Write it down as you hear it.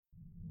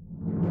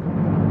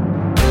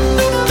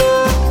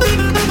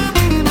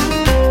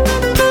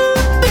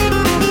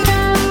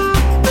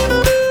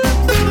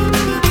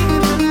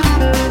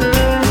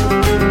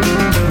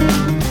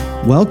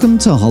Welcome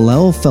to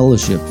Hallel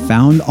Fellowship,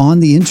 found on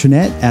the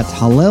internet at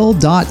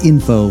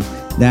hallel.info.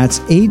 That's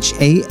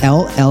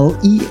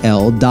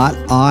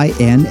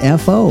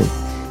HALLEL.info.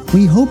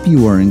 We hope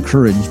you are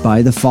encouraged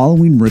by the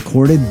following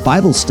recorded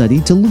Bible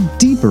study to look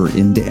deeper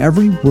into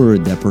every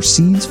word that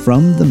proceeds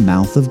from the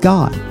mouth of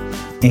God,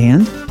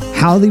 and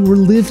how they were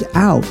lived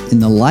out in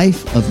the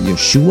life of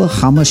Yeshua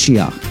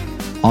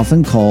HaMashiach,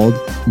 often called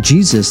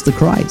Jesus the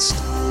Christ.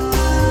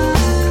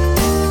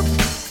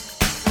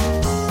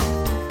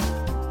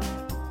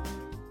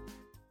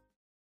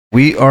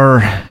 We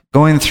are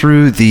going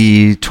through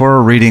the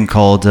Torah reading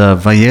called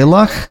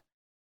Vayelach,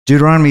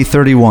 Deuteronomy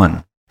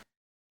 31.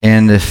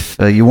 And if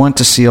you want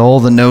to see all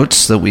the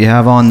notes that we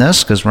have on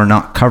this, because we're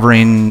not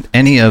covering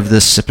any of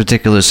this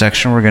particular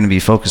section, we're going to be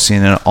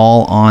focusing it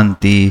all on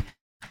the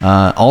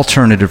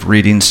alternative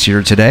readings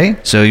here today.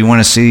 So you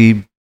want to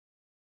see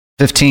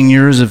 15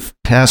 years of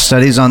past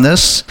studies on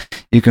this,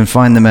 you can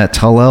find them at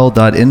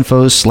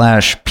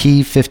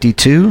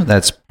hallel.info/P52.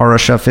 That's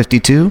Parasha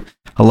 52.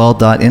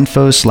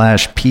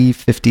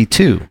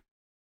 hallel.info/P52.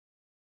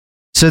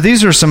 So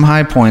these are some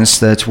high points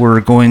that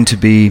we're going to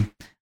be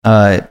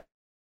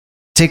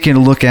taking a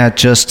look at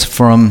just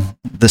from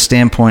the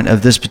standpoint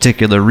of this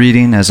particular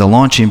reading as a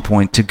launching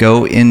point to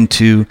go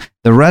into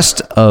the rest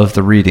of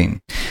the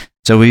reading.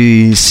 So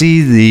we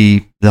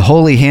see the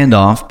holy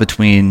handoff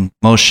between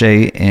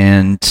Moshe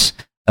and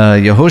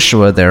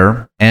Yehoshua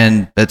there,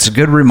 and that's a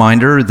good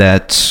reminder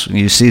that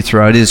you see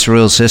throughout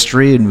Israel's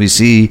history, and we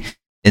see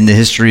in the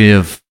history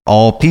of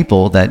all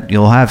people, that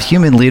you'll have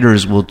human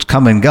leaders will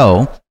come and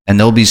go, and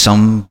there'll be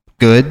some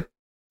good,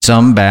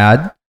 some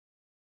bad.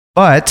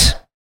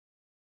 But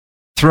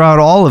throughout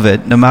all of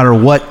it, no matter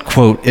what,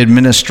 quote,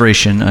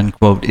 administration,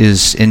 unquote,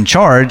 is in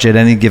charge at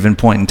any given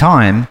point in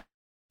time,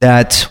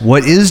 that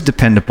what is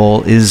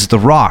dependable is the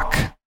rock.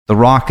 The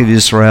rock of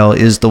Israel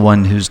is the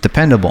one who's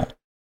dependable.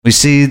 We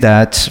see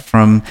that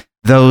from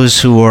those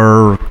who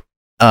are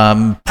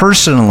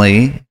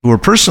personally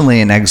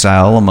in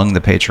exile among the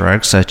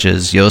patriarchs, such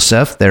as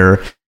Joseph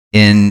there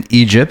in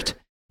Egypt,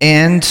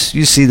 and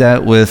you see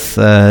that with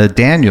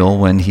Daniel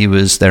when he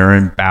was there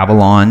in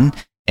Babylon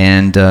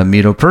and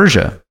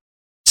Medo-Persia.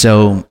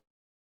 So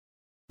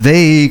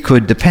they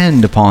could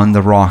depend upon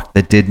the rock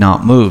that did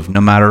not move,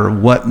 no matter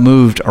what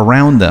moved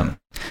around them.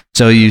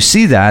 So you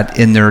see that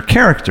in their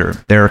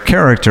character. Their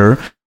character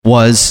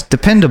was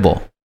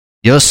dependable.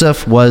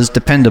 Joseph was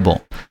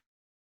dependable.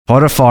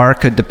 Potiphar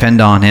could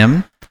depend on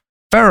him.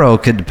 Pharaoh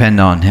could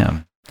depend on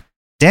him.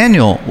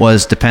 Daniel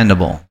was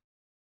dependable.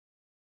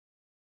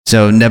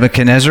 So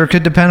Nebuchadnezzar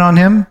could depend on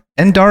him,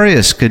 and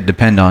Darius could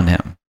depend on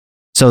him.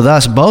 So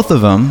thus, both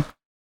of them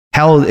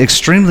held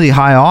extremely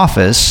high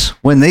office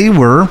when they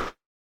were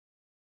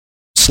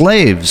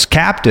slaves,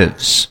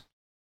 captives,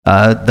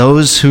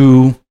 those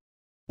who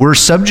were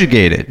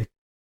subjugated.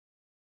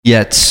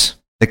 Yet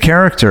the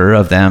character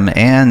of them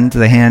and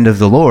the hand of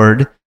the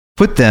Lord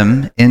put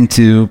them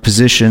into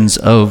positions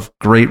of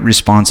great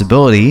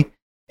responsibility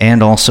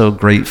and also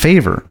great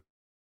favor.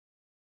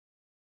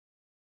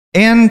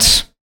 And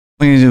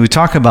when we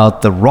talk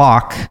about the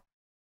rock,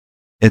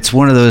 it's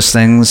one of those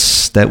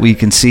things that we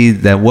can see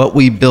that what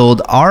we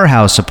build our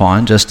house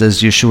upon, just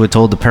as Yeshua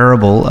told the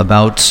parable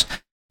about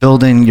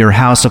building your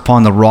house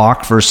upon the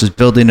rock versus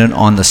building it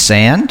on the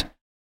sand.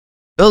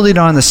 Building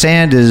on the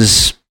sand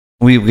is,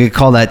 we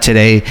call that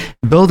today,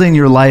 building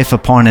your life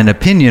upon an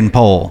opinion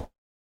pole.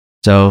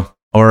 So,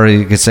 or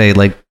you could say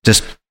like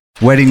just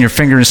wetting your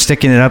finger and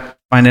sticking it up,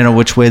 finding out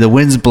which way the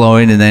wind's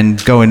blowing and then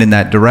going in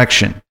that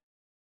direction.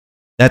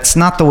 That's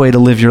not the way to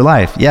live your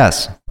life.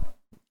 Yes.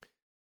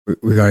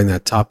 Regarding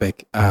that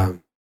topic,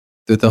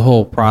 the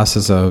whole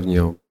process of,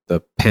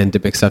 the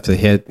pandemic stuff that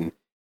hit, and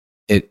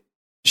it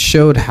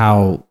showed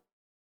how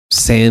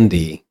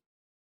sandy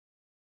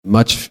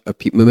most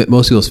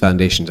people's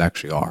foundations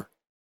actually are.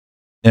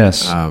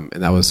 Yes. And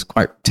that was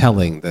quite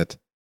telling that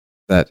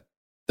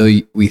though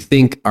we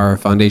think our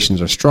foundations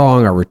are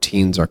strong, our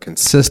routines are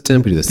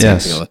consistent, we do the same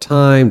thing all the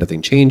time,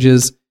 nothing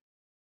changes,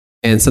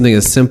 and something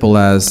as simple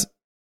as,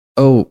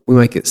 we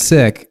might get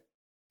sick,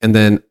 and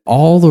then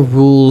all the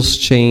rules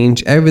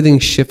change, everything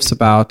shifts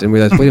about, and we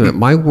realize, wait a minute,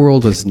 my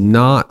world was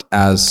not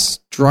as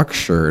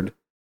structured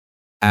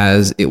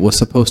as it was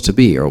supposed to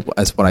be, or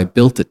as what I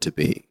built it to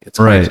be. It's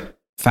quite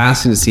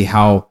fascinating to see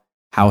how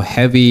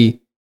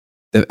heavy,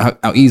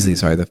 how easily,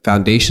 the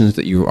foundations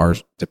that you are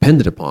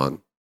dependent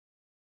upon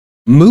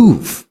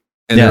move,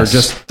 and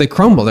they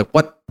crumble. Like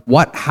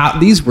how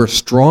these were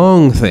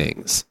strong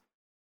things,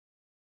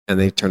 and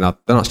they turn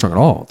out they're not strong at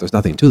all. There's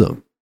nothing to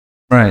them.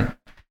 Right.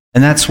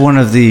 And that's one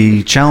of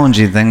the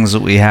challenging things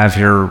that we have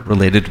here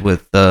related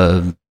with,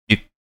 you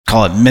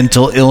call it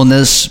mental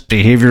illness,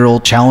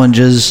 behavioral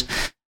challenges.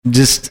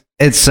 Just,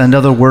 it's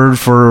another word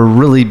for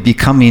really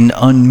becoming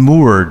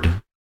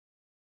unmoored.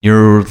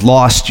 You're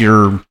lost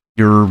your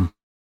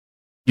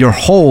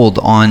hold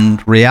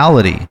on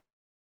reality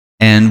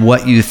and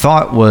what you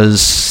thought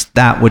was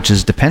that which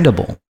is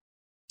dependable.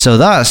 So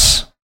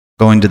thus,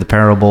 going to the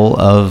parable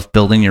of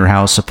building your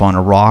house upon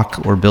a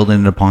rock or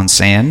building it upon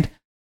sand,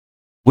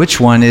 which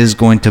one is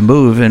going to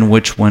move and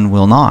which one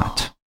will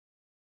not.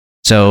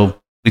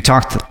 So we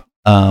talked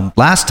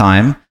last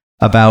time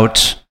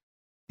about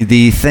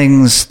the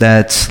things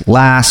that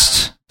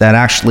last, that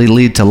actually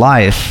lead to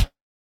life.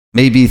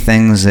 Maybe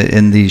things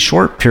in the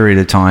short period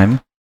of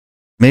time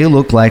may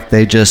look like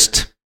they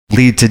just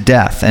lead to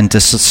death and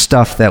to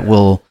stuff that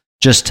will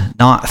just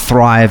not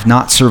thrive,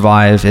 not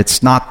survive.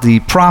 It's not the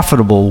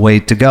profitable way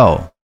to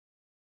go.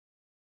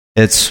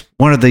 It's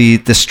one of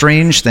the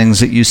strange things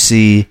that you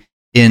see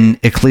in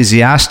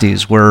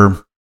Ecclesiastes, where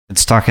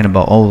it's talking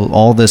about,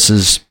 all this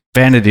is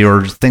vanity,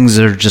 or things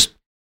that are just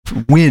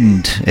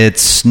wind.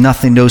 It's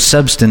nothing, no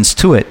substance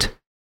to it.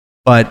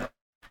 But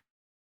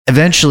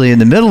eventually, in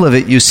the middle of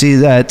it, you see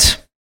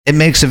that it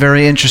makes a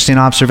very interesting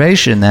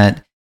observation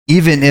that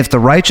even if the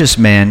righteous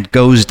man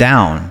goes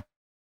down,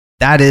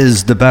 that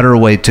is the better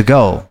way to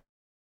go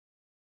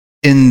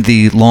in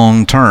the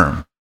long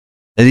term.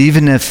 That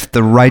even if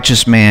the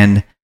righteous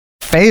man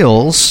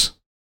fails,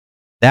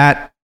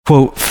 that,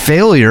 quote,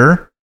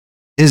 failure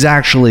is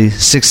actually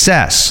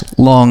success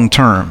long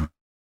term.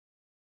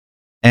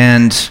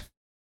 And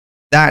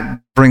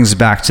that brings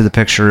back to the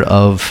picture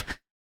of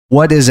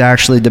what is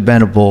actually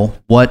dependable,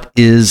 what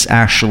is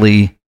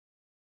actually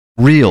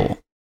real.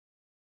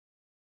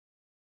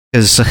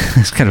 Because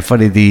it's kind of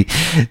funny,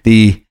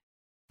 the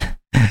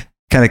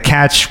kind of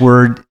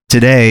catchword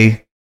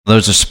today,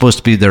 those are supposed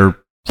to be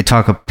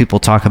people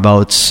talk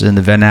about in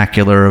the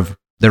vernacular of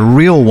their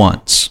real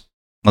ones.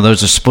 Well,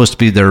 those are supposed to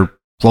be their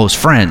close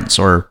friends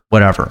or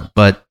whatever.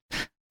 But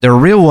their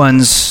real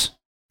ones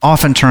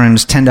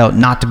oftentimes tend out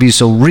not to be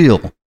so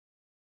real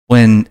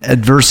when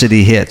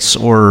adversity hits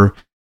or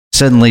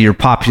suddenly your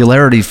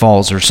popularity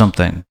falls or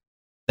something.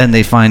 Then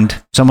they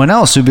find someone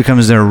else who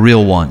becomes their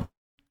real one.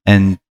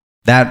 And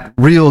that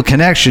real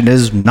connection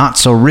is not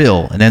so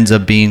real. It ends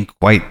up being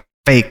quite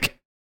fake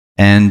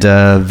and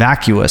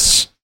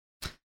vacuous.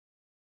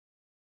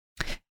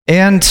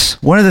 And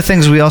one of the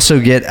things we also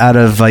get out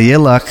of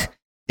Vayelach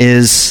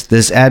is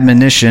this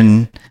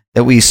admonition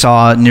that we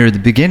saw near the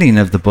beginning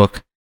of the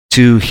book,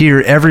 to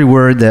hear every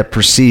word that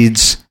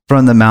proceeds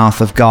from the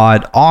mouth of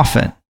God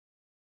often.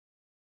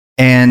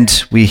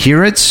 And we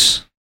hear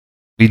it,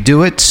 we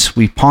do it,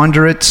 we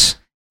ponder it,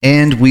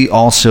 and we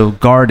also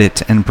guard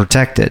it and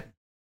protect it.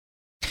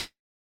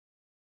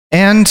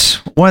 And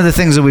one of the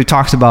things that we've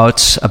talked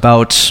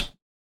about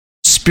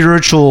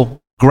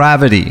spiritual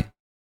gravity,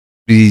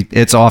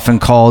 it's often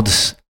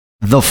called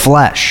the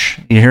flesh.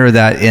 You hear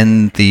that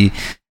in the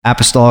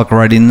apostolic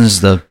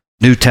writings, the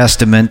New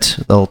Testament,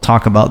 they'll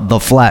talk about the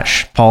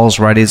flesh. Paul's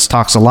writings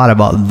talks a lot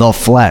about the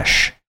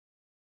flesh.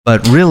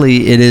 But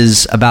really, it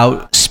is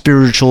about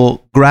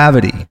spiritual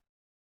gravity.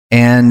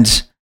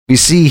 And we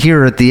see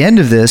here at the end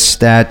of this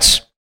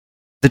that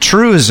the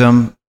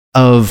truism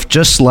of,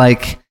 just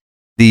like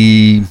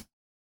you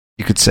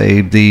could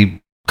say, the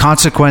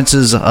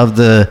consequences of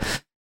the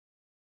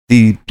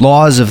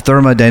laws of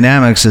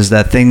thermodynamics, is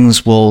that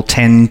things will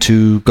tend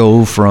to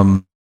go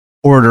from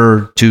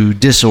order to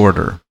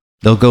disorder.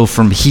 They'll go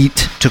from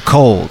heat to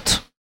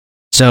cold.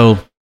 So,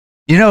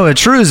 a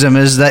truism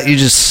is that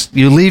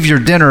you leave your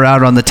dinner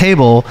out on the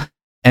table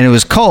and it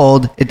was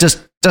cold, it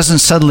just doesn't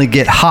suddenly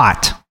get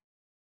hot.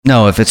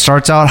 No, if it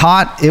starts out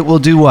hot, it will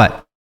do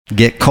what?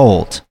 Get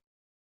cold.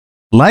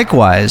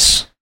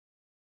 Likewise,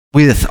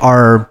 with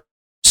our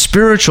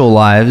spiritual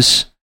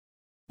lives,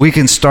 we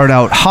can start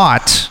out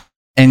hot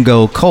and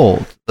go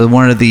cold.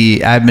 One of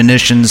the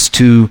admonitions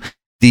to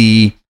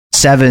the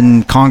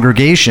 7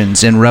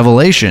 congregations in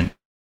Revelation,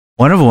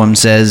 one of them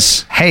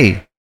says,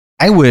 hey,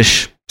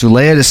 to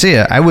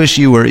Laodicea, I wish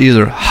you were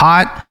either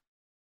hot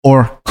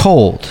or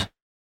cold.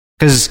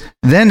 Because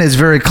then it's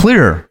very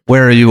clear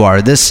where you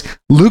are. This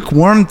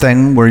lukewarm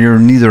thing, where you're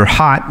neither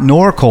hot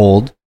nor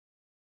cold,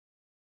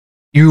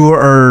 you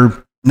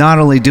are not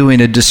only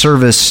doing a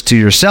disservice to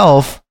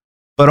yourself,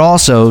 but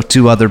also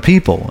to other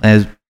people.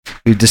 And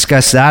we've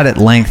discussed that at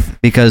length,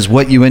 because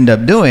what you end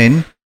up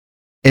doing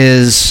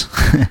is,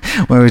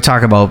 when we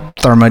talk about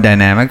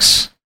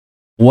thermodynamics,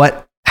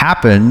 what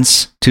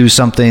happens to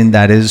something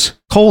that is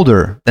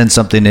colder than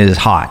something that is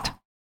hot?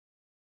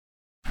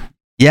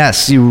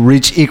 Yes, you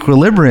reach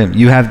equilibrium.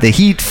 You have the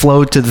heat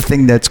flow to the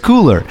thing that's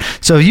cooler.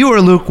 So if you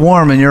are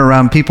lukewarm and you're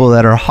around people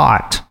that are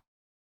hot,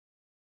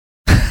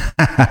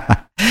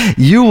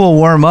 you will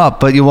warm up,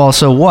 but you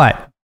also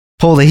what?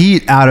 Pull the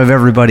heat out of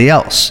everybody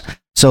else.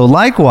 So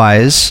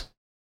likewise,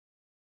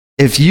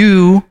 if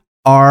you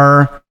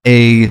are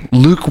a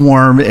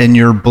lukewarm in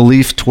your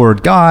belief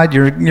toward God,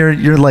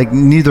 you're like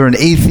neither an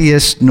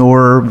atheist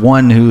nor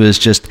one who is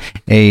just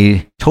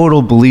a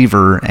total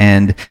believer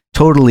and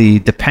totally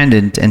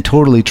dependent and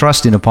totally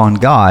trusting upon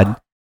God.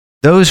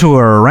 Those who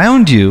are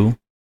around you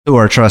who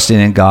are trusting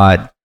in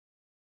God,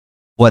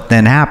 what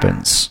then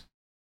happens?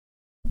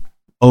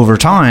 Over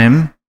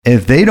time,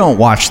 if they don't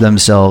watch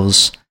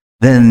themselves,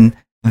 then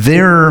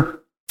their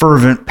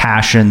fervent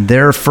passion,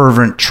 their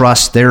fervent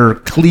trust, their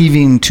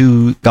cleaving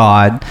to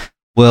God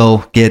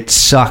will get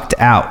sucked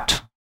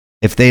out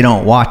if they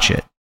don't watch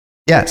it.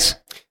 Yes.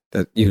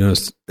 that you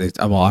notice.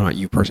 Well, I'm not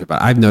you personally,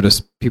 but I've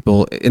noticed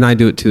people, and I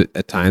do it too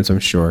at times. I'm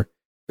sure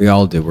we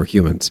all do. We're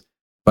humans.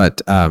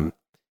 But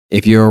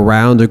if you're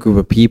around a group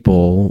of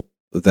people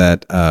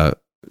that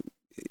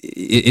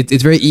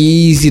it's very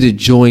easy to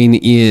join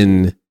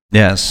in.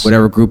 Yes.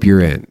 Whatever group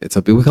you're in,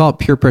 we call it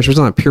peer pressure. It's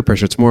not peer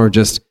pressure. It's more of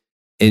just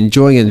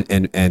enjoying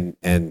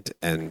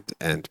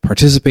and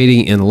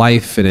participating in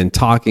life and in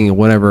talking and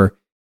whatever.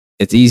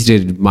 It's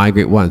easy to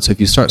migrate one. So if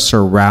you start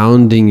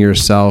surrounding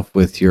yourself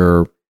with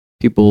your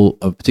people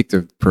of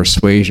particular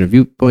persuasion or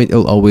viewpoint,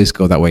 it'll always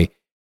go that way.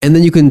 And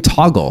then you can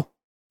toggle.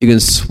 You can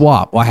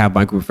swap. Well, I have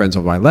my group of friends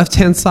on my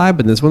left-hand side,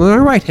 but this one on my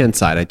right-hand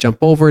side. I jump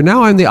over.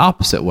 Now I'm the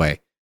opposite way.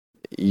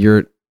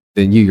 Then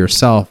you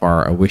yourself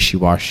are a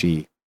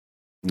wishy-washy,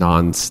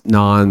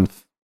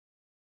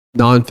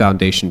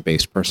 non-foundation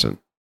based person.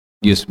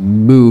 You just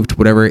move to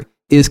whatever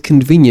is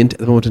convenient at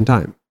the moment in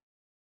time.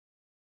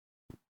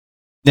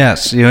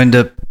 Yes, you end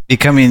up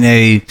becoming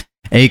a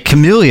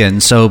chameleon,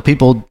 so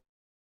people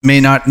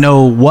may not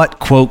know what,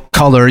 quote,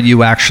 color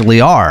you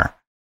actually are.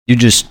 You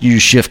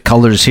shift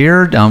colors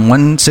here on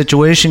one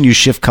situation, you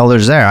shift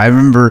colors there. I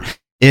remember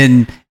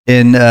in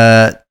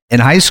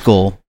high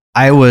school,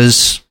 I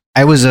was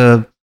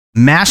a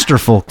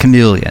masterful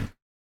chameleon.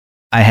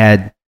 I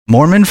had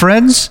Mormon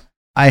friends.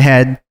 I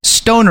had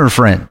stoner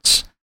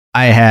friends.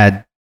 I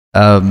had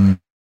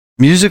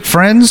music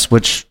friends,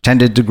 which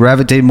tended to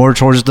gravitate more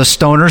towards the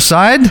stoner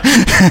side.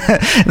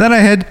 Then I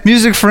had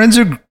music friends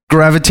who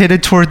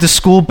gravitated toward the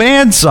school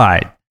band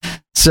side.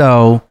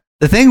 So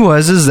the thing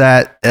is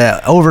that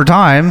over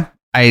time,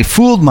 I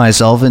fooled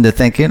myself into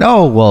thinking,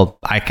 oh, well,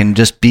 I can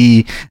just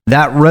be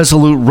that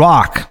resolute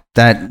rock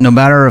that no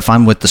matter if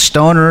I'm with the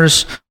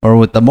stoners or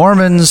with the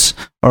Mormons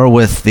or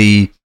with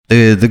the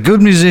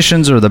good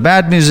musicians or the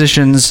bad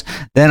musicians,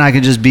 then I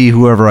could just be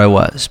whoever I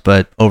was.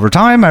 But over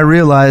time, I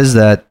realized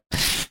that,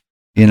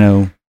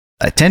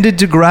 I tended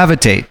to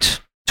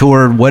gravitate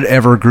toward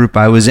whatever group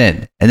I was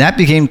in. And that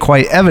became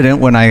quite evident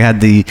when I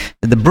had the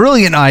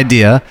brilliant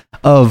idea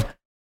of,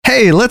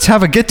 hey, let's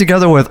have a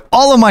get-together with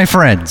all of my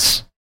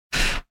friends.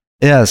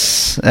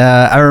 Yes,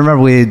 I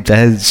remember we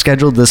had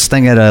scheduled this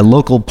thing at a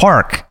local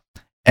park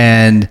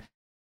and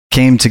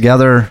came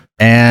together,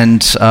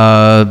 and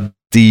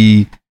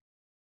the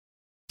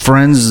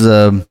friends,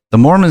 the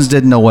Mormons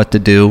didn't know what to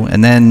do,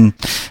 and then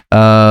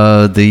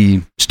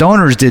the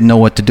stoners didn't know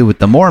what to do with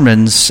the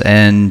Mormons,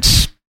 and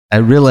I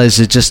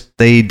realized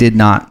they did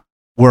not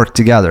work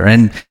together.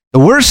 And the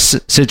worst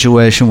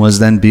situation was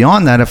then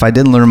beyond that, if I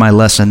didn't learn my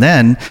lesson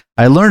then,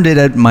 I learned it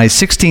at my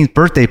 16th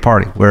birthday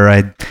party, where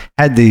I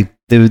had the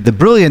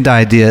brilliant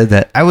idea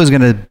that I was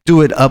going to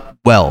do it up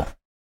well.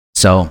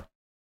 So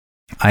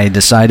I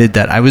decided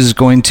that I was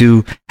going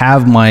to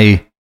have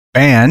my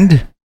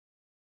band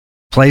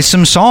play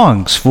some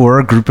songs for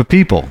a group of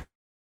people.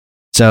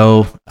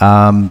 So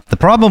the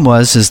problem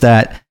is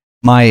that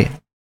my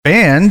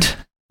band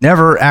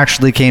never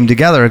actually came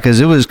together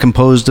because it was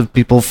composed of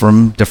people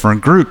from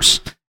different groups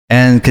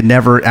and could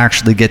never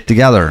actually get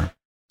together.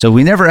 So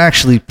we never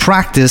actually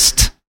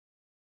practiced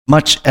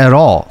much at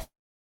all.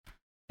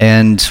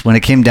 And when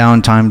it came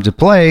down time to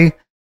play,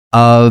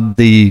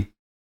 the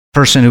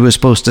person who was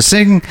supposed to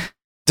sing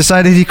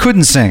decided he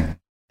couldn't sing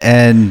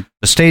and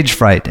was stage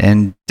fright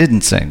and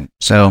didn't sing.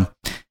 So,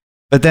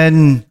 but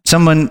then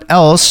someone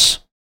else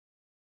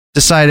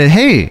decided,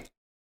 hey,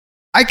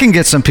 I can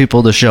get some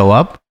people to show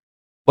up.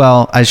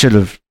 Well, I should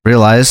have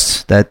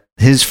realized that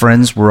his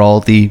friends were all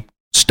the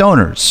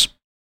stoners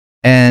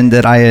and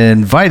that I had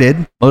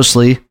invited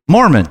mostly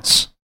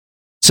Mormons.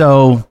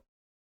 So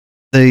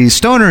the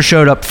stoners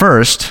showed up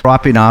first,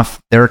 dropping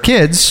off their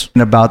kids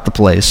about the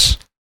place.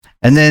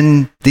 And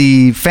then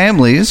the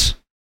families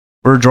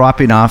were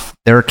dropping off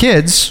their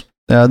kids.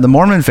 The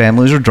Mormon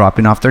families were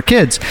dropping off their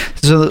kids.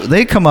 So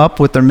they come up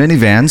with their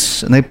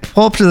minivans and they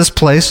pull up to this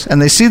place and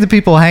they see the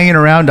people hanging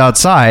around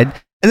outside,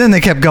 and then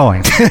they kept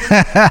going.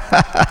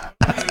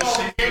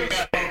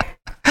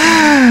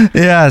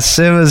 Yes,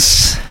 it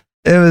was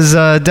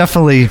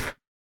definitely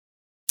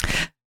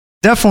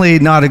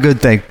not a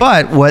good thing.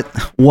 But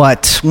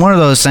what one of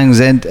those things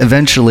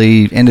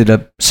eventually ended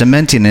up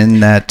cementing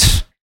in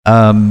that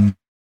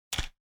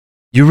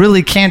you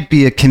really can't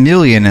be a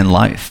chameleon in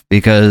life,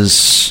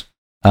 because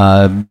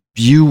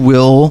you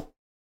will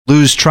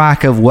lose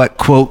track of what,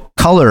 quote,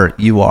 color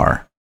you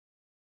are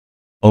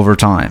over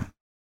time.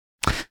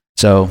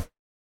 So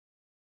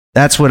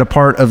that's what a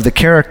part of the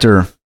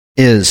character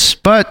is.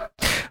 But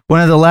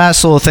one of the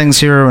last little things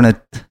here when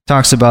it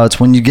talks about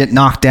when you get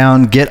knocked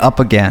down, get up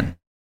again.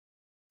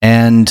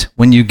 And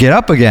when you get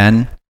up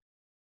again,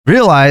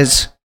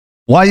 realize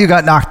why you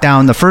got knocked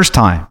down the first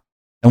time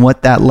and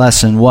what that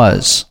lesson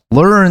was.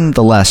 Learn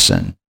the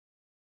lesson.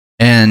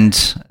 And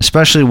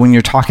especially when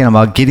you're talking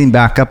about getting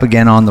back up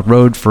again on the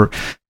road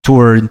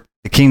toward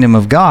the kingdom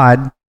of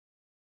God,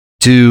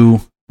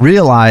 to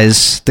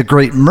realize the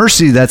great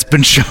mercy that's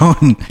been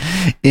shown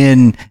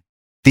in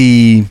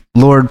the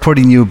Lord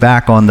putting you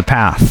back on the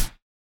path,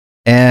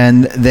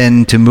 and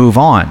then to move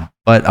on.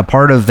 But a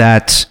part of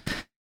that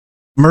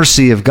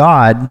mercy of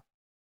God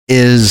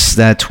is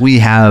that we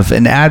have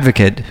an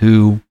advocate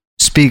who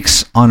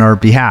speaks on our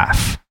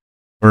behalf.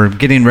 We're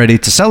getting ready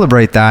to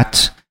celebrate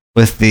that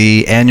with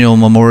the annual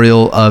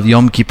memorial of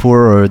Yom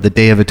Kippur, or the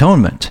Day of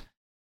Atonement,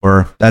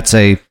 or that's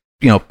a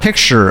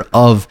picture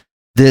of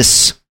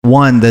this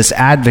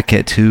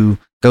advocate who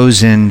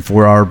goes in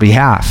for our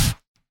behalf.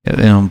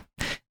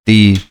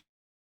 The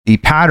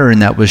pattern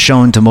that was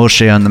shown to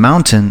Moshe on the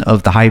mountain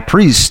of the high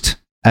priest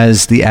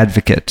as the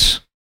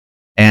advocate,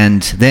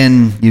 and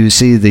then you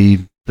see the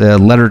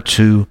letter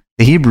to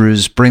the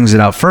Hebrews brings it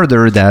out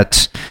further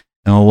that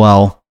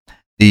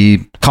the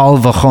kal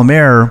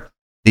v'chomer,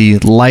 the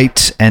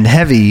light and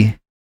heavy.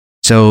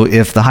 So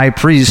if the high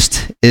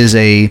priest is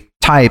a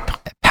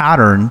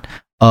pattern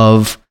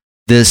of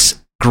this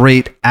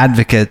great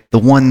advocate, the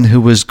one who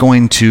was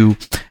going to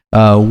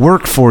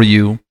work for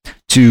you,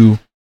 to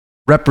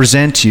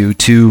represent you,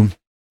 to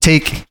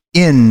take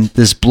in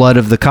this blood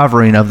of the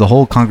covering of the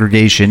whole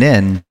congregation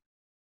in,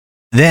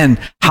 then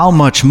how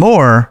much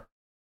more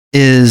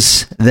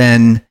is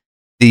then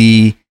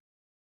the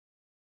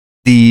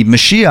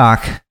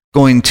Mashiach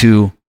going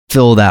to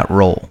fill that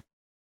role?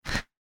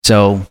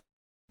 So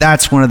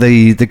that's one of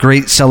the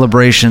great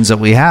celebrations that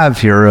we have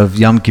here of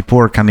Yom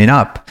Kippur coming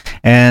up,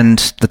 and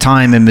the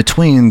time in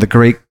between, the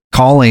great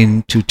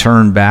calling to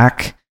turn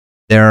back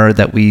there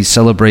that we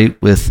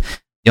celebrate with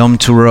Yom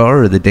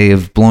Teruah, or the Day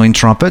of Blowing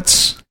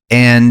Trumpets,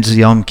 and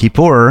Yom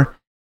Kippur,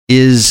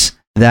 is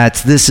that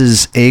this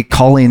is a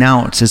calling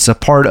out. It's a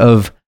part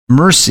of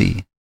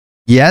mercy.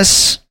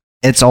 Yes,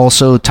 it's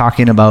also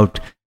talking about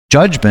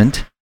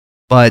judgment,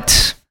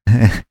 but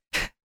kind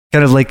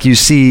of like you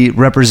see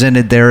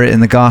represented there in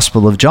the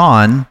Gospel of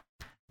John,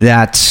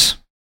 that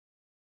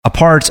a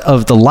part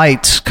of the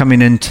light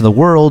coming into the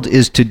world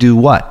is to do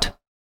what?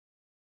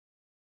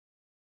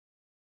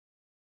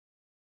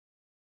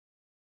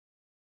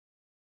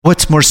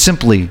 What's more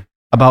simply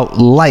about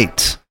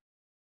light?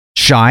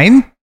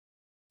 Shine.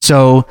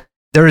 So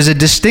there is a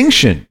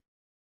distinction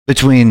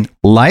between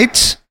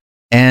light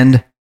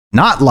and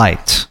not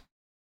light.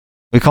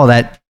 We call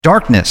that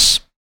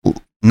darkness.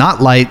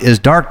 Not light is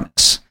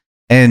darkness.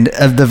 And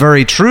of the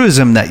very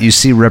truism that you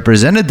see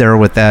represented there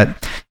with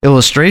that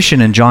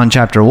illustration in John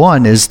chapter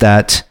 1 is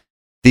that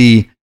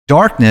the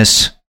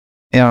darkness,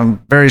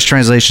 various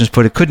translations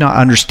put it, could not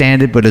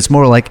understand it, but it's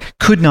more like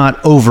could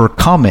not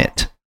overcome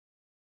it.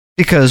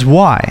 Because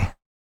why?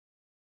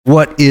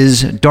 What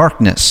is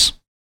darkness?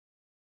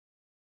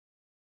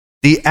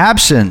 The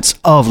absence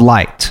of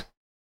light.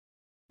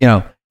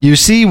 You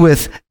see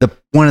with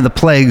one of the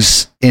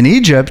plagues in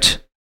Egypt,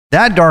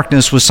 that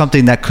darkness was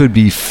something that could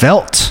be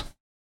felt.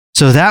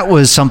 So that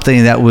was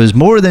something that was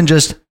more than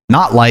just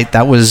not light.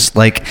 That was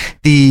like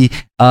the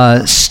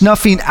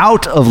snuffing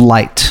out of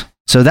light.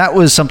 So that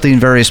was something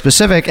very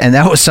specific, and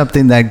that was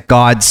something that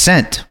God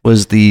sent,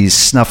 was the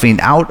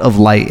snuffing out of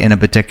light in a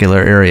particular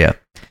area.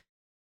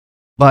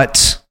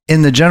 But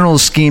in the general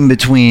scheme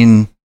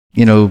between,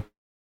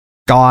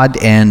 God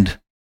and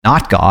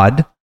not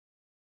God,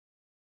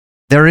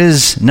 there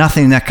is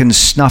nothing that can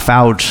snuff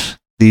out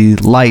the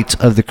light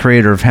of the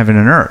Creator of heaven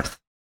and earth.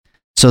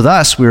 So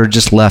thus, we're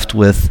just left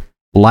with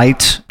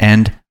light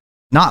and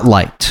not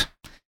light.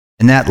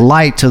 And that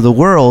light of the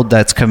world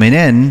that's coming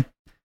in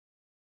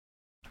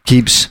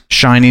keeps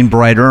shining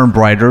brighter and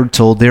brighter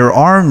till there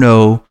are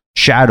no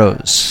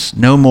shadows,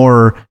 no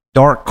more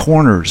dark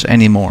corners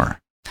anymore.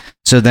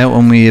 So that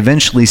when we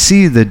eventually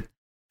see the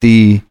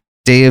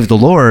day of the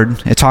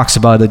Lord, it talks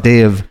about a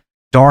day of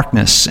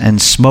darkness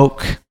and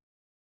smoke.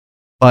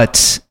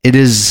 But it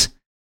is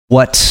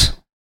what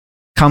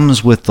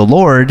comes with the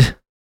Lord,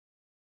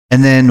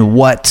 and then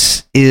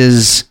what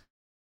is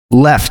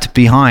left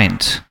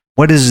behind.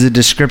 What is the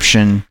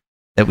description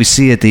that we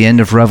see at the end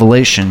of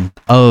Revelation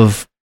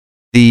of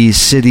the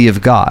city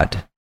of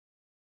God?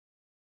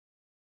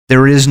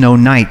 There is no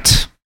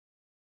night,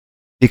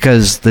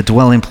 because the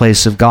dwelling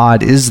place of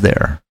God is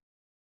there.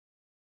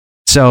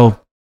 So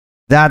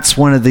that's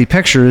one of the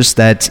pictures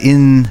that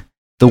in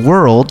the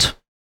world,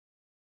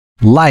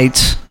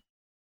 light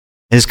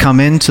has come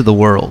into the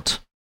world,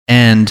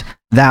 and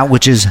that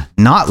which is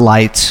not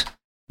light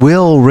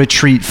will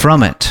retreat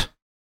from it.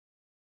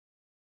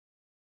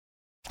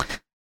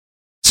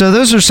 So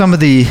those are some of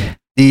the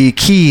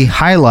key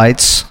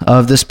highlights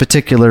of this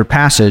particular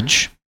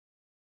passage.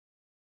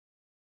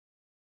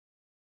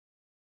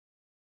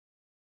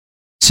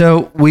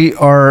 So we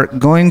are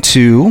going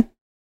to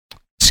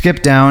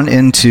skip down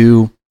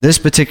into this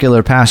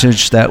particular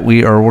passage that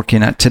we are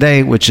working at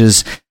today, which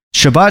is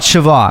Shabbat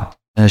Shuvah.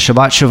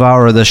 Shabbat Shuvah,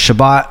 or the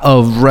Shabbat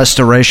of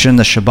Restoration,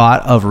 the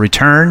Shabbat of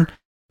Return.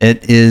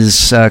 It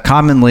is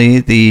commonly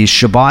the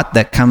Shabbat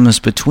that comes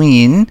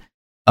between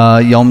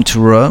Yom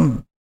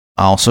Teruah,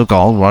 also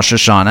called Rosh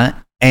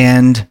Hashanah,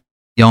 and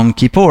Yom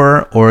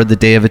Kippur, or the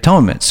Day of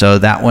Atonement. So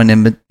that one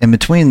in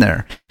between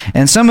there.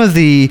 And some of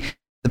the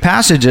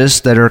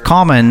passages that are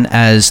common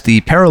as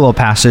the parallel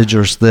passage,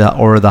 or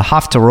the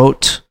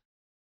Haftarot,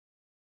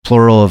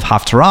 plural of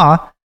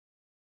Haftarah,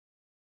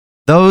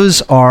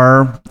 those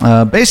are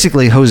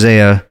basically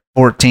Hosea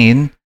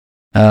 14,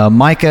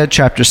 Micah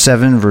chapter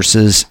 7,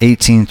 verses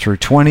 18 through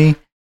 20,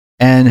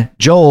 and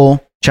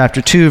Joel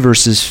chapter 2,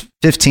 verses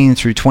 15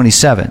 through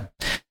 27.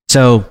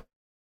 So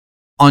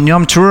on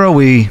Yom Kippur,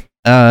 we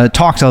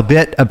talked a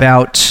bit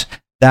about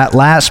that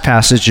last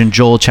passage in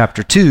Joel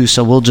chapter 2,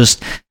 so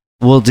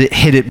we'll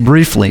hit it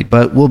briefly,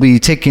 but we'll be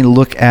taking a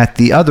look at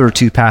the other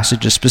two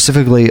passages,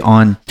 specifically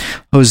on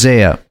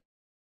Hosea.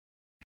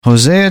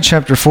 Hosea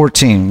chapter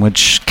 14,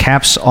 which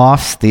caps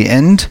off the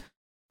end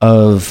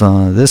of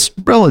this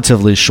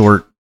relatively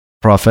short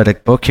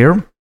prophetic book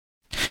here.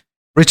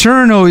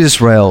 Return, O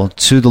Israel,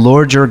 to the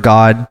Lord your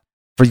God,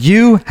 for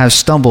you have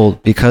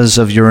stumbled because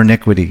of your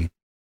iniquity.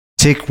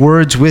 Take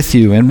words with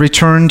you and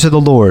return to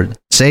the Lord.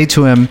 Say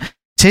to him,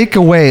 take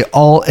away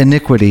all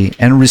iniquity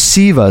and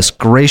receive us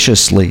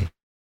graciously,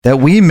 that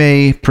we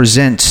may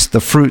present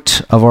the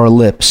fruit of our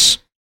lips.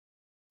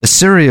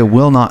 Assyria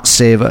will not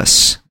save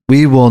us.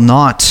 We will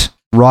not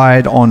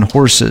ride on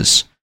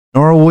horses,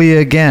 nor will we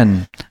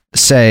again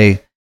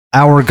say,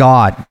 our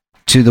God,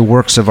 to the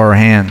works of our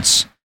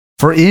hands.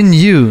 For in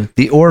you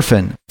the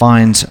orphan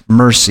finds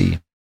mercy.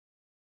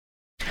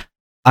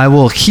 I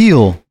will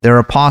heal their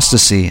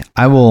apostasy.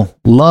 I will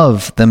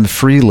love them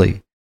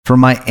freely, for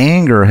my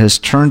anger has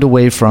turned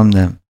away from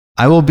them.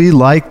 I will be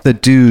like the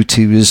dew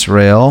to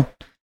Israel.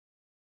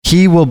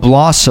 He will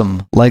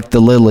blossom like the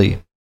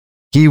lily.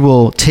 He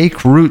will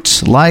take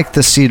roots like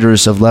the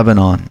cedars of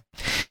Lebanon.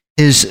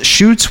 His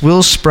shoots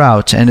will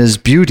sprout, and his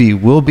beauty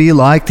will be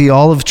like the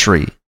olive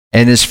tree,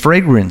 and his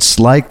fragrance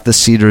like the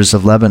cedars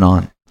of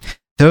Lebanon.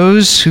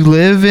 Those who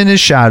live in his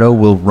shadow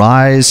will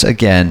rise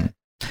again,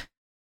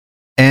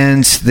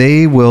 and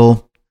they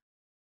will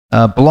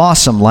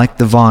blossom like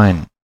the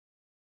vine.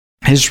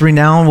 His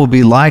renown will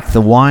be like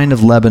the wine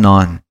of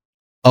Lebanon.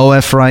 O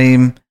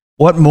Ephraim,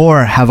 what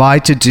more have I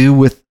to do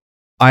with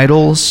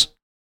idols?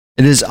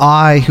 It is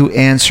I who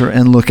answer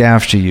and look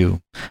after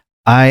you.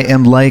 I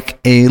am like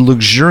a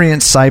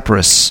luxuriant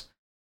cypress.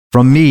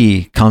 From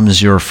me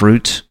comes your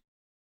fruit.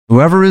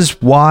 Whoever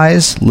is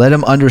wise, let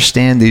him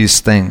understand these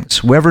things.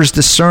 Whoever is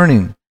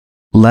discerning,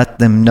 let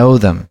them know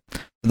them.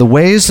 The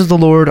ways of the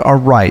Lord are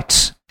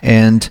right,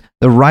 and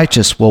the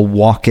righteous will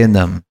walk in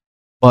them,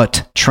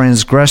 but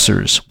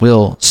transgressors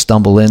will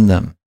stumble in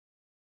them.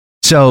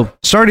 So,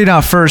 starting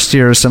out first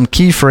here, some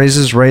key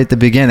phrases right at the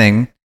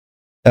beginning.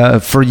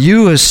 For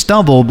you have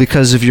stumbled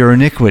because of your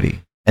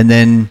iniquity. And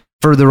then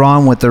further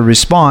on with the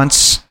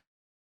response,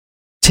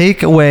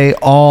 take away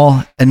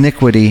all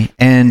iniquity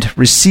and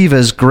receive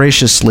us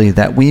graciously,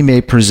 that we may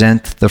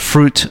present the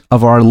fruit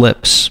of our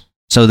lips.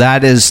 So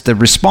that is the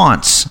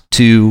response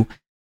to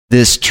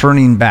this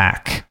turning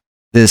back,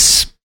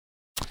 this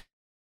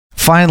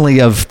finally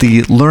of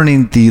the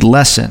learning the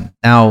lesson.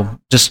 Now,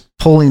 just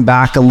pulling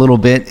back a little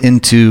bit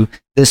into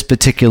this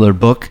particular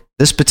book.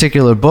 This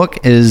particular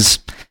book is,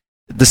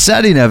 the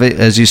setting of it,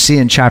 as you see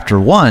in chapter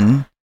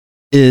 1,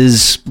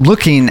 is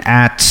looking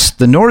at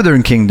the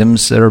northern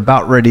kingdoms that are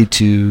about ready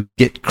to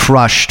get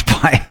crushed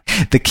by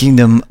the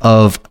kingdom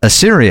of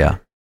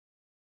Assyria.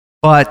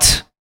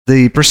 But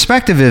the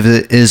perspective of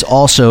it is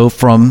also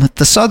from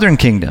the southern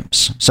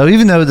kingdoms. So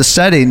even though the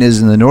setting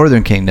is in the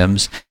northern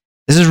kingdoms,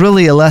 this is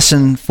really a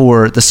lesson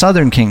for the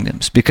southern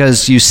kingdoms,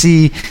 because you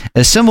see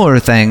a similar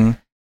thing.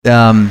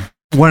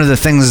 One of the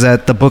things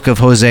that the book of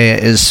Hosea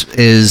is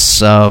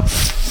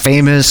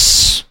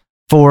famous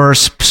for,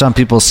 some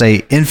people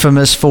say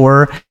infamous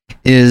for,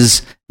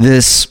 is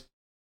this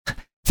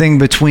thing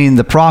between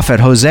the prophet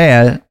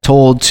Hosea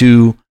told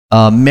to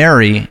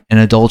marry an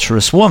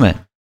adulterous woman.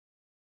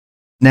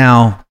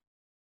 Now,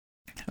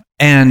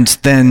 and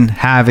then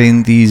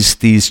having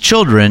these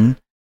children,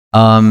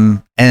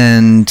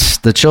 and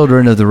the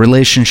children of the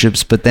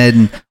relationships, but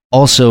then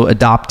also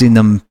adopting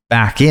them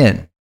back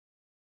in.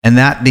 And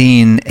that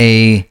being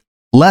a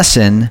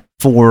lesson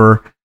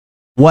for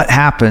what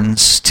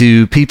happens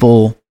to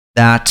people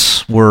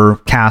that were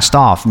cast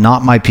off,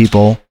 not my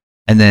people,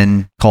 and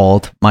then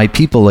called my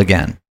people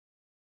again.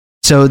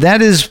 So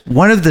that is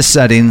one of the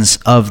settings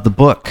of the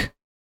book.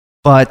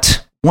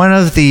 But one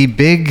of the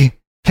big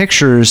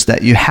pictures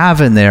that you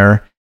have in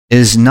there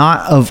is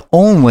not of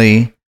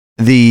only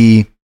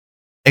the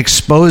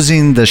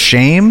exposing the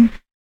shame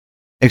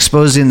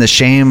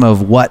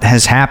of what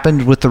has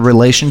happened with the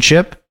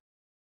relationship,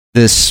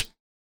 this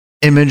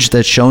image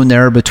that's shown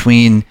there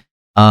between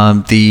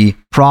the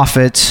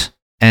prophet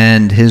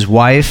and his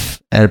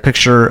wife, and a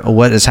picture of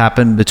what has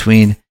happened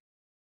between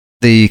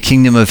the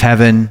kingdom of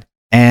heaven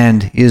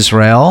and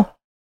Israel,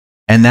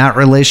 and that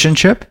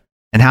relationship,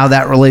 and how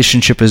that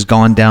relationship has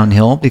gone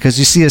downhill, because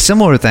you see a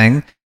similar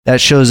thing that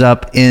shows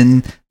up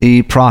in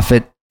the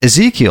prophet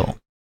Ezekiel.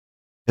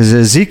 Because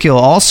Ezekiel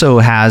also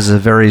has a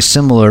very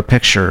similar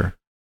picture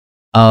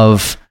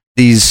of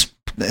these,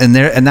 in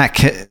that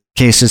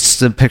case, it's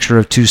the picture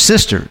of two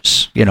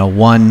sisters,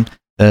 one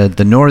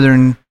the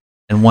northern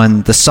and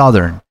one the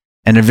southern,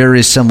 and a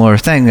very similar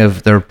thing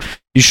of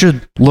you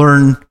should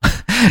learn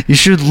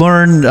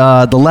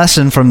the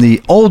lesson from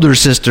the older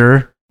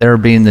sister, there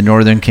being the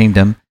northern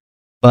kingdom,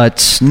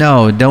 but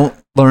no, don't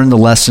learn the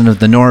lesson of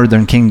the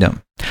northern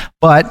kingdom.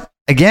 But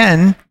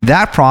again,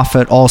 that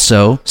prophet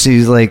also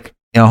sees, like,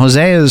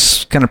 Hosea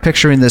is kind of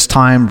picturing this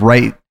time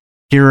right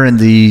here in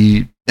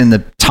the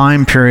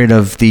time period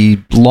of the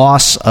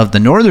loss of the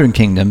northern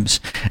kingdoms,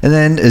 and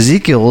then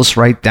Ezekiel's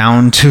right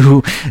down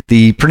to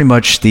pretty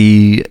much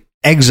the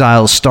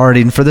exile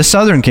starting for the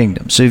southern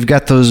kingdom. So you've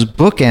got those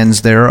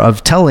bookends there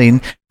of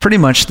telling pretty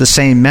much the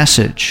same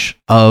message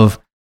of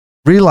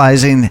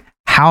realizing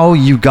how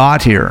you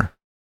got here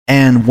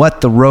and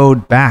what the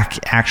road back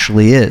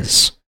actually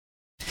is.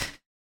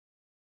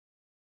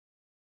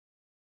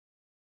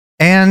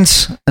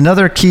 And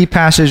another key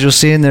passage you'll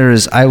see in there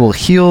is, I will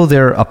heal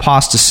their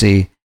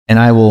apostasy and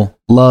I will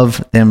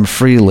love them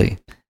freely.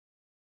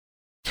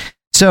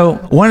 So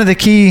one of the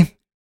key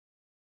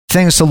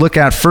things to look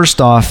at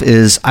first off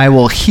is, I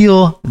will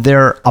heal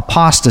their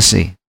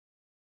apostasy.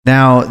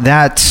 Now,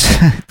 that's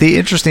the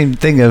interesting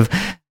thing of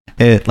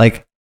it,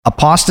 like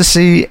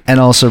apostasy and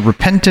also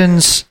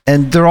repentance,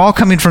 and they're all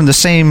coming from the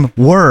same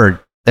word.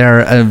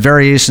 They're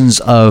variations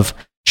of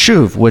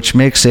shuv, which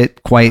makes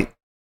it quite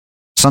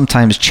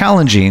sometimes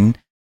challenging.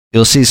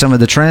 You'll see some of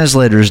the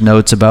translators'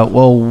 notes about,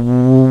 well,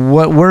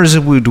 where is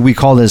it? Do we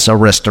call this a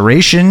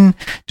restoration?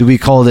 Do we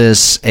call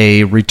this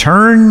a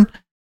return?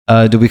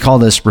 Do we call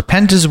this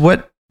repentance?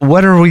 What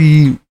are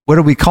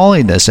we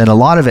calling this? And a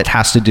lot of it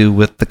has to do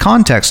with the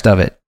context of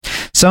it.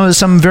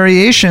 Some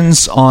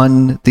variations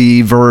on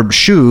the verb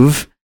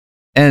shuv,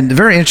 and a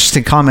very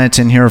interesting comment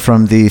in here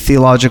from the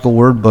Theological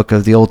Word Book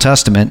of the Old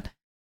Testament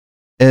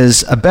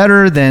is, a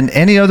better than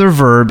any other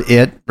verb,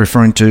 it,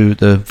 referring to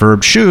the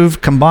verb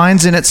shuv,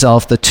 combines in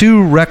itself the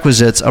two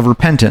requisites of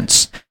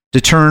repentance, to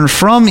turn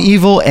from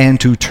evil and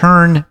to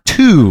turn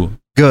to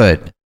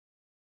good.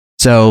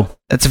 So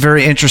that's a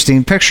very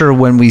interesting picture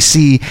when we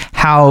see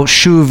how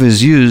shuv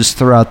is used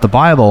throughout the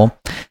Bible,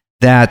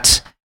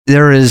 that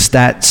there is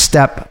that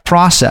step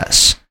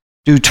process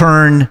to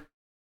turn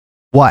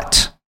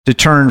what? To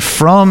turn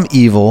from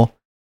evil,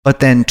 but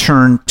then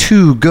turn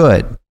to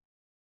good.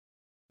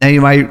 Now,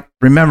 you might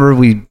remember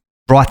we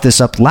brought this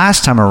up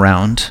last time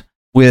around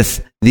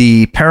with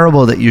the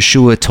parable that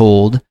Yeshua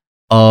told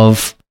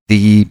of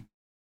the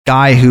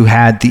guy who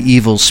had the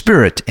evil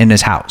spirit in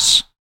his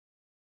house.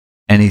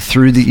 And he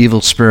threw the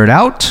evil spirit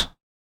out.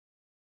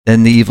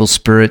 Then the evil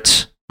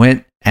spirit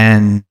went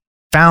and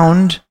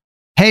found,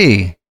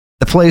 hey,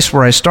 the place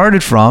where I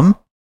started from,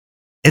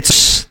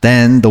 it's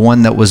then the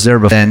one that was there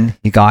before. Then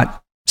he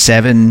got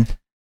 7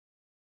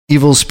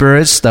 evil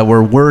spirits that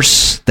were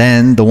worse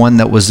than the one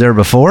that was there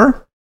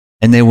before.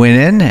 And they went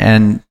in,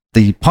 and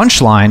the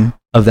punchline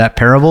of that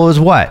parable is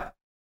what?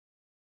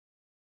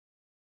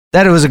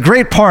 That it was a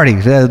great party.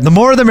 The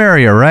more the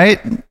merrier, right?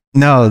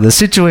 No, the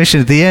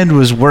situation at the end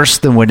was worse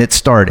than when it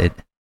started.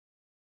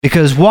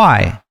 Because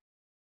why?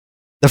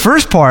 The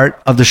first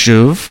part of the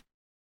shuv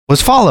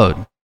was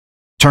followed.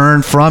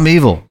 Turn from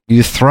evil.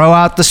 You throw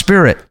out the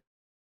spirit.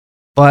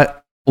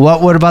 But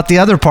what about the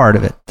other part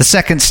of it? The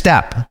second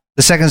step.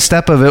 The second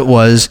step of it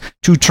was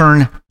to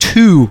turn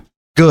to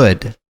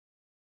good.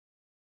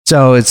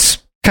 So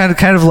it's kind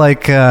of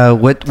like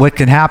what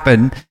can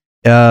happen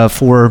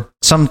for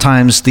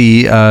sometimes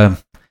the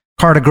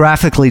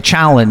cartographically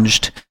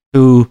challenged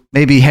who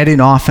may be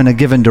heading off in a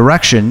given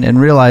direction and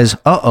realize,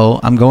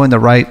 I'm going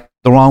the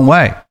wrong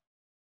way.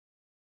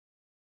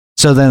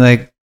 So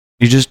then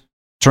you just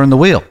turn the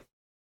wheel.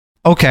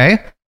 Okay,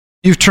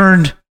 you've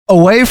turned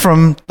away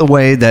from the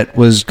way that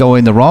was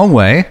going the wrong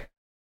way.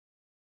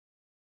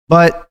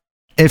 But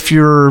if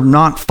you're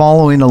not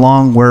following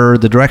along where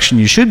the direction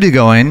you should be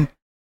going,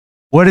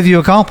 what have you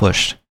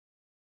accomplished?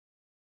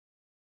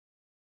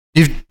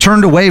 You've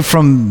turned away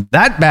from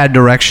that bad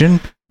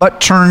direction,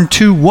 but turned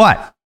to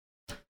what?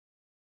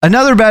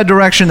 Another bad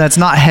direction that's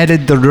not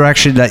headed the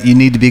direction that you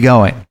need to be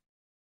going.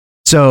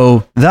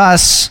 So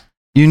thus,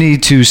 you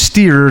need to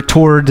steer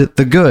toward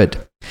the good.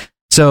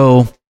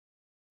 So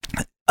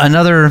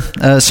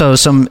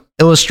some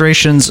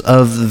illustrations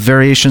of the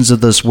variations of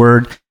this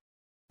word.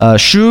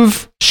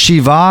 Shuv,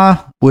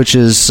 Shiva, which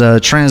is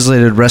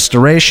translated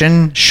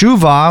restoration.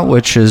 Shuvah,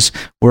 which is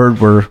word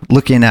we're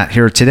looking at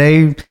here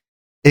today.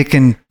 It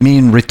can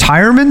mean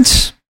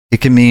retirement.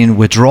 It can mean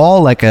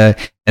withdrawal, like an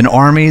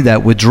army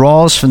that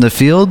withdraws from the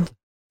field,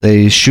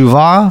 the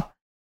Shuvah.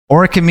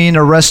 Or it can mean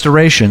a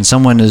restoration.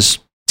 Someone is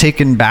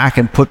taken back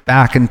and put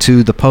back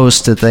into the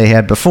post that they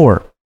had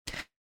before.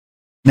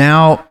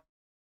 Now,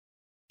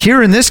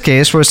 here in this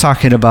case, we're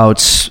talking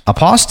about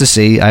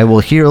apostasy. I will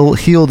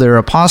heal their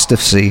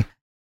apostasy.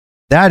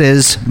 That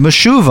is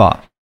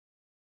meshuvah.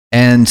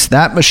 And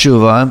that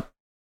meshuvah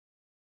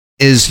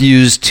is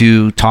used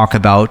to talk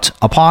about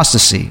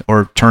apostasy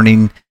or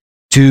turning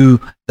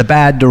to the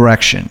bad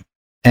direction.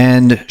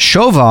 And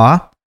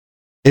shovah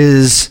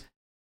is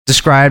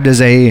described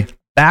as a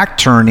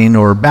back-turning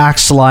or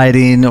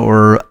backsliding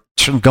or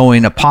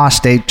going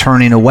apostate,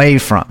 turning away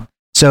from.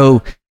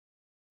 So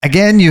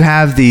again, you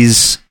have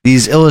these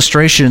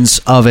illustrations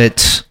of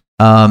it.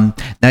 Now,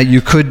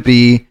 you could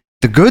be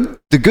the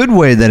good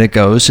way that it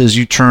goes is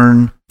you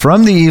turn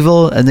from the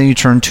evil and then you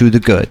turn to the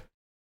good.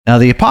 Now,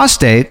 the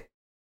apostate,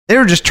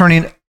 they're just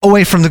turning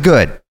away from the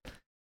good.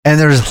 And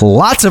there's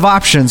lots of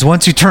options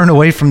once you turn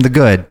away from the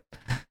good.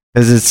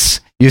 Because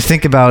you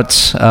think about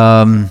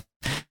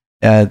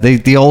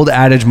the old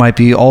adage might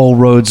be all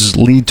roads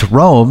lead to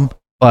Rome,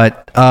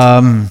 but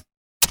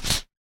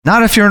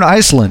not if you're in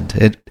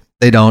Iceland.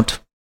 They don't.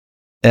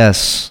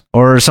 Yes.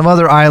 Or some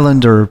other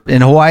island, or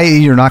in Hawaii,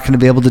 you're not going to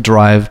be able to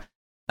drive,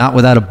 not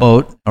without a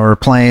boat or a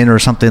plane or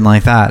something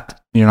like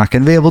that. You're not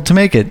going to be able to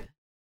make it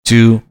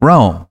to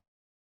Rome.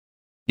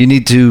 You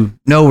need to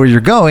know where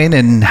you're going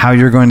and how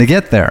you're going to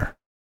get there.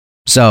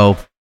 So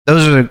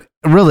those are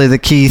really the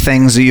key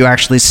things that you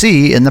actually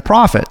see in the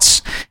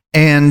prophets.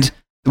 And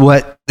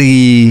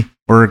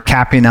we're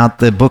capping out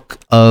the book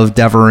of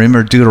Devarim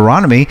or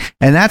Deuteronomy,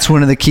 and that's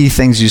one of the key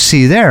things you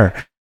see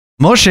there.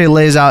 Moshe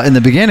lays out in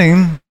the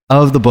beginning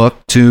of the book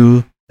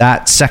to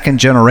that second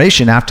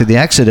generation after the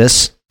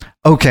Exodus,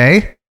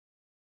 okay,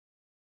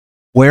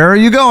 where are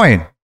you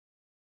going?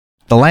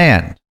 The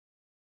land.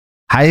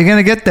 How are you going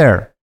to get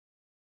there?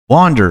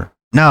 Wander.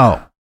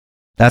 No,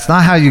 that's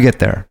not how you get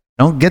there.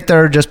 Don't get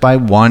there just by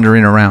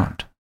wandering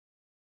around.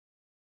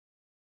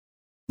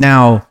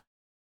 Now,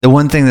 the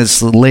one thing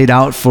that's laid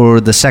out for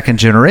the second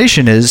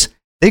generation is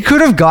they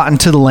could have gotten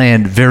to the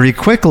land very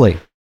quickly.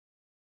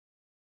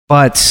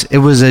 But it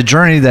was a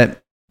journey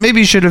that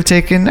maybe should have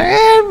taken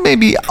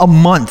maybe a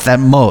month at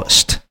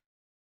most.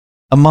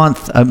 A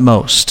month at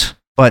most.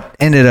 But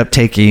ended up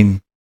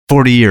taking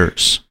 40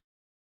 years.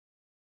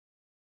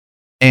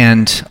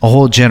 And a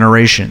whole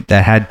generation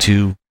that had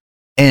to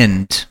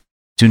end,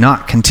 to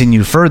not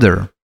continue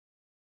further,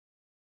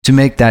 to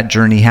make that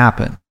journey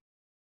happen.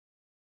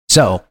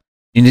 So,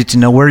 you need to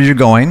know where you're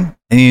going,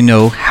 and you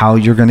know how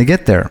you're going to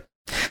get there.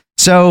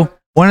 So,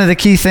 one of the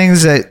key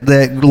things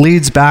that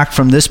leads back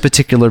from this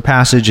particular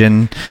passage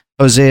in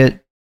Hosea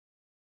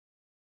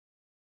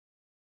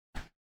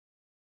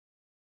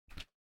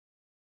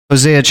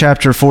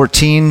chapter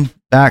 14,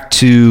 back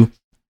to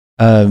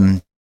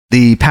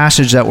the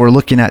passage that we're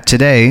looking at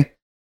today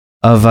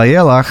of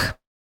Vayelach,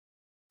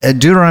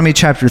 Deuteronomy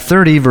chapter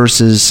 30,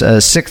 verses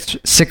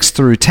 6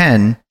 through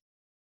 10,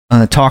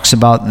 talks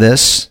about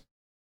this.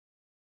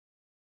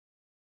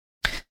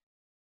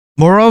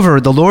 Moreover,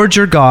 the Lord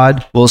your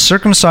God will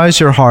circumcise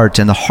your heart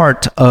and the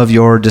heart of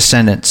your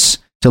descendants,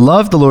 to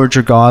love the Lord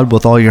your God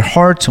with all your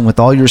heart and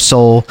with all your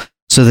soul,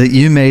 so that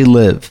you may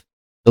live.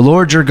 The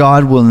Lord your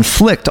God will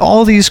inflict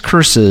all these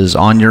curses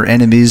on your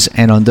enemies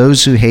and on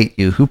those who hate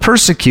you, who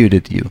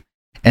persecuted you.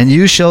 And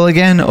you shall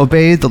again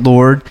obey the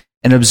Lord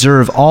and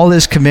observe all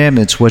his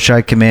commandments which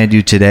I command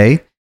you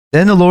today.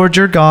 Then the Lord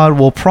your God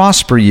will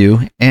prosper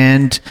you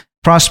and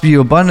prosper you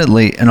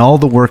abundantly in all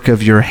the work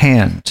of your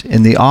hand,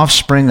 in the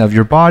offspring of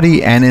your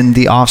body and in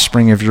the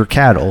offspring of your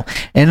cattle,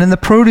 and in the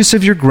produce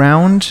of your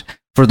ground.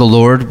 For the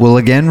Lord will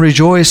again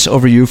rejoice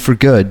over you for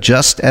good,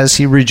 just as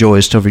he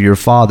rejoiced over your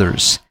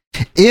fathers.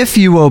 If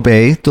you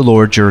obey the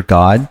Lord your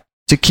God,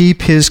 to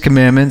keep his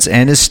commandments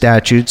and his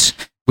statutes,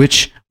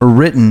 which are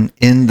written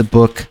in the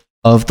book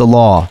of the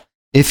law,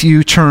 if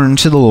you turn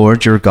to the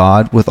Lord your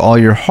God with all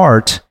your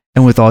heart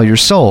and with all your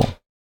soul.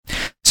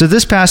 So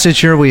this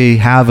passage here we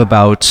have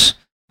about,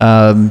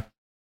 moreover,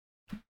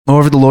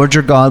 the Lord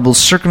your God will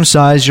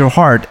circumcise your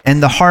heart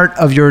and the heart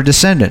of your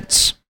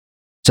descendants.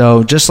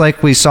 So just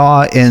like we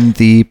saw in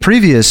the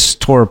previous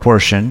Torah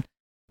portion,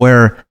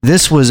 where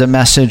this was a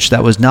message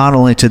that was not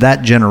only to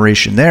that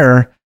generation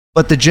there,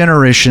 but the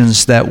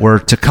generations that were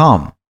to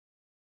come.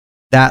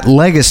 That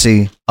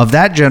legacy of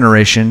that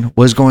generation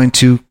was going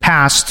to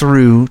pass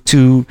through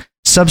to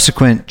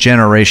subsequent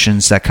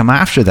generations that come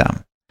after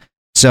them.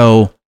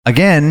 So,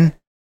 again,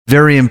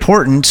 very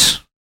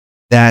important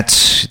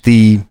that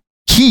the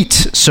heat,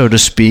 so to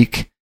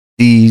speak,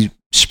 the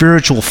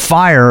spiritual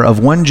fire of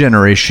one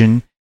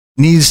generation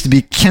needs to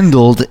be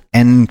kindled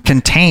and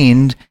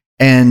contained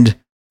and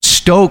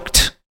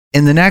stoked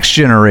in the next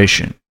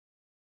generation.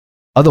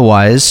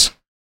 Otherwise,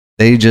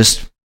 they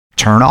just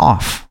turn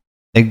off.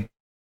 They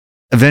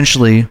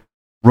eventually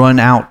run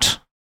out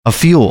of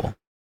fuel.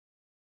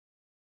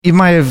 You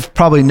might have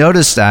probably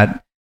noticed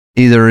that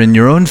either in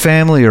your own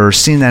family or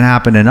seen that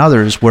happen in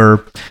others,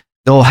 where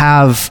they'll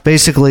have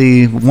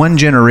basically one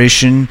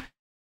generation,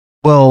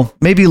 well,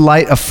 maybe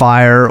light a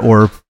fire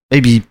or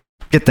maybe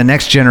get the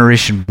next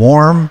generation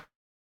warm,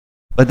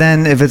 but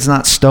then if it's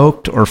not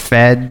stoked or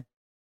fed,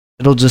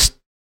 it'll just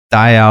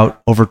die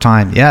out over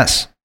time.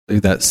 Yes.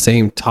 That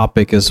same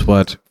topic is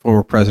what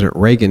former President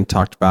Reagan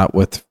talked about,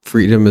 with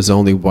freedom is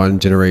only one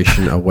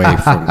generation away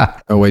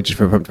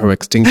from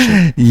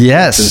extinction.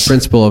 Yes. So the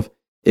principle of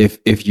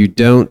if you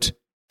don't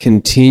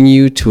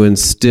continue to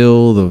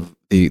instill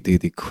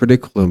the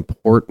critical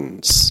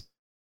importance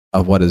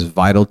of what is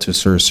vital to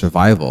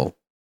survival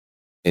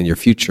in your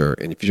future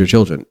and your future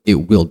children,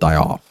 it will die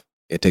off.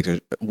 It takes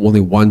only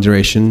one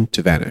generation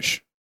to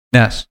vanish.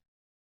 Yes.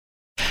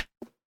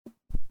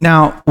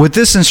 Now, with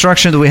this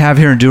instruction that we have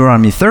here in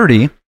Deuteronomy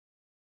 30,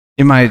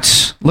 you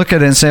might look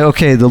at it and say,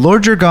 okay, the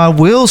Lord your God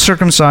will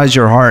circumcise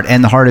your heart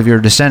and the heart of your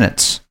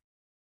descendants.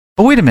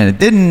 But wait a minute,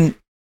 didn't,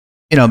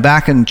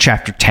 back in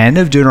chapter 10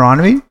 of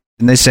Deuteronomy,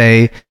 didn't they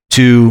say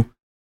to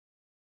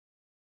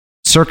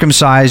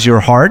circumcise your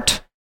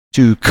heart,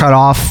 to cut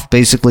off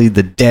basically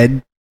the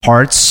dead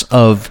parts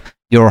of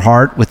your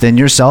heart within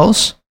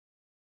yourselves.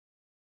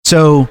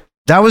 So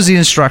that was the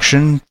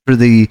instruction for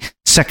the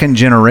second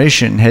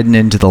generation heading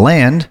into the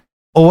land.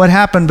 Well, what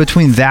happened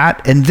between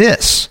that and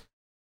this?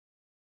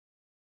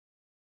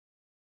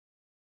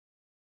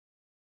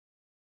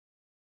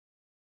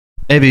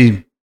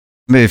 Maybe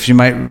if you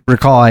might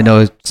recall, I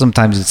know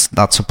sometimes it's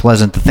not so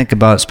pleasant to think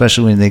about,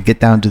 especially when they get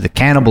down to the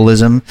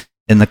cannibalism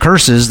and the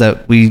curses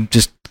that we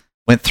just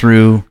went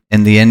through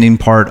in the ending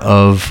part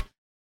of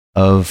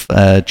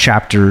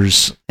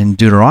chapters in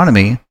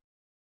Deuteronomy,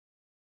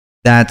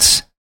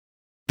 that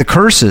the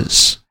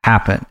curses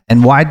happen.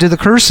 And why do the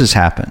curses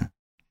happen?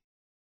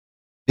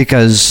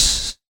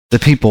 Because the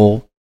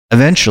people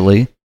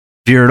eventually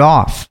veered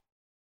off.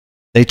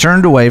 They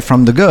turned away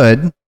from the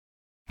good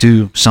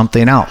to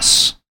something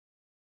else.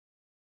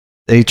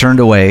 They turned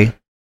away,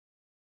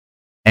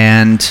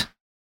 and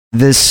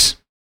this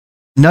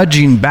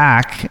nudging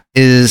back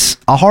is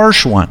a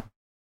harsh one.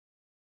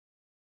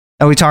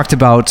 And we talked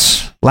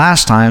about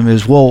last time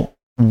is, well,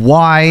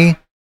 why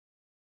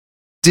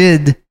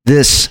did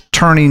this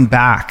turning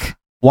back,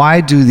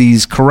 why do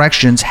these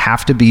corrections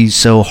have to be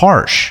so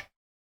harsh?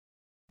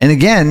 And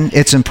again,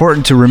 it's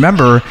important to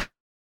remember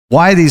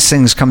why these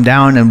things come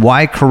down and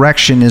why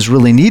correction is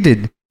really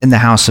needed in the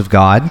house of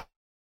God,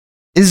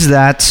 is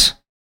that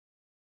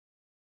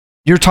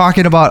you're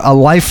talking about a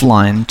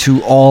lifeline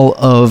to all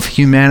of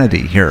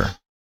humanity here.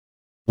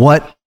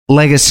 What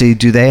legacy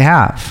do they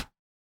have?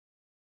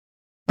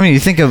 I mean, you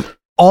think of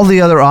all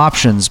the other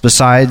options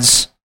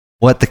besides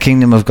what the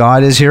kingdom of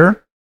God is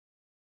here,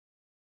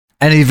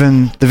 and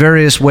even the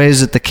various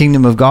ways that the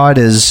kingdom of God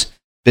has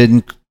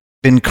been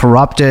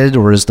corrupted,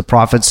 or as the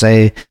prophets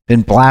say,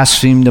 been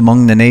blasphemed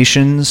among the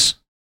nations.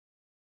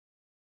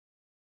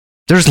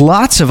 There's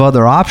lots of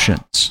other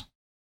options.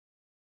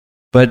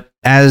 But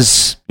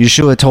as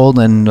Yeshua told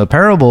in a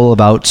parable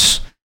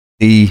about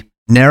the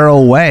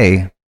narrow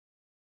way,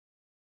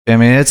 I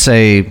mean, it's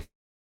a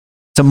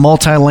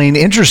multi-lane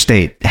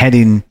interstate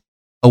heading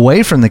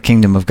away from the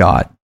kingdom of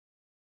God.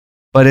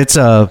 But it's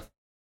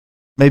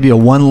maybe a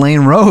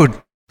one-lane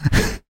road.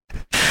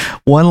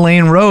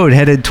 One-lane road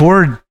headed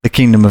toward the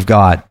kingdom of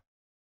God.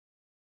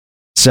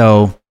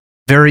 So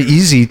very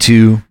easy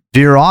to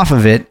veer off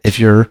of it if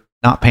you're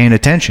not paying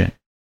attention.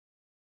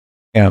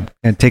 Yeah,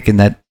 and taking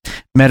that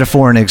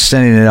metaphor and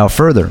extending it out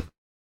further.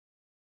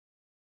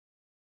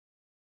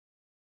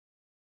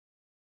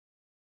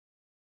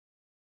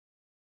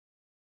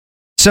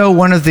 So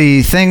one of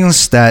the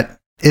things that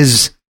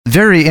is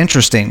very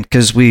interesting,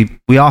 because we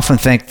often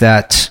think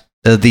that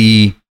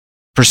the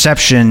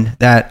perception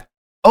that,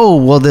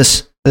 oh, well,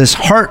 this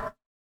heart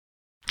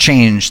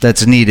change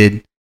that's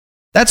needed,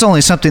 that's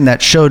only something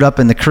that showed up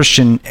in the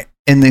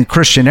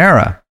Christian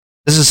era.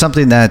 This is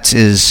something that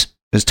is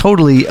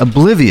totally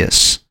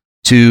oblivious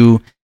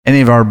to any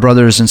of our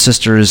brothers and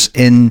sisters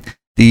in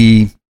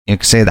the, you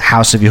could say, the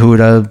house of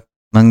Yehuda,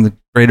 among the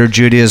greater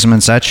Judaism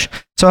and such.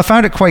 So I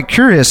found it quite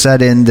curious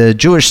that in the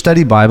Jewish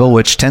Study Bible,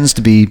 which tends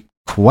to be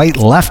quite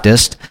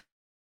leftist,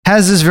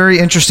 has this very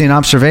interesting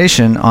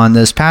observation on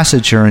this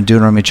passage here in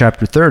Deuteronomy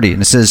chapter 30.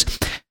 And it says,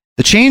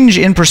 the change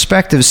in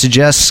perspective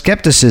suggests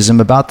skepticism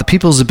about the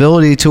people's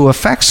ability to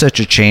effect such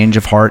a change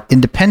of heart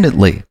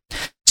independently.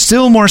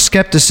 Still more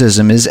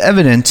skepticism is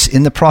evident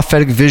in the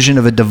prophetic vision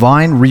of a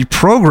divine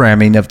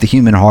reprogramming of the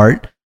human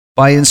heart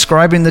by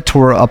inscribing the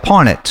Torah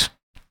upon it.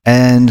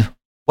 And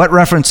what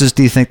references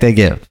do you think they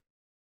give?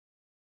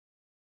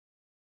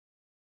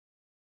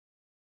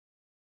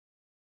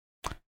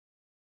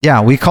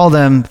 Yeah, we call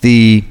them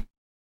the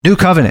New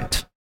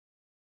Covenant.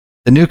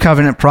 The New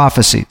Covenant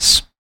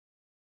prophecies.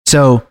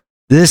 So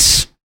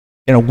this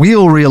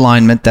wheel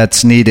realignment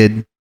that's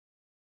needed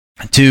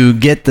to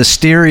get the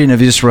steering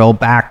of Israel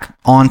back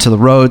onto the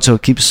road so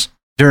it keeps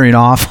veering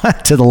off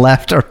to the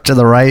left or to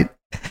the right,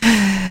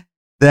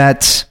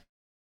 that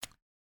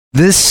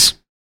this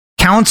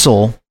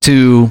counsel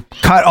to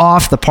cut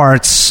off the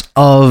parts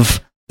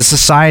of the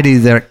society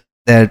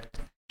that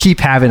keep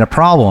having a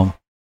problem.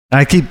 And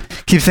I keep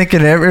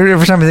thinking,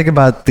 every time I think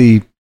about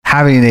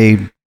having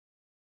a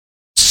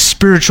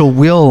spiritual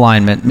wheel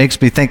alignment,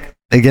 makes me think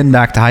again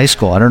back to high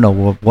school. I don't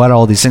know what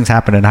all these things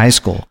happen in high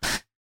school.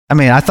 I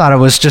mean, I thought I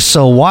was just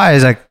so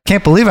wise. I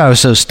can't believe I was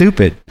so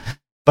stupid.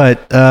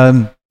 But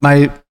the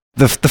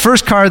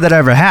first car that I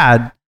ever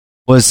had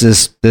was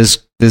this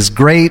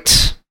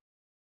great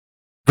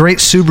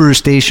Subaru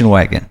station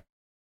wagon.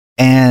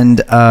 And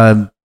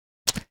the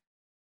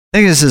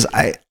thing is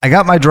I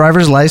got my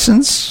driver's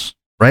license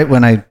right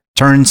when I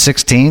turned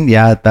 16.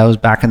 Yeah, that was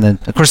back in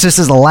of course, this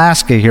is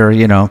Alaska here,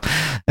 your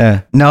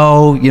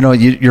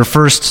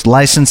first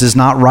license is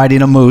not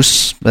riding a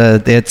moose.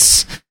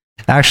 It's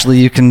actually,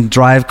 you can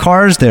drive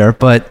cars there,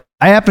 but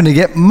I happened to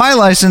get my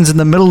license in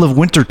the middle of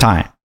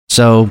wintertime.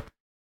 So,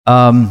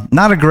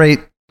 not a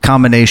great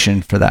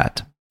combination for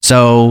that.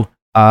 So,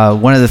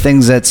 one of the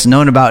things that's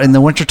known about in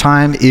the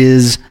wintertime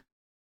is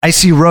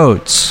icy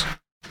roads.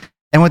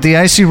 And with the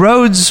icy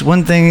roads,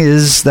 one thing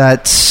is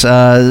that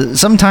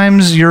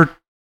sometimes your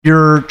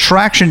your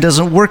traction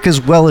doesn't work as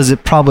well as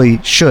it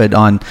probably should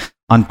on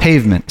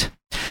pavement.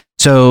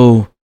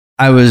 So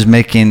I was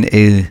making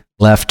a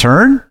left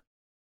turn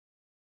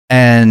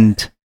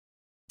and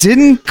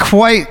didn't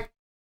quite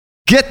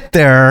get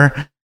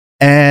there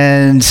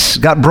and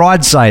got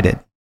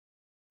broadsided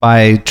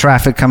by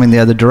traffic coming the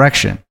other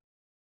direction.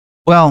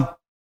 Well,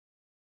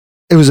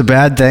 it was a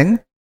bad thing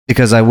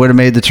because I would have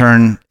made the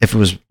turn if it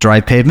was dry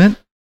pavement.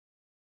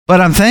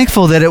 But I'm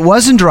thankful that it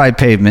wasn't dry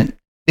pavement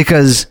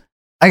because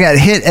I got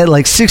hit at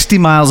like 60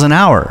 miles an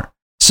hour.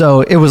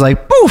 So it was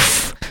like,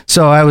 poof.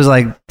 So I was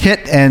like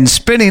hit and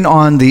spinning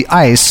on the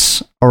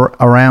ice or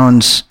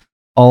around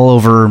all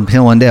over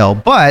hill and dale.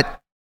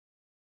 But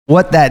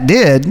what that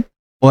did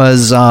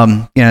was,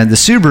 the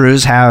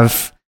Subarus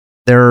have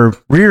their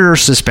rear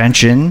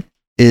suspension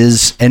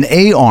is an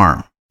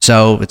A-arm.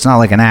 So it's not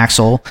like an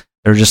axle.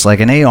 They're just like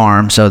an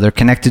A-arm. So they're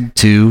connected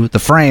to the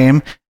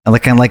frame,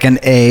 like an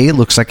A,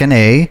 looks like an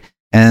A.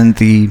 And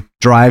the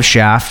drive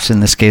shaft,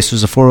 in this case,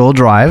 was a four-wheel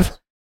drive.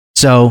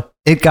 So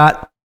it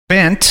got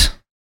bent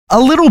a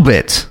little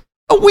bit,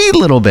 a wee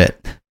little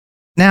bit.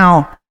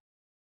 Now,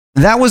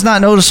 that was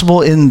not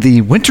noticeable in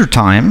the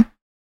wintertime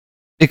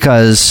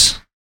because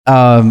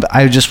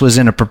I just was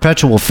in a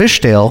perpetual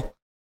fishtail,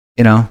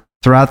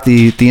 throughout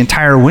the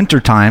entire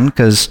winter time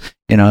because,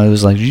 it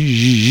was like,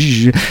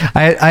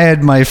 I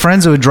had my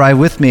friends that would drive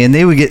with me and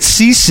they would get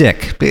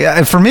seasick.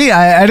 For me,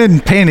 I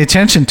didn't pay any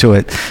attention to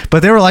it,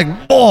 but they were like,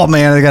 oh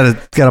man, I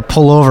gotta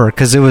pull over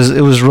because it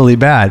was really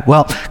bad.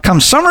 Well,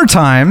 come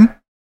summertime,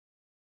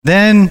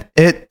 then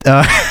it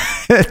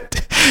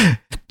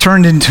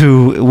turned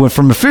into,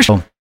 from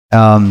official,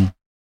 to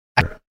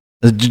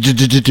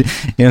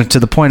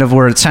the point of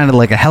where it sounded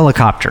like a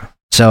helicopter.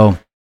 So,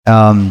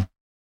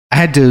 I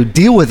had to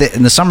deal with it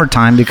in the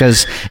summertime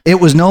because it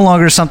was no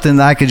longer something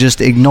that I could just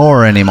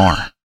ignore anymore.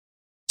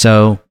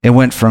 So it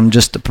went from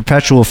just a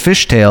perpetual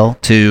fishtail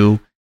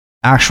to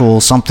actual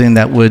something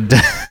that would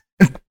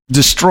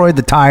destroy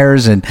the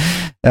tires and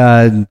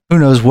who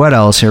knows what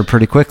else here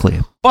pretty quickly.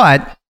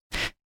 But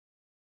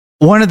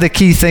one of the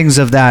key things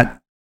of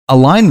that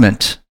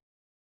alignment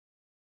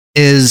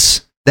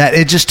is that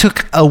it just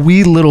took a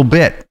wee little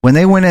bit. When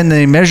they went in and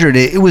they measured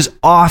it, it was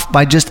off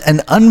by just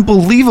an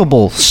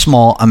unbelievable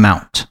small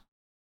amount.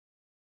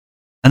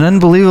 An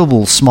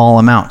unbelievable small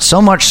amount. So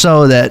much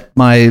so that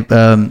one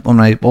of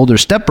my older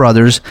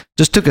stepbrothers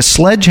just took a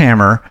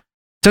sledgehammer,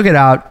 took it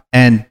out,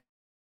 and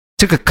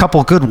took a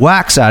couple good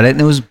whacks at it,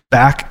 and it was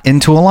back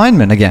into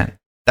alignment again.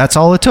 That's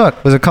all it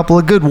took, was a couple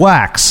of good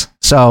whacks.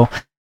 So,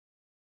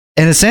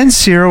 in a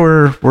sense here,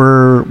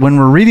 when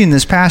we're reading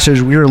this passage,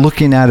 we are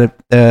looking at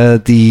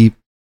the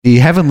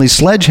heavenly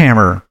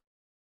sledgehammer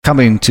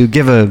coming to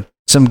give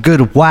some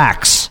good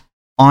whacks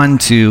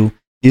onto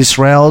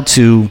Israel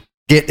to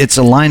get its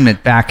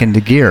alignment back into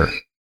gear.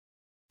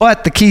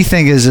 But the key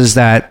thing is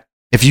that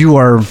if you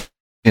are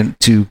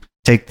to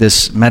take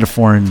this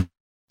metaphor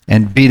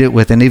and beat it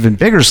with an even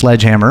bigger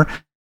sledgehammer,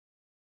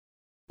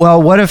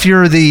 well, what if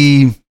you're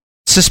the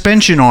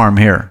suspension arm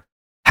here?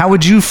 How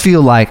would you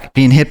feel like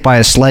being hit by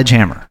a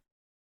sledgehammer?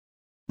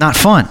 Not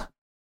fun.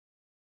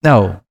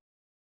 No,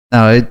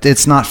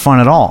 it's not fun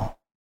at all.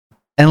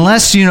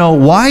 Unless you know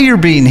why you're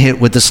being hit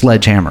with the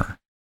sledgehammer.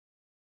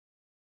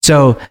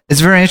 So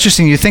it's very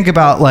interesting. You think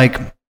about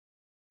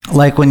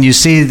like when you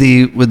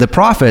see with the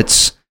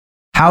prophets,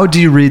 how do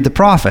you read the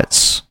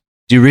prophets?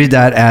 Do you read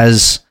that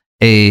as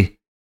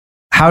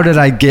how did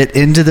I get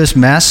into this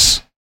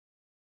mess?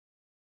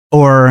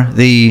 Or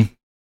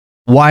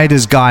why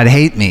does God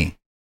hate me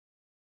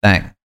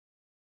thing?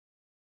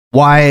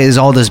 Why is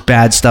all this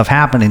bad stuff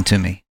happening to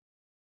me?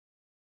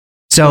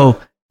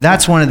 So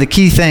that's one of the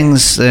key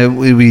things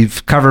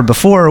we've covered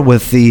before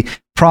with the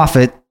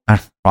prophet.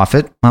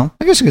 Well,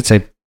 I guess you could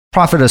say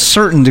prophet a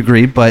certain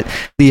degree, but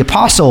the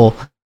apostle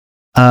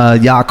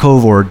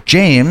Yaakov or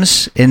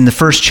James in the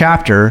first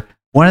chapter,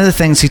 one of the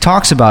things he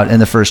talks about in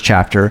the first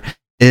chapter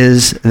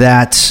is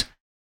that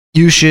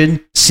you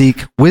should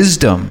seek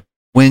wisdom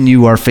when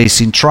you are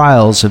facing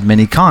trials of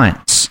many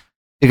kinds,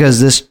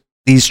 because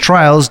these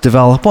trials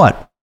develop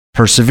what?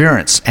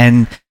 Perseverance,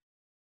 and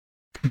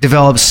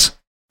develops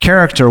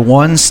character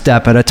one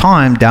step at a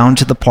time down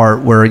to the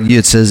part where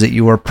it says that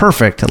you are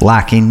perfect,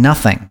 lacking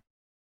nothing.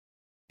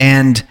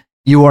 And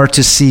you are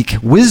to seek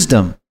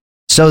wisdom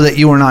so that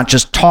you are not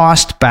just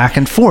tossed back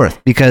and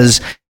forth, because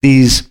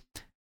these,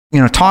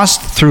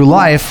 tossed through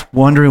life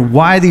wondering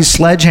why these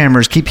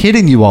sledgehammers keep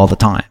hitting you all the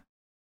time.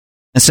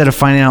 Instead of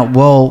finding out,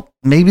 well,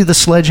 maybe the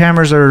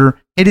sledgehammers are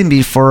hitting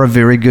me for a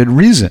very good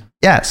reason.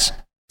 Yes.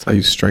 That's how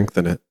you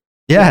strengthen it.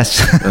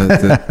 Yes.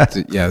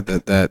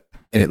 And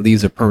it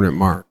leaves a permanent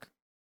mark,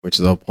 which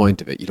is the whole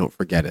point of it. You don't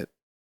forget it.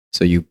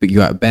 So you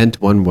got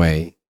bent one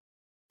way.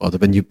 Well, to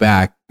bend you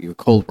back, you're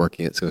cold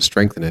working it, it's going to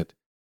strengthen it.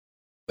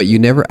 But you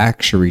never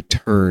actually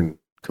return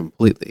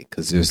completely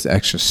because there's the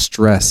extra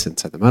stress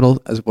inside the metal,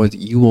 as opposed to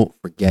you won't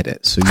forget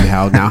it. So you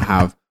now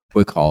have what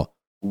we call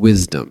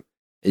wisdom.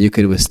 And you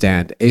can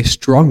withstand a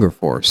stronger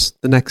force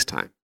the next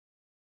time.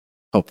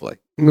 Hopefully.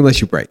 Unless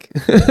you break.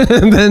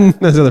 Then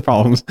there's other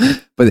problems.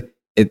 But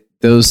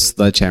those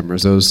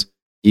sledgehammers, those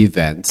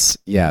events,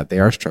 yeah, they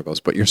are struggles,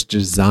 but you're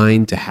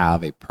designed to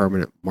have a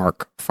permanent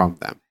mark from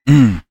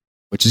them,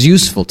 which is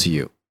useful to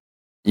you.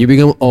 You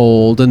become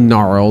old and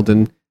gnarled,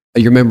 and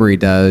your memory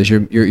does,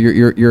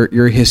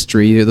 your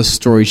history, the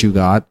stories you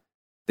got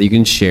that you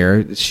can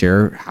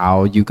share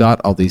how you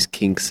got all these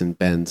kinks and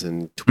bends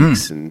and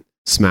tweaks and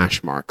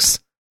smash marks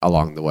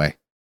along the way.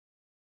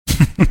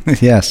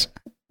 Yes.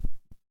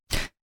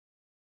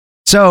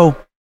 So,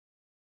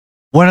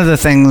 one of the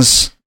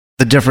things,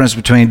 the difference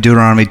between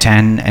Deuteronomy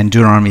 10 and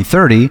Deuteronomy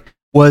 30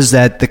 was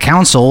that the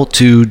counsel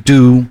to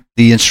do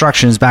the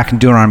instructions back in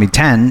Deuteronomy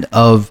 10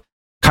 of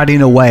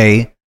cutting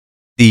away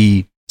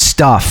the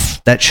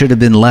stuff that should have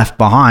been left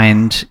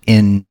behind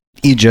in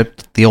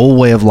Egypt, the old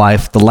way of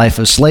life, the life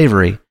of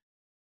slavery,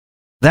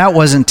 that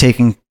wasn't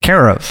taken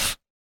care of,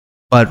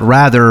 but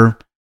rather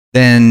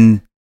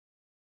than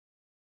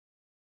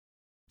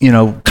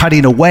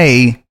cutting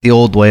away the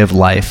old way of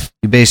life,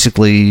 you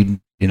basically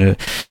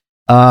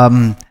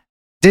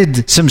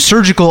did some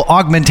surgical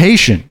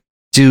augmentation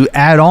to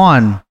add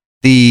on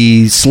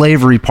the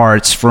slavery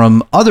parts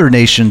from other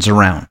nations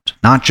around,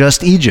 not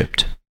just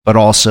Egypt, but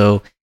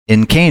also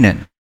in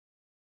Canaan.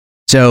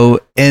 So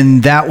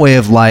in that way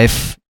of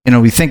life, if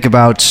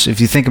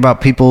you think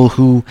about people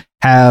who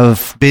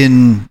have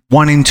been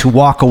wanting to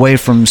walk away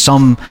from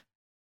some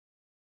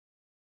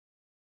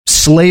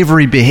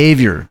slavery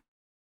behavior,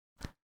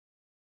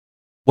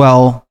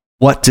 well,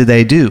 what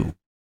do?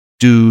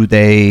 Do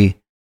they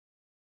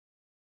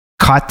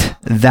cut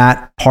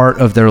that part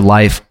of their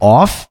life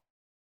off?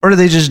 Or do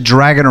they just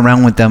drag it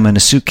around with them in a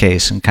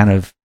suitcase and kind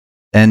of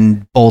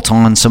then bolt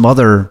on some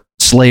other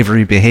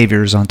slavery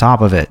behaviors on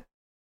top of it?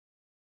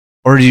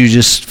 Or do you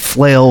just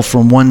flail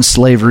from one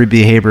slavery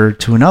behavior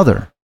to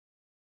another?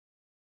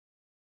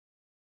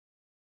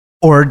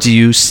 Or do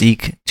you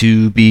seek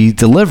to be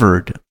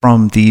delivered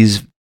from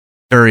these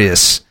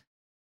various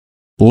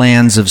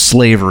lands of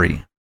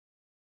slavery?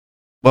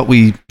 What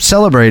we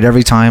celebrate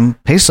every time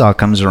Pesach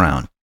comes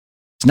around.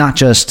 It's not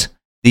just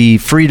the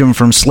freedom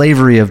from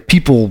slavery of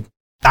people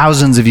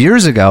thousands of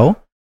years ago.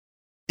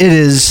 It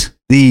is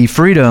the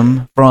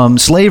freedom from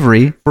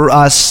slavery for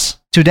us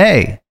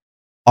today.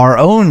 Our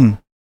own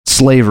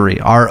slavery,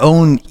 our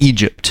own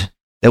Egypt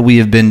that we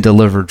have been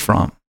delivered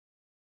from.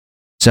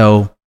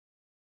 So,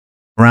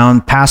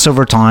 around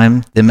Passover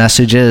time, the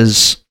message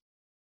is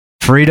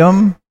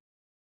freedom,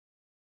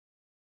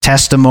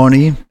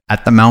 testimony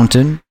at the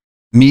mountain,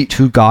 meet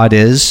who God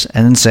is,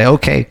 and then say,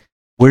 okay,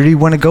 where do you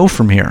want to go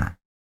from here?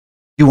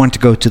 Do you want to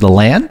go to the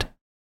land?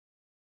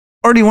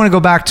 Or do you want to go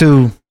back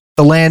to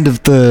the land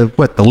of the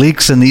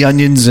leeks and the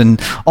onions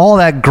and all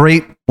that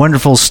great,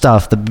 wonderful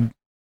stuff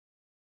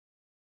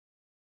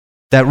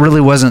that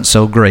really wasn't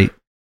so great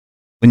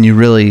when you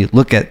really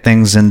look at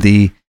things in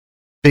the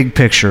big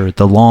picture,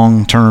 the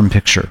long-term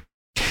picture?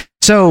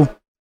 So,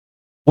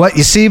 what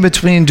you see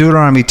between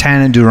Deuteronomy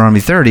 10 and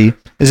Deuteronomy 30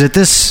 is that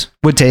this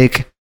would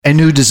take a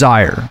new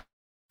desire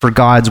for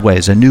God's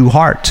ways, a new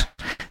heart.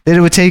 That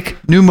it would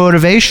take new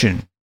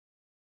motivation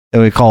that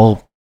we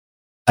call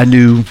a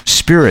new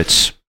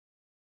spirit,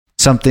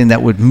 something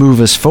that would move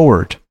us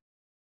forward.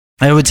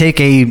 It would take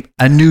a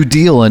new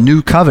deal, a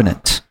new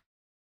covenant.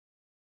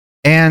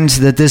 And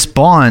that this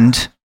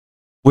bond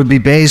would be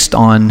based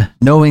on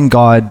knowing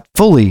God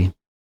fully,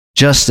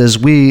 just as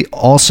we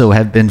also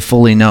have been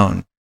fully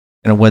known.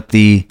 What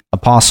the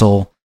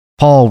Apostle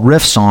Paul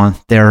riffs on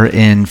there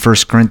in 1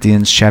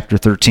 Corinthians chapter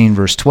 13,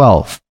 verse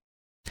 12.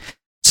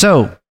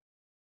 So,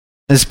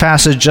 this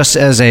passage, just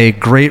as a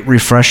great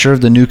refresher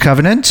of the new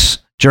covenant,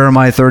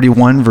 Jeremiah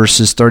 31,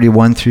 verses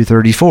 31 through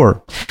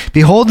 34.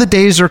 Behold, the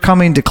days are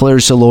coming,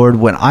 declares the Lord,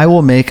 when I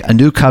will make a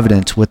new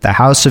covenant with the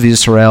house of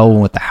Israel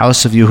and with the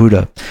house of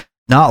Yehudah,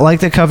 not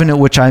like the covenant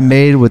which I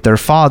made with their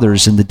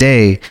fathers in the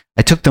day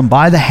I took them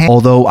by the hand,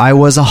 although I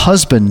was a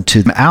husband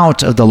to them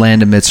out of the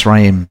land of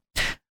Mitzrayim.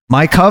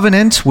 My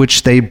covenant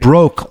which they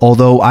broke,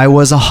 although I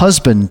was a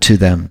husband to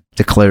them,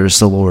 declares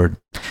the Lord.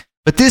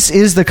 But this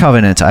is the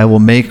covenant I will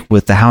make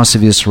with the house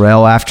of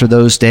Israel after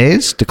those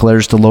days,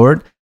 declares the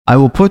Lord. I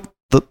will put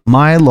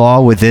my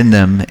law within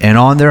them, and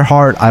on their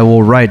heart I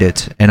will write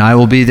it, and I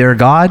will be their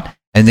God,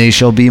 and they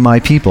shall be my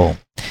people.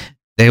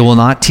 They will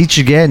not teach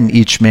again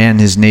each man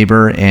his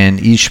neighbor, and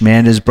each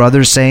man his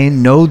brother,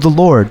 saying, Know the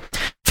Lord,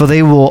 for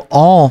they will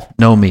all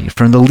know me,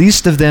 from the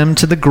least of them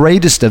to the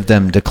greatest of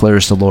them,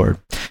 declares the Lord.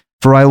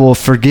 For I will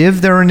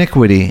forgive their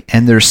iniquity,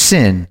 and their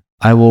sin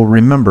I will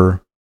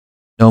remember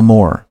no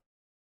more.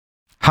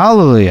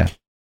 Hallelujah.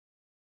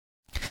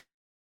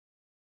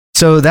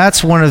 So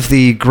that's one of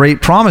the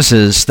great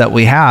promises that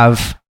we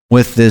have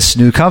with this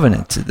new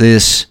covenant,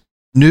 this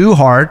new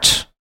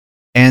heart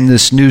and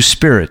this new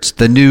spirit,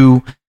 the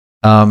new,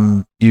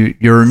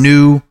 your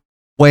new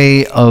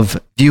way of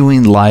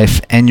viewing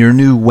life and your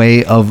new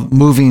way of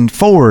moving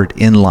forward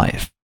in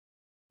life.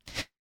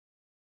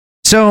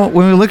 So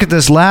when we look at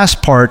this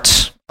last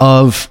part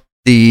of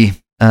the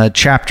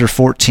chapter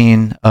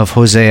 14 of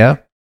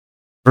Hosea,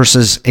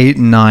 verses 8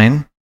 and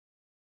 9,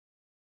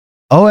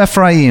 O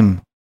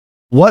Ephraim,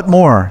 what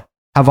more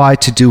have I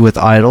to do with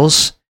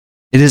idols?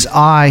 It is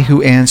I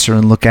who answer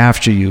and look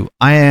after you.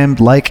 I am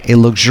like a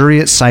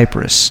luxuriant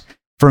cypress.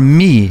 From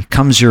me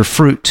comes your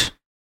fruit.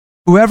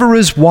 Whoever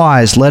is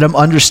wise, let him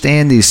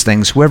understand these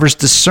things. Whoever is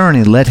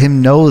discerning, let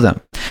him know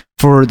them.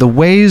 For the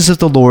ways of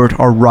the Lord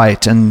are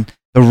right, and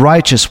the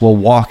righteous will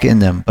walk in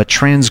them, but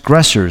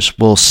transgressors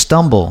will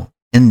stumble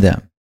in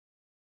them.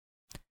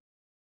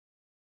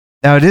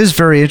 Now, it is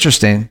very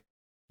interesting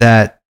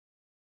that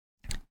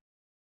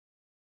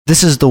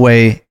this is the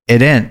way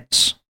it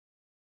ends.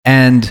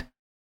 And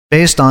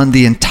based on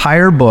the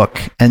entire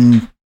book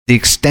and the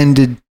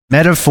extended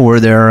metaphor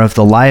there of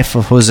the life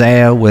of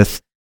Hosea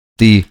with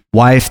the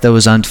wife that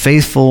was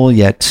unfaithful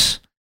yet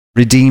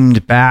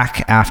redeemed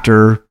back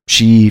after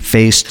she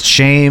faced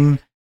shame.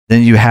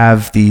 Then you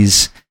have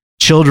these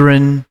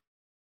children,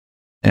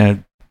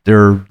 and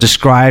they're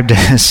described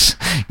as,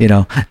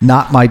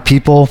 not my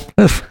people.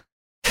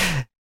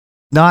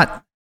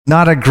 Not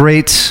a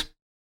great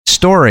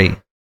story.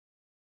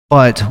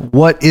 But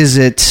what is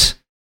it?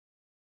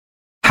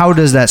 How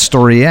does that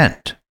story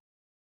end?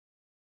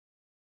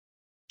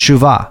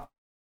 Shuvah.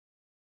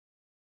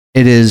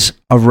 It is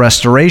of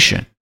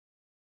restoration.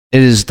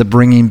 It is the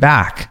bringing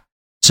back.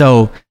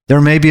 So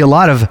there may be a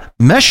lot of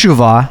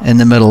meshuvah in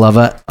the middle of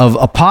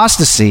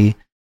apostasy,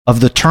 of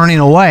the turning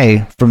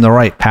away from the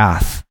right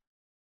path.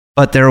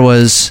 But there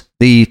was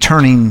the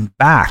turning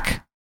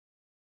back,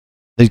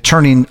 the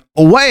turning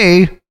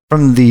away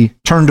from the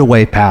turned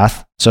away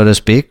path, so to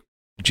speak,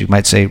 which you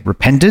might say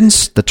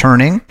repentance, the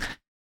turning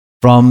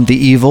from the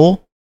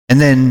evil,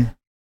 and then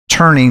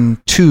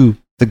turning to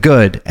the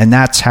good. And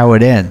that's how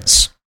it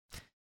ends.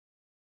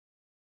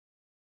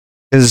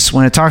 Because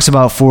when it talks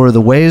about, for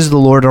the ways of the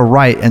Lord are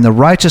right, and the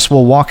righteous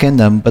will walk in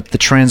them, but the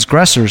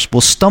transgressors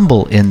will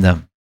stumble in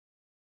them.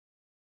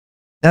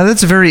 Now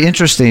that's very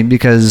interesting,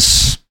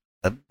 because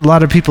a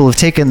lot of people have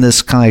taken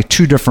this kind of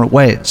two different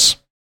ways.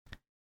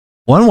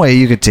 One way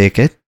you could take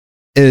it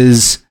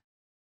is,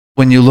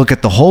 when you look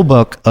at the whole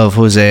book of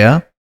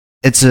Hosea,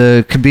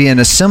 could be in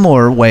a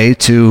similar way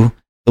to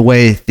the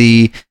way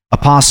the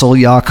apostle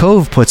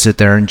Yaakov puts it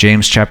there in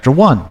James chapter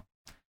 1.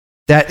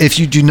 That if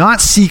you do not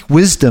seek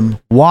wisdom,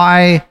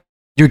 why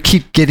you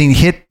keep getting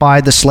hit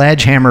by the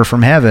sledgehammer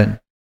from heaven,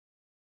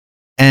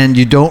 and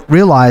you don't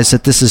realize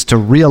that this is to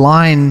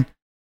realign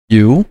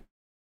you,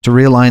 to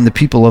realign the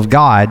people of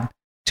God,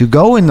 to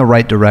go in the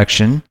right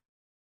direction,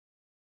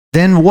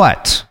 then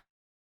what?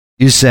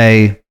 You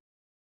say,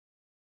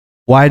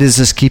 why does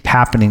this keep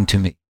happening to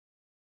me?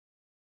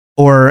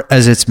 Or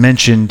as it's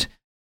mentioned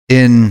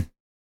in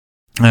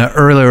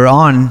earlier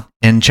on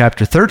in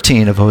chapter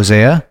 13 of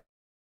Hosea,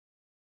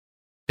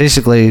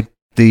 basically,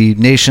 the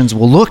nations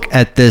will look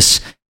at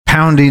this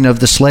pounding of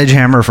the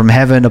sledgehammer from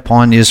heaven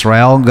upon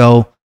Israel and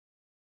go,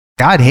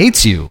 God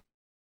hates you.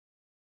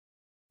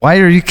 Why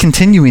are you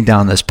continuing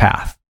down this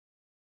path?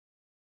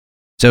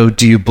 So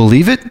do you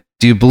believe it?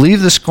 Do you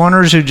believe the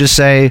scorners who just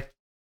say,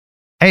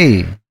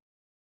 hey,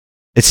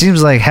 it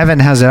seems like heaven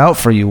has it out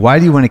for you. Why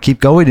do you want to keep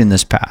going in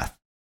this path?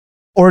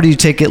 Or do you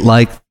take it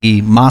like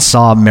the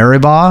Masa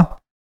Meribah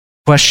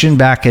question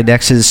back in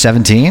Exodus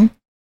 17?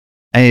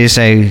 And you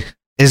say,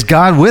 is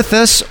God with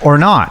us or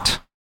not?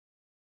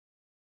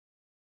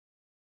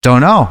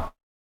 Don't know.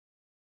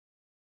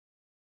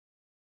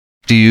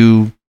 Do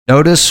you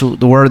notice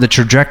where the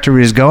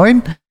trajectory is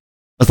going?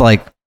 With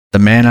like the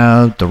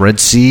manna, the Red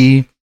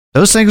Sea,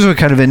 those things would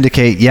kind of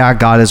indicate, yeah,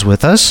 God is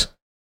with us.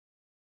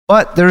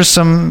 But there's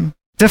some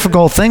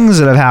difficult things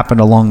that have happened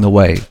along the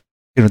way.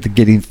 The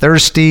getting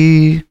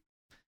thirsty,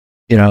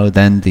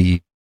 then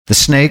the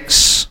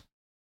snakes.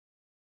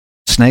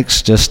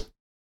 Snakes just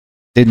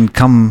didn't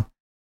come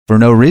for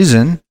no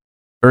reason.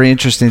 Very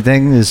interesting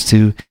thing is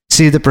to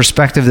see the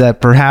perspective that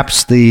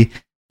perhaps the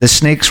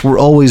snakes were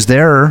always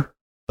there,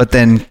 but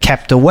then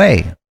kept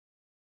away.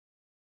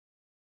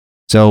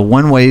 So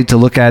one way to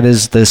look at it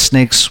is the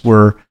snakes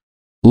were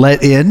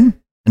let in.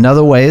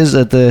 Another way is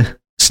that the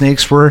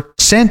snakes were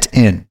sent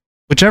in.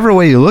 Whichever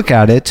way you look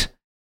at it,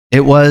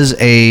 it was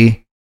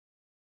a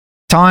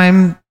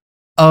time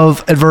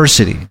of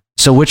adversity.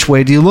 So which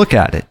way do you look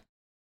at it?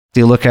 Do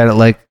you look at it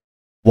like,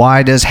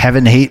 why does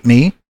heaven hate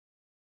me?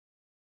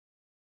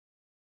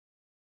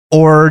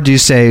 Or do you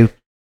say,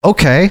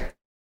 okay,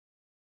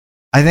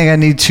 I think I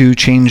need to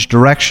change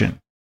direction?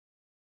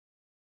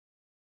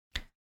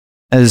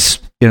 As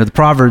the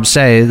Proverbs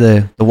say,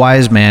 the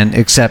wise man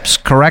accepts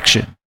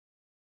correction.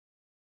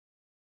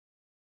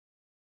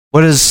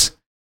 What is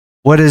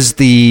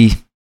the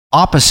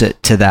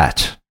opposite to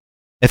that?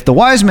 If the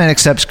wise man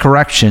accepts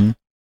correction,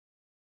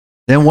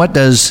 then what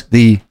does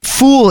the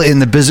fool in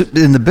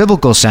the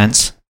biblical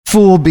sense,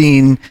 fool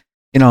being,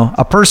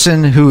 a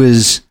person who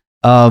is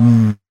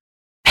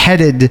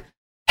headed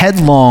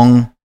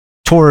headlong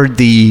toward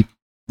the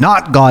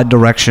not God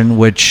direction,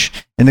 which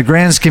in the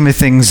grand scheme of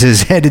things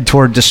is headed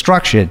toward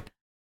destruction.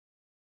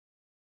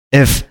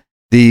 If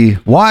the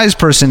wise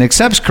person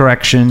accepts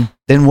correction,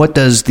 then what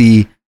does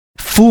the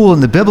fool in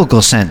the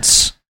biblical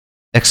sense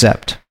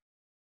accept?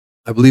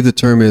 I believe the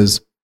term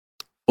is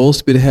full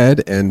speed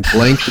ahead and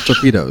blank the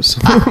torpedoes.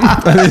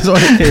 That is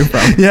where it came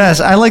from. Yes,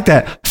 I like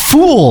that.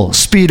 Fool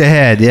speed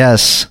ahead.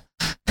 Yes.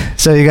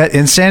 So you got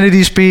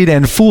insanity speed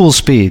and fool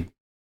speed.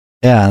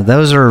 Yeah,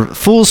 those are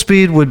fool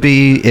speed would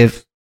be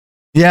if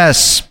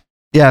yes.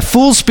 Yeah,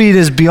 fool speed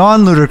is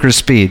beyond ludicrous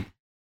speed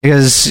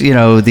because,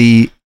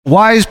 the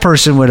wise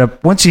person would have,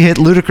 once you hit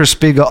ludicrous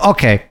speed, go,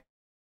 okay,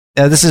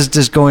 this is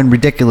just going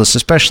ridiculous,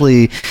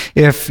 especially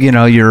if,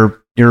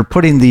 you're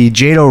putting the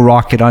JATO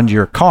rocket onto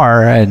your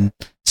car and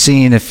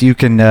seeing if you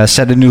can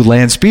set a new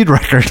land speed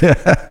record.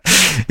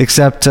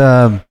 Except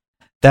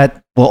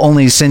that will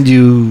only send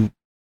you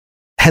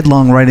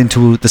headlong right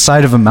into the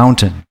side of a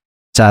mountain,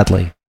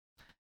 sadly.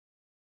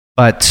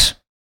 But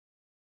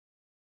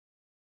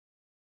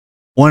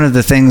one of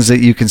the things that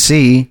you can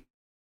see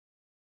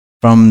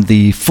from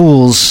the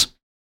fool's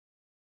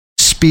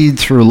speed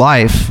through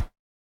life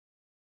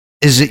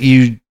is that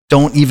you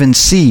don't even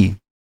see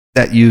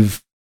that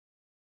you've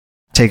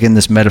taken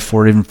this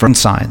metaphor even from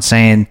sign,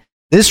 saying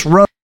this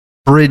road,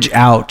 bridge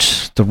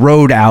out, the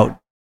road out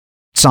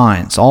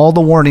signs, all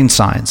the warning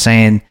signs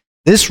saying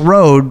this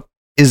road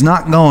is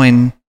not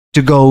going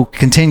to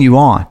continue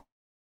on.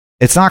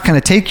 It's not going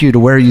to take you to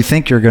where you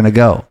think you're going to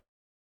go.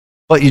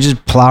 But you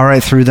just plow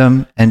right through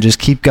them and just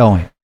keep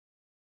going.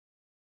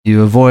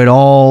 You avoid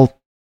all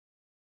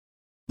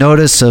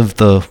notice of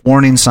the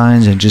warning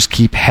signs and just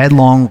keep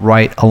headlong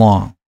right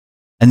along.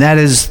 And that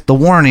is the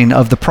warning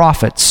of the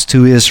prophets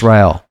to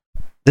Israel.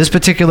 This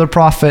particular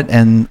prophet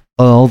and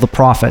all the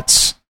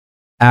prophets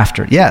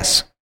after.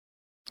 Yes.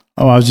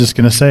 Oh, I was just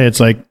going to say, it's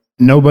like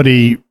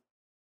nobody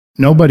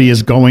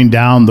is going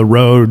down the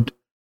road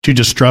to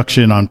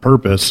destruction on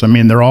purpose. I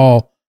mean, they're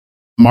all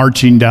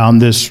marching down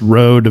this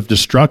road of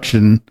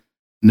destruction,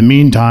 in the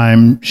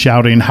meantime,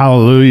 shouting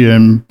hallelujah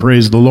and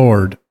praise the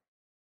Lord.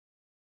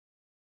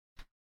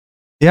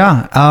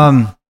 Yeah.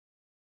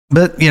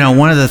 But,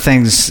 one of the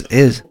things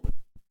is,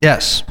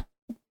 yes.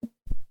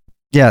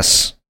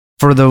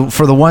 For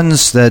the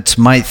ones that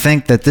might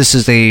think that this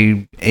is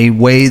a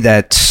way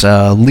that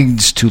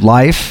leads to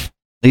life,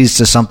 leads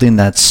to something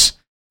that's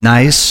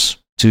nice,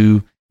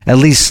 to at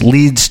least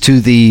leads to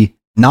the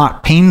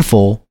not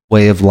painful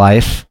way of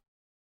life,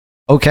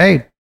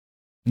 okay,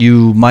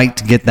 you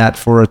might get that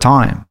for a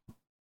time.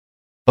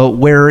 But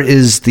where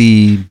is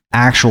the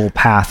actual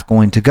path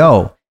going to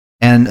go?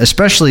 And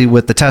especially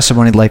with the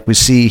testimony like we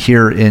see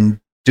here in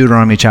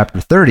Deuteronomy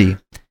chapter 30,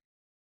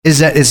 is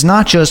that it's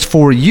not just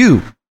for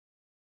you.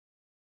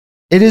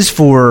 It is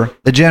for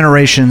the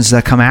generations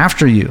that come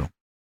after you.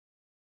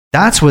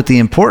 That's what the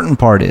important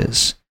part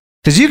is.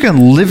 Because you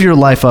can live your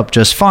life up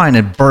just fine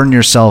and burn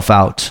yourself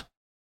out.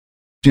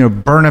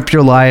 Burn up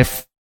your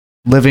life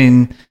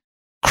living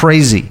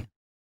crazy.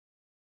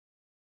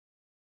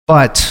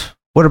 But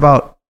what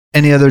about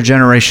any other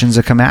generations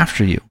that come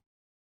after you?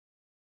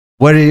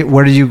 What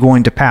are you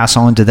going to pass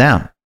on to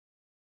them?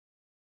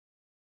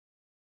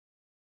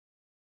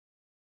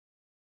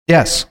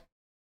 Yes.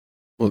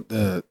 Well,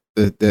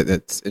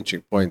 that's an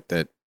interesting point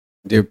that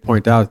they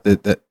point out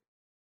that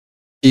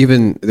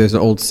even there's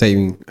an old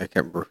saying, I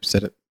can't remember who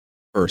said it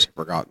first, I've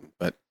forgotten,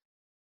 but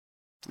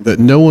that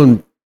no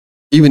one,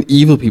 even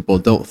evil people,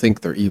 don't think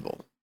they're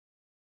evil.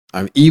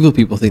 Evil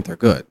people think they're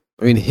good.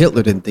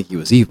 Hitler didn't think he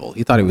was evil.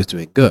 He thought he was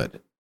doing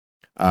good.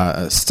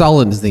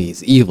 Stalin didn't think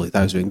he's evil. He thought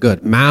he was doing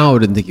good. Mao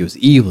didn't think he was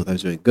evil. He thought he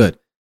was doing good.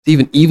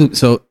 Even evil.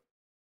 So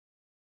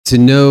to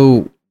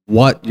know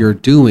what you're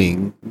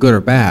doing, good or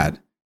bad,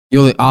 the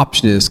only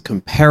option is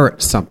compare it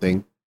to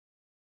something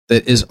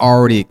that is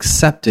already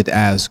accepted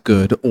as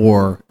good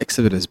or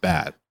accepted as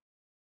bad.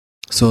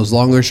 So as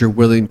long as you're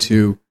willing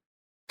to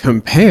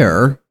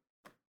compare,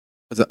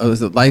 is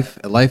it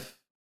life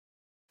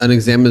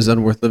unexamined is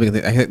unworth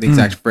living? I hate the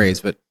exact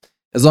phrase, but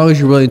as long as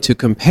you're willing to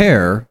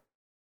compare,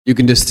 you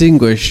can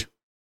distinguish,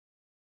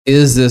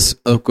 is this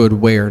a good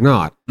way or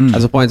not?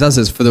 As the point out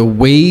says, for the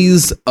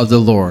ways of the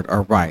Lord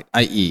are right,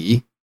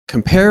 i.e.,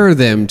 compare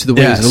them to the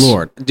ways of the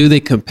Lord. Do they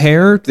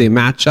compare? Do they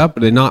match up? Or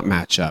do they not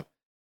match up?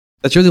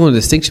 That's really one of the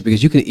distinctions,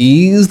 because you can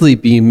easily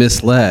be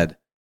misled.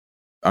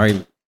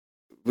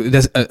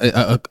 That's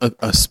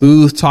a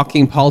smooth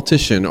talking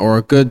politician or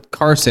a good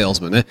car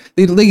salesman.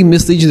 They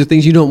mislead you to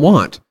things you don't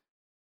want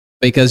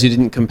because you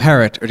didn't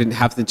compare it or didn't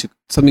have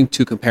something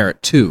to compare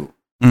it to.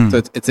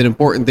 So it's an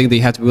important thing that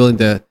you have to be willing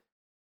to,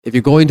 if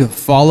you're going to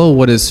follow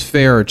what is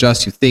fair or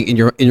just, you think in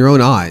your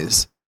own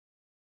eyes,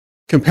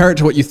 compare it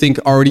to what you think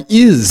already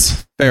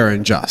is fair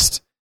and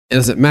just. And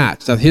does it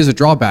match? Now, here's a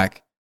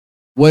drawback.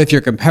 What if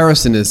your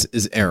comparison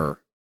is error?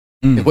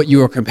 If what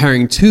you are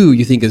comparing to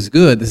you think is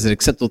good, this is an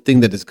acceptable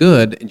thing that is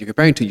good, and you're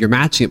comparing to, you're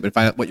matching it, but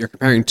if what you're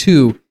comparing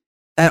to,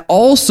 that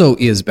also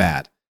is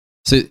bad.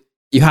 So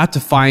you have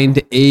to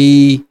find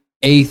a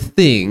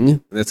thing,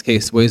 in this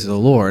case, ways of the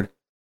Lord,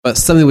 but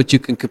something which you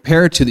can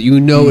compare to that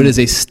it is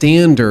a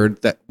standard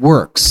that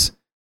works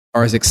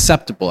or is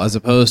acceptable, as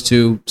opposed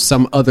to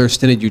some other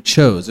standard you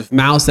chose. If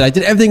Mao said, I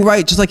did everything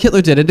right, just like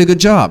Hitler did, I did a good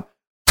job.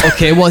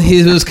 Okay, well,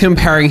 he was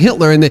comparing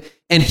Hitler,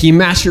 and he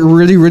matched it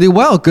really, really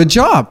well. Good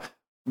job.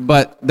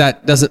 But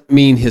that doesn't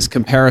mean his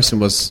comparison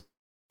was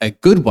a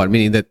good one,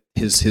 meaning that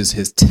his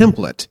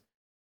template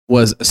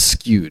was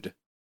skewed.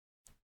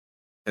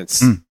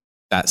 Hence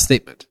that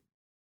statement.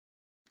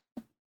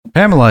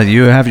 Pamela,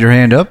 you have your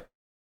hand up.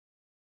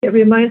 It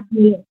reminds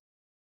me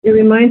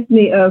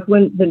of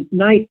when the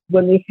night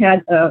when we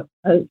had a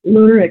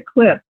lunar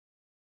eclipse.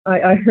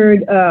 I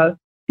heard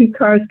 2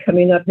 cars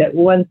coming up at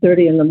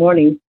 1:30 in the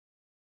morning.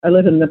 I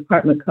live in an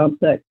apartment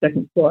complex,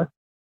 second floor.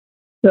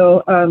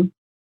 So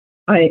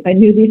I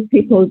knew these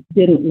people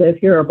didn't live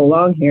here or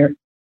belong here.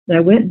 And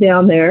I went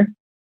down there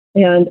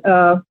and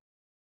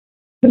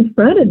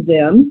confronted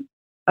them.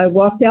 I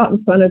walked out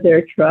in front of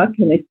their truck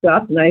and they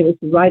stopped and I was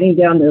writing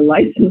down their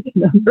license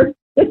number.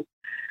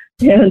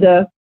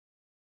 And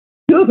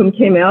 2 of them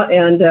came out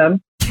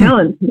and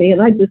challenged me,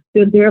 and I just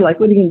stood there like,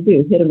 what are you going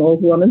to do, hit an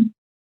old woman?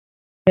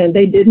 And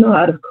they did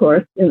not, of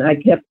course, and I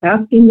kept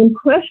asking them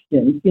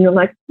questions,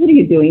 like, what are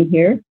you doing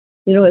here?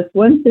 It's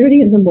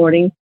 1:30 in the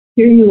morning.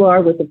 Here you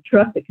are with a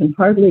truck that can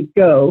hardly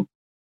go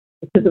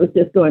because it was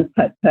just going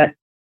putt-putt,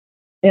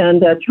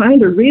 and trying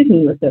to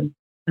reason with them.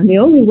 And the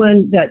only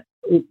one that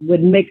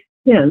would make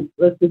sense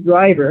was the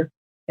driver,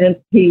 and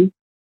he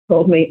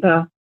told me,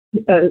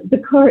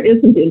 the car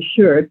isn't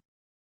insured.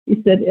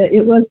 He said,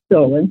 it was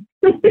stolen.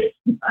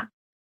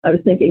 I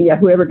was thinking, yeah,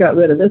 whoever got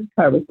rid of this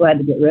car was glad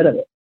to get rid of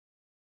it.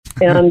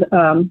 And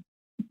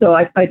so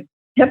I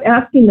kept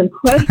asking them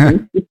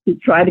questions just to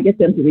try to get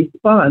them to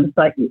respond. It's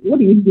like, what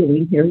are you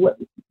doing here? What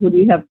do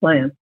you have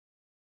planned?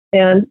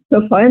 And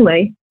so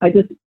finally, I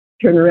just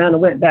turned around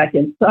and went back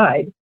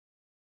inside.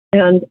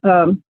 And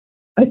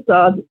I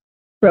saw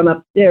from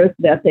upstairs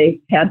that they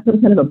had some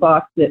kind of a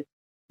box that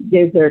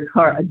gave their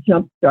car a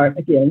jump start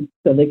again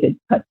so they could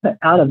cut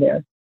out of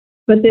there.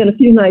 But then a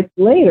few nights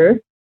later,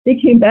 they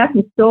came back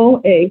and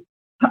stole a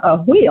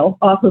wheel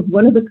off of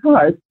one of the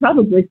cars,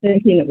 probably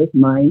thinking it was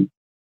mine.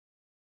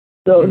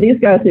 So these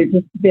guys are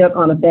just bent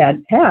on a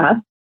bad path.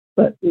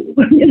 But,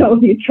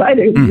 if you try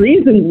to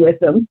reason with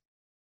them,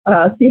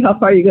 see how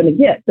far you're going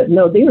to get. But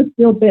no, they were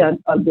still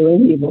bent on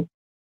doing evil.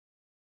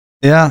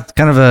 Yeah,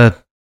 kind of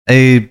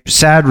a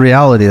sad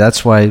reality.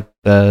 That's why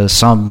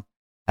some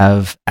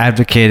have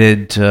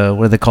advocated,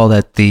 what do they call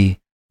that? The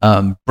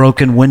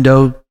broken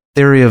window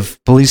theory of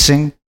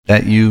policing,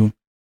 that you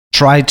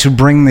try to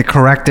bring the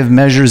corrective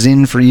measures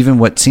in for even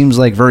what seems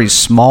like very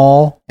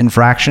small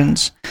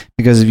infractions,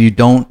 because if you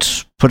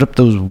don't put up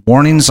those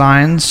warning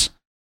signs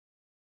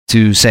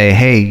to say,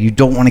 hey, you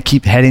don't want to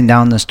keep heading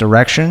down this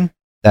direction,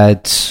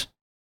 that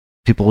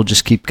people will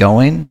just keep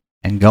going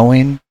and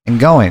going and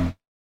going.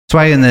 That's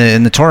why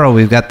in the Torah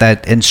we've got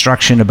that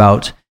instruction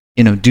about,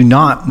 do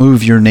not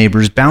move your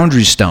neighbor's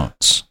boundary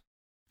stones.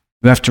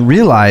 You have to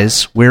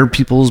realize where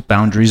people's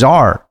boundaries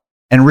are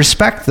and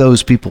respect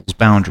those people's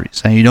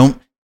boundaries. And you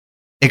don't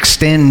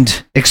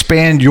expand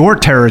your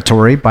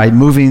territory by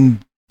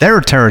moving their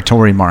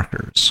territory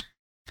markers.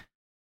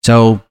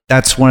 So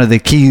that's one of the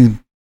key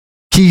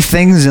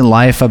things in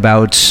life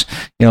about,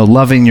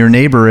 loving your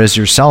neighbor as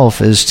yourself,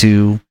 is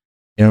to,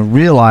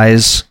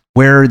 realize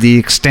where the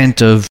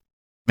extent of,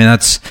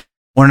 that's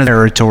one of the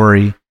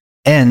territory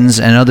ends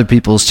and other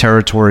people's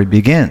territory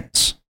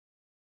begins.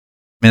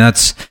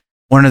 That's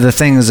one of the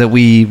things that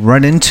we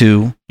run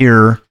into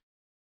here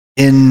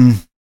in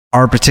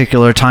our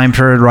particular time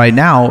period right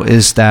now,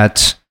 is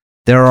that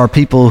there are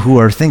people who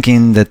are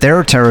thinking that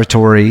their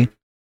territory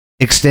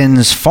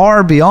extends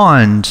far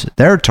beyond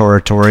their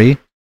territory,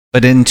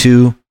 but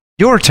into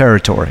your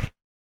territory.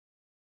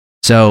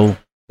 So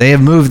they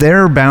have moved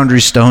their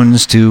boundary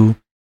stones to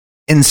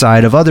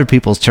inside of other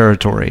people's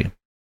territory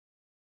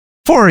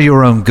for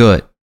your own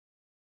good,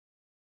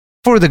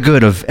 for the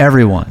good of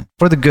everyone,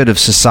 for the good of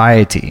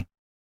society.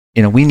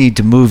 We need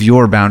to move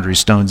your boundary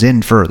stones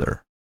in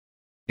further,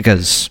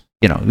 because,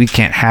 we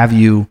can't have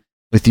you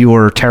with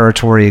your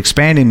territory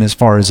expanding as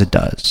far as it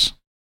does.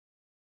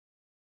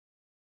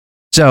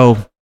 So,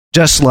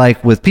 just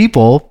like with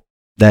people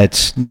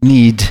that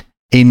need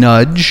a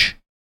nudge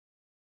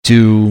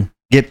to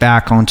get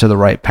back onto the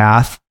right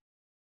path,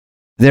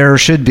 there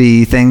should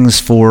be things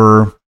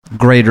for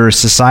greater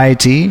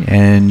society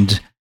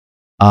and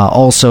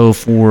also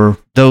for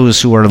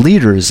those who are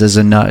leaders as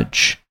a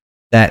nudge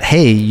that,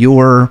 hey,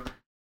 your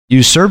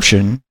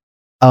usurpation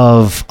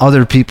of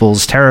other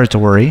people's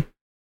territory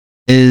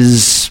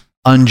is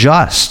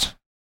unjust.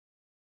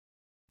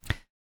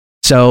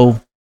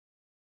 So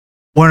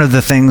one of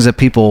the things that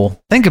people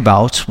think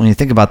about when you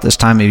think about this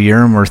time of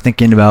year, and we're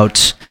thinking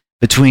about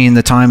between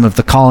the time of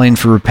the calling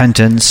for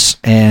repentance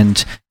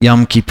and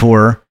Yom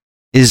Kippur,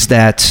 is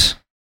that,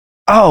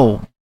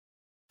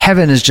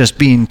 heaven is just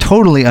being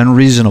totally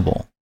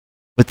unreasonable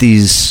with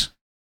these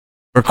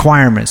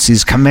requirements,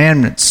 these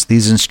commandments,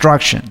 these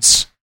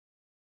instructions.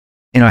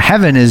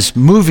 Heaven is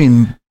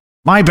moving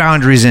my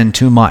boundaries in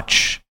too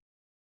much,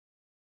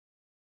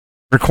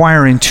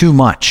 requiring too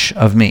much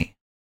of me.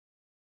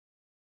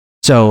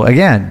 So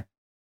again,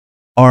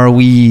 are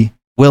we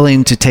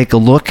willing to take a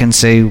look and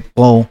say,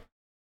 well,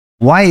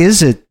 why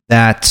is it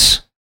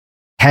that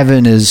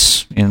heaven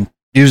is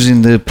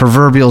using the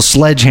proverbial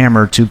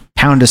sledgehammer to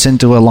pound us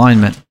into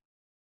alignment?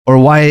 Or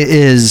why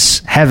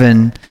is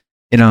heaven,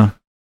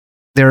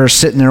 they're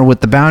sitting there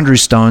with the boundary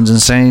stones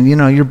and saying,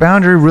 your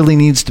boundary really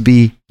needs to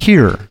be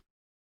here.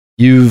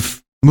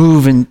 You've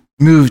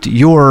moved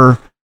your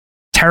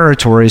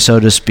territory, so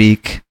to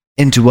speak,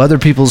 into other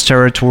people's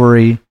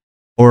territory,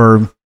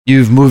 or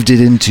you've moved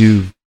it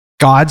into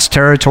God's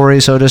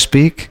territory, so to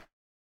speak.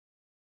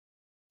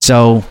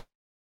 So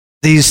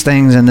these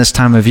things in this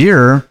time of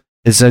year,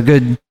 it's a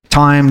good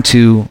time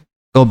to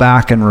go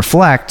back and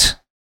reflect.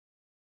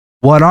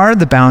 What are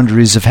the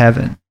boundaries of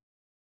heaven?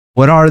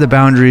 What are the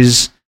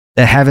boundaries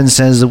that heaven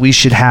says that we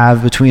should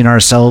have between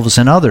ourselves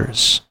and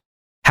others?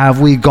 Have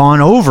we gone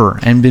over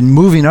and been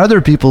moving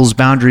other people's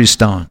boundary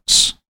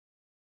stones?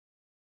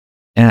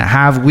 And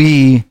have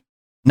we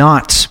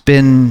not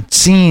been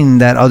seeing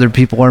that other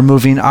people are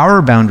moving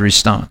our boundary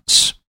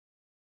stones?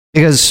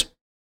 Because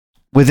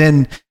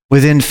within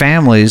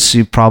families,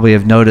 you probably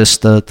have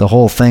noticed the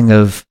whole thing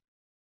of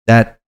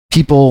that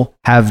people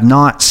have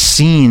not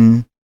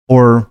seen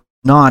or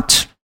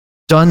not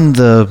done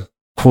the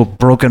quote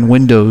broken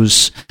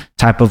windows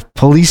type of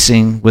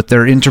policing with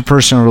their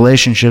interpersonal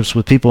relationships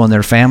with people in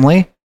their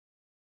family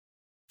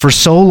for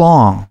so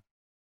long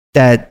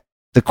that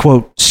the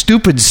quote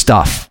stupid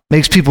stuff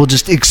makes people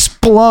just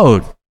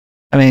explode.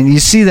 I mean, you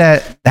see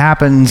that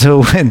happen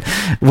to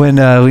when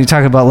you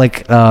talk about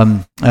like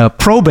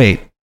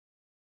probate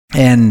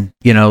and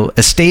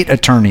estate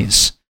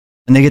attorneys,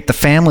 and they get the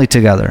family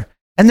together,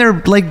 and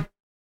they're like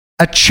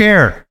a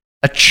chair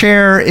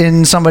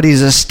in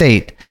somebody's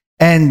estate,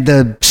 and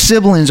the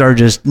siblings are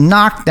just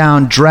knocked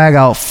down, drag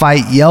out,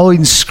 fight,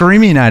 yelling,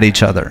 screaming at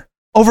each other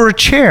over a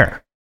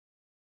chair.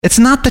 It's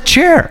not the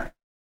chair.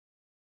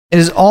 It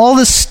is all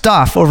this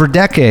stuff over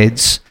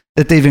decades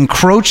that they've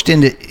encroached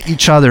into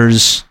each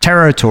other's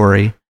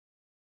territory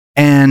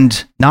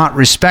and not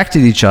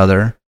respected each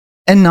other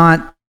and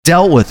not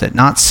dealt with it,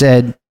 not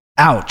said,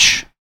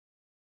 ouch,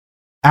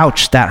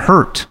 that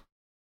hurt.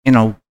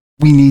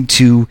 We need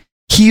to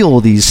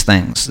heal these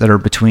things that are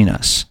between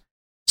us.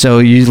 So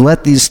you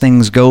let these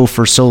things go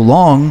for so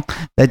long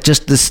that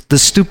just the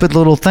stupid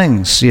little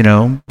things,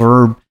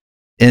 or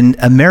in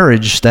a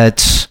marriage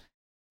that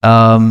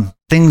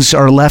things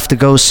are left to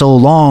go so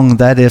long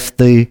that if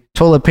the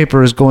toilet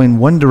paper is going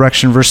one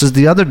direction versus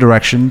the other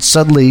direction,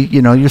 suddenly,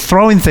 you're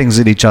throwing things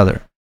at each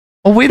other.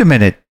 Oh, wait a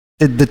minute.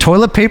 Did the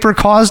toilet paper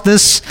cause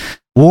this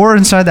war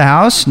inside the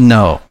house?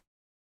 No.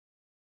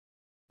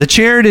 The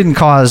chair didn't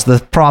cause the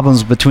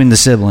problems between the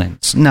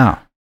siblings. No.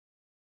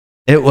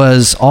 It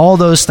was all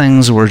those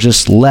things were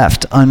just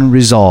left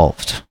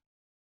unresolved.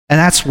 And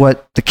that's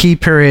what the key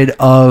period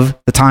of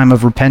the time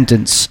of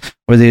repentance,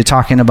 whether you're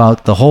talking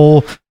about the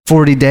whole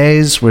 40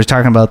 days, we're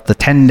talking about the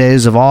 10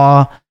 days of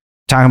awe,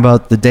 talking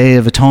about the Day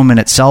of Atonement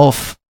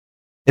itself.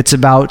 It's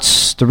about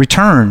the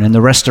return and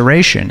the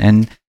restoration.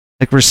 And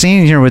like we're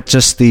seeing here with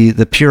just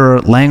the pure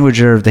language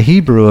of the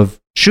Hebrew of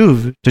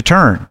shuv, to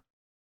turn.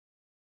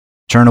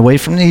 Turn away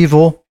from the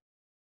evil,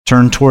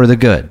 turn toward the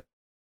good.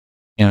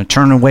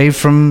 Turn away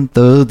from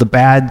the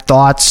bad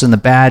thoughts and the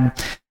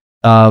bad,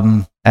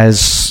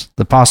 as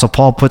the Apostle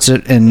Paul puts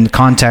it in the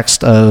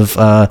context of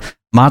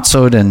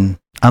matzot and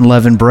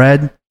unleavened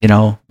bread,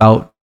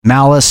 about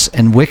malice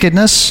and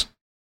wickedness.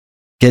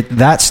 Get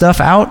that stuff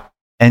out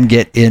and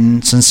get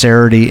in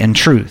sincerity and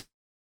truth.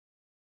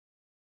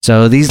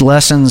 So these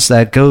lessons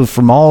that go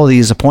from all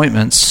these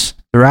appointments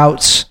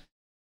throughout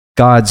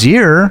God's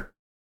year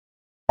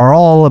are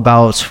all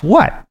about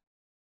what?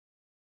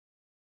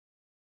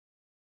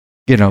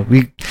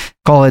 We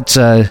call it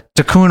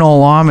tikkun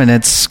olam, and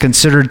it's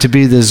considered to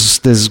be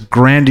this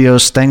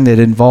grandiose thing that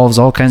involves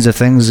all kinds of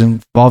things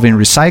involving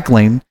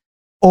recycling,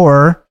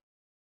 or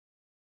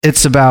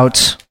it's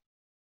about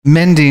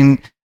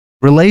mending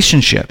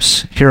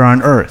relationships here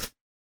on earth.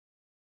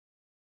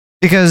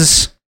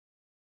 Because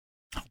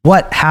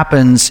what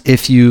happens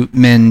if you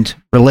mend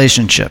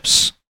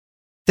relationships?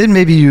 Then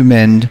maybe you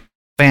mend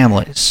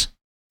families.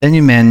 Then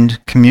you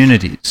mend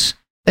communities.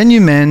 Then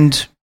you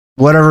mend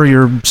whatever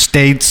your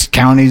states,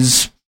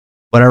 counties,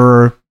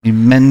 whatever, you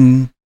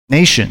mend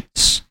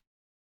nations.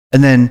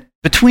 And then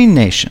between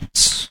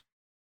nations,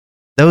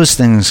 those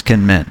things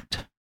can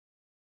mend.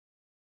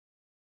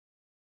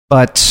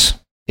 But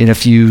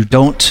if you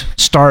don't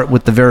start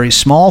with the very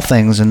small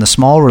things and the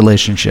small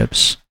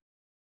relationships,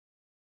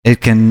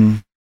 it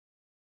can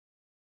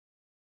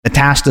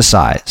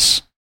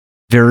metastasize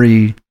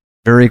very,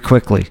 very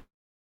quickly.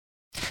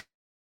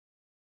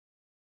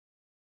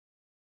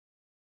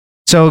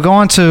 So go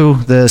on to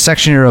the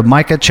section here of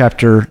Micah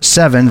chapter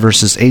 7,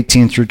 verses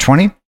 18 through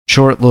 20.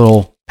 Short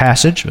little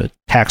passage, but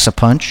packs a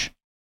punch.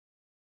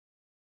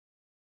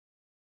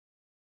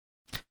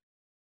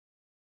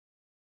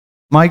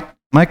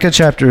 Micah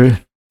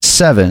chapter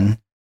 7,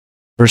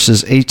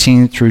 verses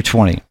 18 through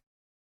 20.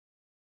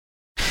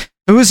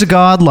 Who is a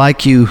God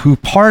like you who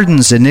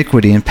pardons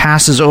iniquity and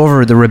passes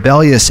over the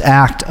rebellious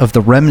act of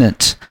the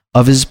remnant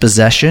of his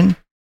possession?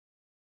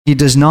 He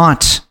does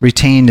not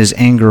retain his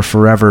anger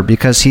forever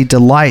because he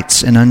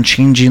delights in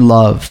unchanging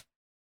love.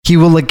 He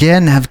will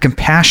again have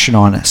compassion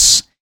on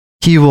us.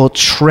 He will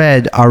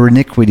tread our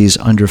iniquities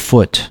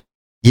underfoot.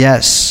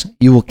 Yes,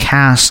 you will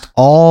cast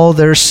all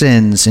their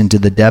sins into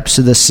the depths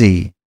of the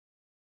sea.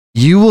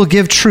 You will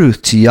give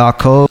truth to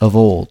Yaakov of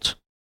old,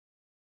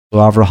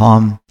 to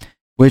Abraham,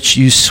 which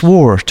you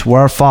swore to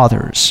our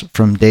fathers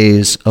from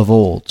days of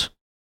old.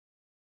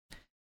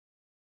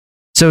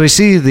 So we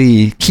see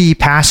the key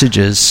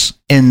passages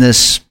in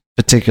this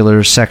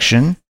particular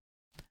section.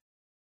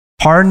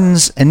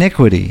 Pardons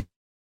iniquity,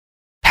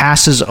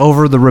 passes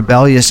over the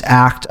rebellious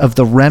act of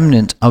the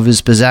remnant of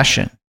his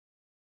possession.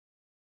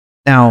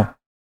 Now,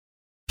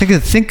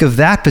 think of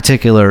that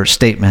particular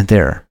statement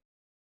there.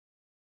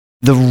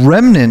 The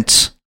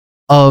remnant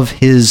of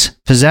his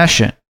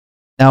possession.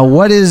 Now,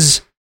 what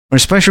is,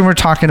 especially when we're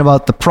talking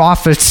about the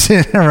prophets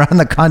around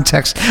the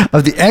context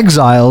of the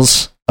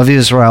exiles of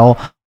Israel,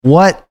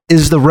 what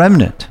is the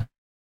remnant?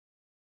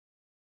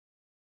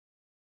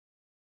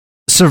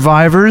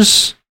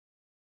 Survivors,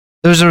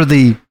 those are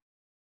the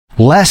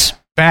less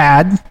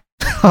bad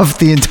of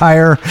the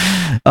entire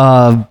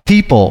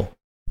people.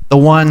 The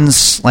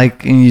ones,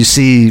 like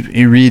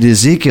you read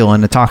Ezekiel,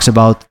 and it talks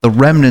about the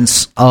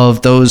remnants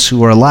of those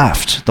who are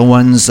left, the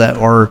ones that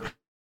are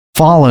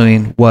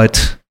following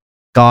what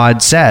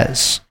God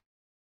says.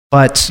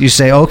 But you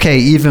say, okay,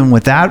 even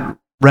with that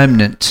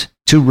remnant,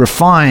 to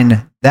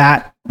refine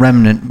that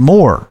remnant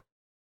more.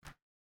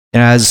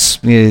 And as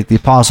the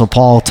Apostle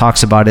Paul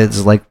talks about it,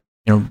 it's like,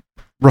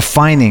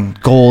 refining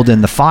gold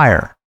in the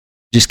fire.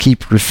 Just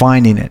keep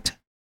refining it.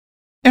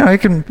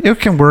 It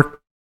can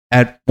work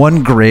at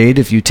one grade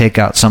if you take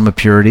out some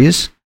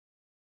impurities.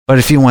 But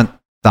if you want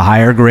the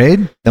higher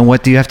grade, then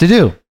what do you have to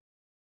do?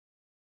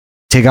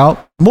 Take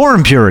out more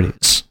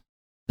impurities.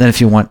 Then if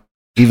you want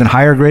even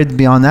higher grade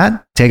beyond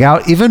that, take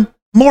out even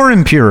more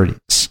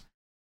impurities.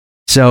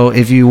 So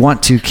if you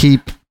want to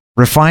keep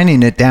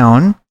refining it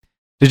down,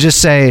 to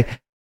just say,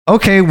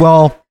 okay,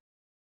 well,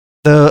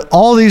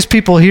 all these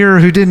people here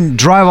who didn't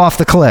drive off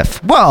the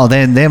cliff, well,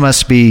 then they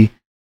must be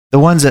the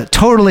ones that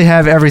totally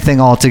have everything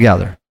all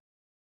together.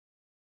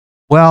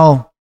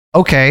 Well,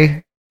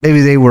 okay,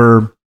 maybe they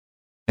were,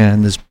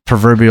 and this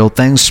proverbial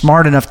thing,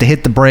 smart enough to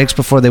hit the brakes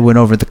before they went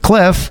over the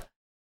cliff,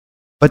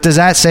 but does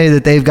that say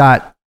that they've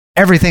got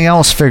everything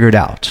else figured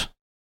out?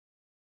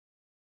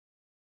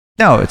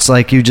 No, it's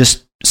like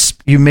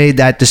you made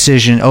that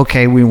decision,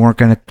 okay, we weren't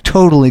going to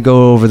totally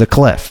go over the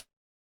cliff.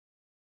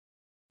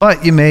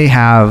 But you may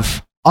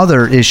have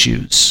other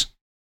issues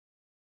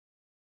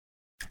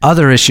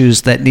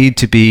that need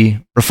to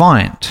be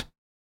refined.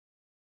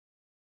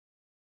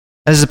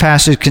 As the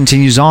passage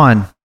continues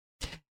on,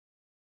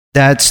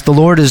 that the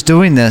Lord is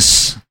doing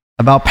this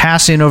about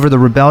passing over the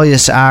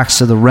rebellious acts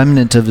of the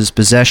remnant of his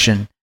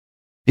possession,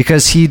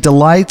 because he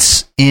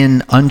delights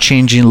in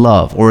unchanging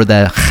love, or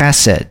the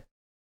chesed.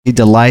 He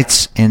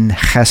delights in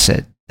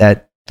chesed,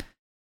 that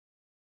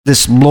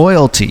this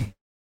loyalty.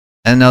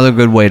 Another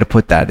good way to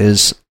put that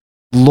is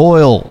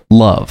loyal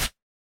love.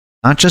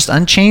 Not just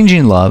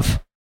unchanging love,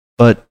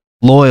 but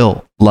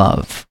loyal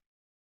love.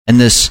 And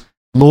this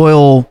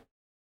loyal,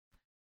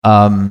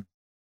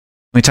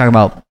 we talk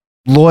about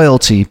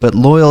loyalty, but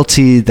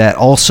loyalty that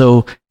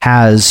also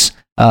has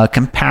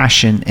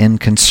compassion and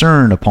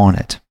concern upon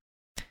it.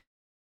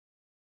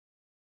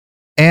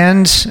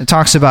 And it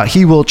talks about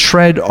he will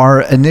tread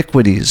our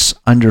iniquities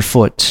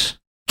underfoot,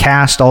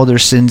 cast all their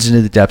sins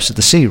into the depths of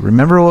the sea.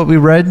 Remember what we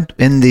read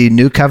in the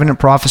New Covenant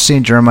prophecy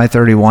in Jeremiah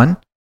 31?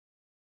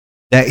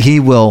 That he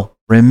will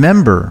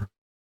remember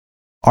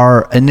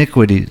our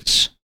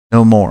iniquities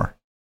no more.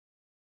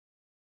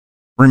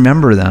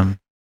 Remember them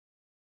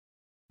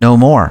no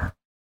more.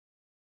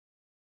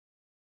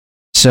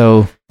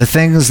 So the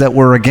things that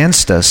were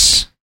against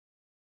us,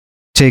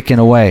 taken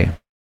away.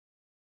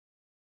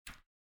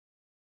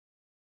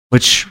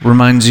 Which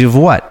reminds you of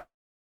what?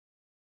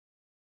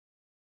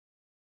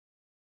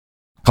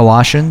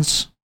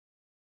 Colossians,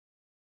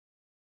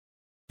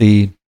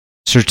 the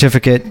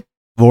certificate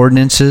of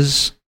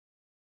ordinances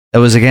that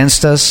was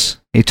against us,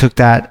 he took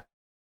that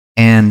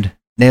and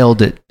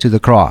nailed it to the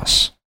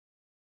cross.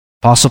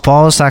 Apostle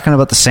Paul is talking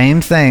about the same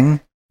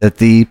thing that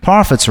the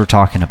prophets were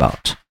talking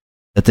about,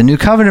 that the New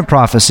Covenant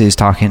prophecy is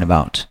talking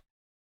about.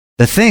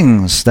 The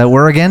things that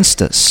were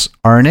against us,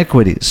 our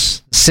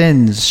iniquities,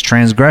 sins,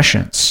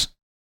 transgressions,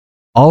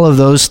 all of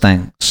those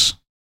things,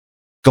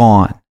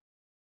 gone.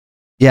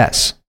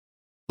 Yes,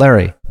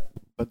 Larry.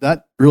 But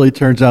that really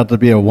turns out to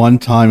be a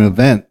one-time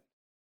event.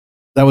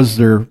 That was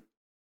the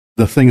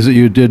things that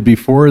you did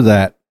before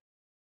that,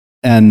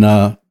 and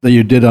that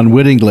you did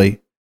unwittingly.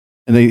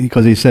 And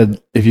because he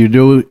said, if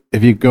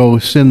you go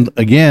sin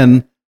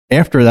again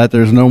after that,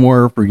 there's no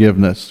more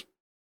forgiveness.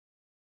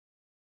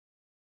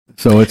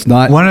 So it's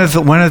not one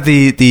of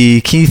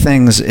the key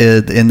things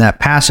in that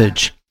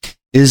passage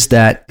is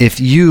that if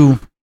you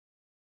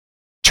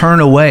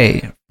turn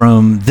away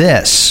from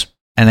this,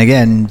 and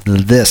again,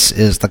 this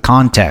is the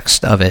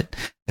context of it.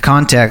 The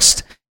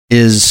context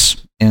is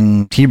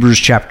in Hebrews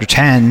chapter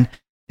 10.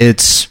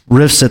 It's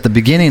riffs at the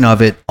beginning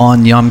of it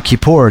on Yom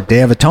Kippur,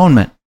 Day of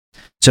Atonement.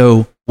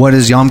 So what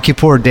is Yom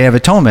Kippur, Day of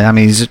Atonement? I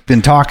mean, he's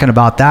been talking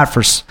about that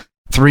for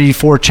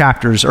 3-4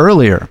 chapters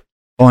earlier.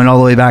 going all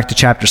the way back to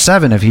chapter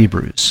 7 of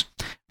Hebrews.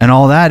 And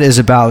all that is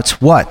about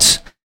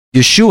what?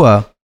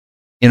 Yeshua,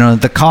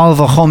 the Kal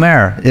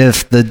V'chomer,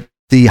 if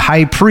the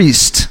high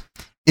priest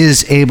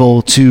is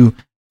able to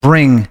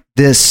bring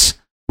this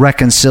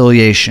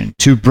reconciliation,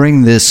 to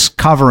bring this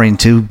covering,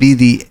 to be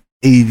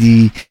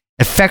the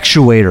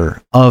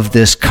effectuator of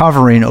this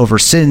covering over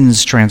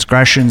sins,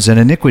 transgressions, and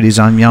iniquities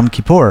on Yom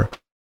Kippur,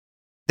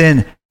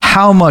 then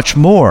how much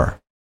more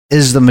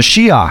is the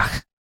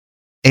Mashiach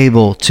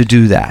able to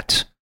do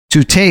that?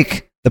 To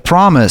take the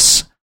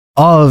promise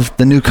of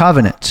the new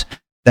covenant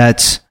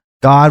that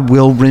God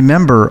will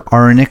remember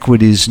our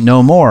iniquities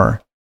no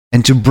more,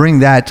 and to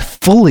bring that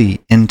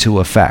fully into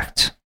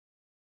effect.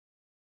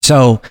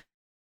 So,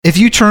 if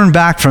you turn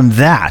back from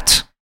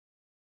that,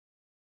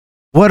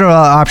 what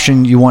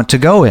option you want to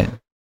go in?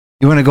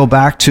 You want to go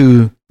back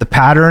to the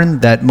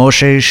pattern that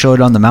Moshe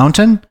showed on the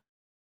mountain?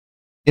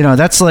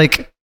 That's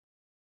like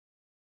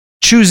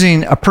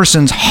choosing a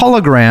person's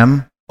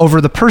hologram over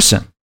the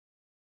person.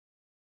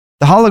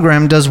 The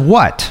hologram does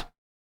what?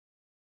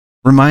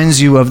 Reminds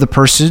you of the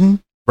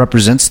person,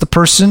 represents the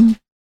person,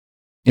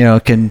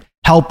 can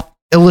help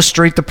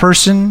illustrate the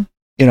person,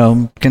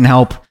 can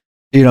help,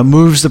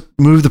 move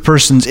the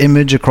person's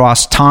image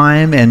across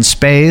time and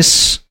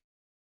space.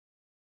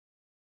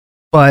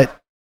 But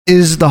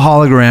is the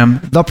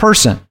hologram the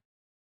person?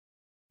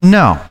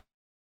 No.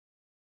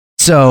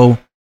 So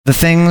the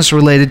things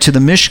related to the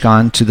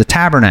Mishkan, to the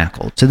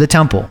tabernacle, to the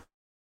temple,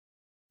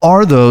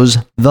 are those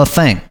the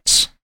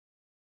things?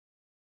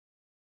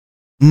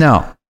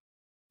 No,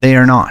 they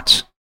are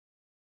not.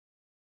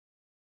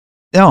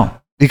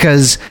 No,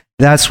 because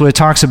that's what it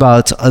talks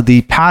about,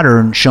 the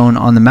pattern shown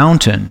on the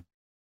mountain.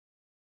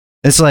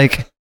 It's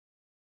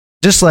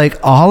just like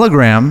a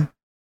hologram,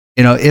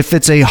 if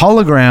it's a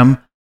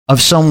hologram of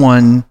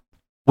someone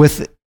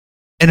with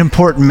an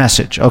important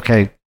message.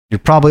 Okay, you're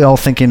probably all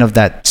thinking of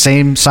that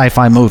same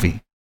sci-fi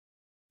movie.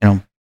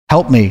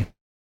 Help me.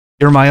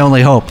 You're my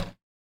only hope.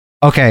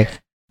 Okay,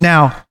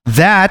 now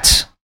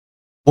that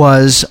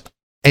was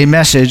a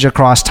message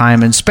across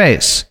time and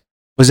space.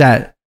 Was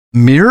that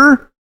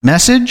mere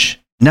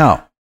message?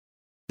 No.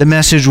 The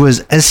message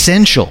was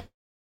essential.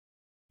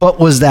 But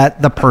was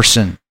that the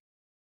person?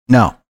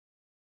 No.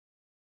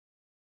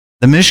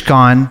 The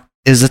Mishkan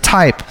is a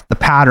type, the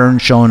pattern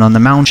shown on the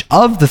mount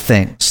of the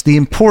things, the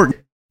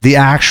important, the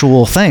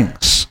actual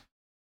things.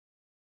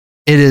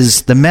 It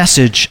is the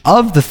message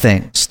of the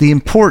things, the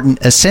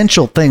important,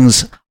 essential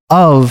things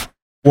of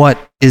what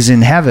is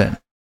in heaven.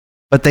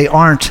 But they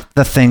aren't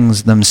the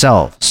things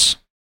themselves.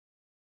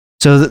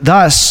 So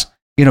thus,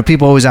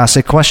 people always ask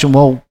the question,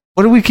 well,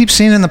 what do we keep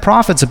seeing in the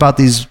prophets about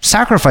these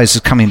sacrifices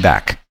coming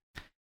back?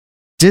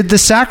 Did the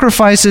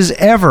sacrifices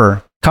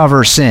ever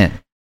cover sin?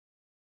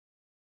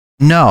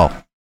 No,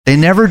 they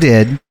never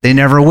did. They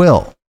never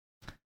will.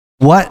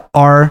 What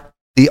are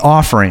the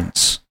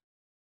offerings?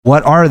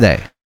 What are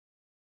they?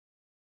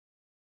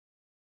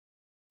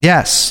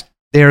 Yes,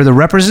 they are the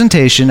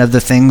representation of the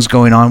things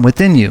going on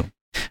within you,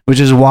 which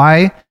is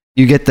why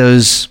you get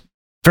those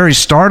very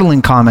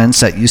startling comments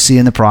that you see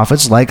in the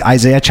prophets, like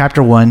Isaiah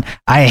chapter 1,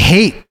 I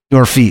hate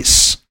your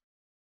feasts.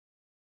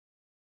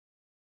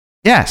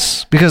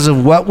 Yes, because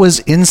of what was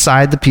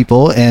inside the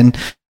people, and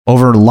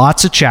over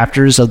lots of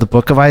chapters of the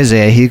book of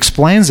Isaiah, he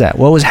explains that.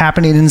 What was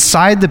happening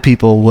inside the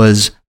people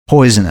was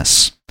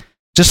poisonous.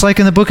 Just like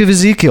in the book of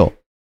Ezekiel.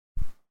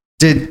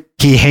 Did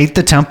he hate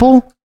the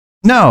temple?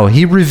 No,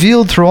 he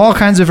revealed through all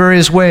kinds of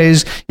various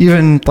ways,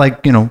 even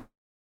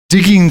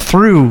digging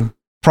through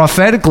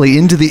prophetically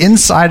into the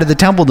inside of the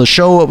temple to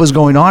show what was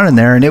going on in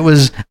there, and it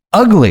was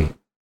ugly.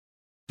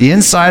 The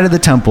inside of the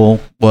temple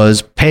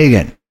was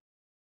pagan.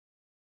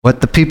 What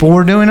the people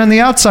were doing on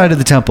the outside of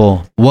the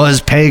temple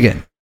was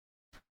pagan.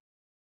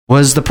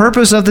 Was the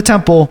purpose of the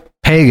temple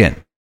pagan?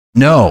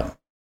 No.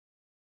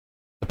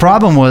 The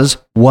problem was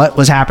what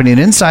was happening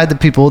inside the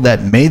people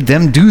that made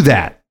them do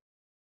that.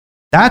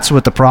 That's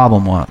what the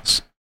problem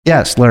was.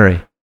 Yes,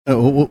 Larry.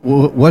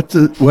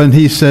 When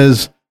he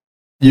says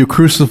you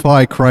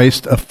crucify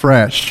Christ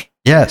afresh?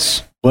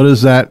 Yes. What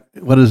is that?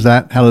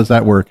 How does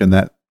that work in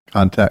that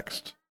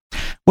context?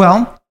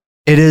 Well,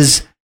 it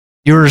is.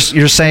 You're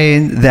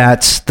saying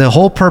that the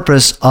whole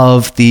purpose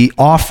of the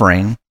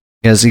offering,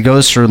 as he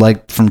goes through,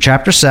 from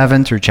chapter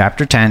 7 through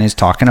chapter 10, he's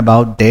talking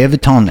about Day of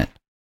Atonement,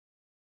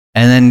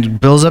 and then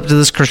builds up to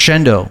this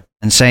crescendo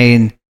and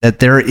saying that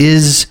there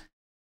is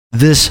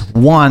this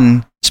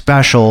one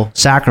special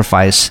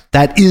sacrifice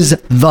that is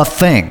the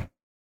thing,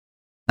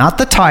 not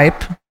the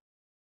type.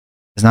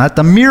 It's not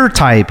the mere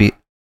type,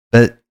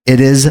 but it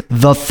is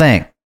the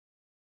thing.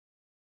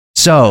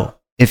 So,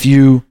 if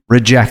you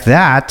reject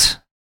that,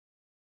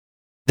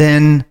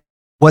 then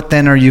what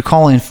then are you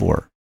calling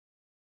for?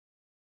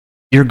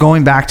 You're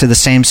going back to the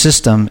same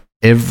system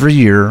every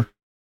year.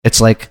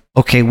 It's like,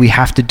 okay, we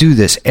have to do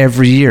this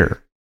every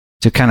year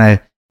to kind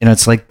of,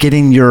 it's like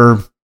getting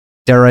your,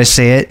 dare I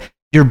say it,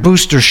 your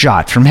booster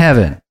shot from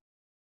heaven.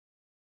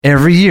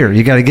 Every year,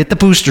 you got to get the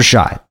booster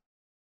shot.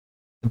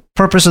 The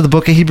purpose of the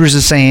book of Hebrews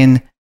is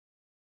saying,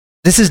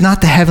 this is not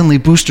the heavenly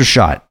booster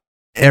shot.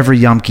 every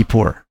Yom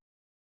Kippur.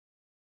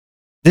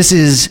 This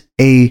is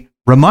a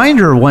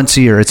reminder once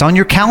a year. It's on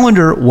your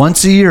calendar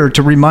once a year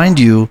to remind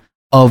you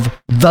of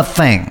the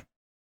thing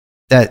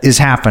that is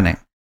happening,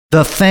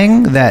 the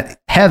thing that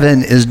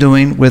heaven is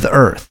doing with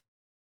earth.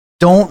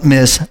 Don't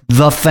miss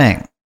the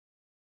thing.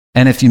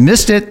 And if you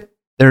missed it,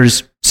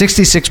 there's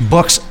 66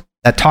 books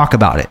that talk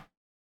about it.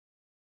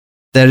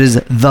 That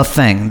is the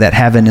thing that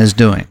heaven is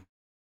doing.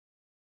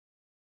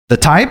 The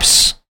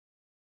types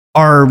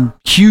are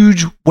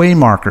huge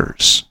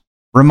waymarkers,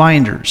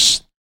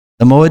 reminders.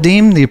 The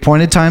Moedim, the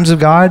appointed times of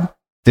God,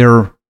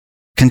 they're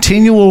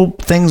continual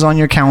things on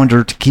your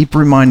calendar to keep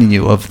reminding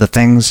you of the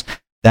things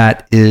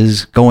that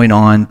is going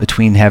on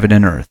between heaven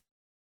and earth.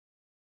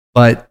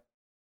 But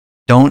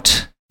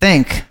don't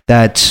think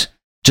that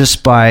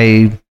just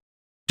by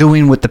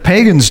doing what the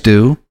pagans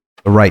do,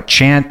 the right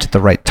chant, the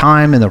right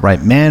time, in the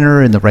right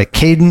manner, in the right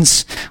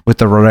cadence, with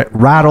the right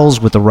rattles,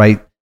 with the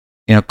right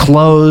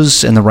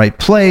clothes, in the right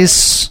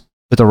place,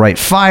 with the right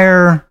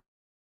fire,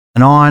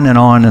 and on and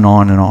on and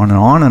on and on and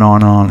on and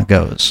on and on it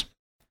goes.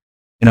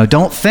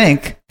 Don't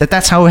think that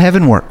that's how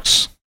heaven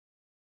works.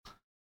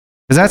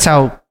 Because that's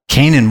how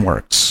Canaan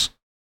works.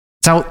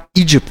 That's how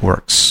Egypt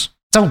works.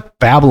 That's how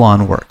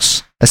Babylon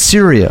works.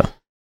 Assyria,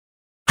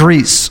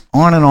 Greece,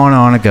 on and on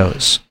and on it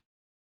goes.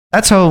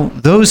 That's how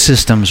those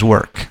systems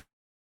work.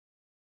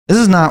 This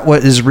is not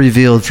what is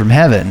revealed from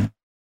heaven.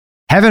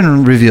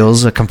 Heaven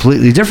reveals a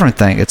completely different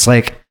thing. It's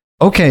like,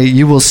 okay,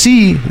 you will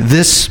see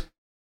this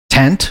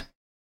tent,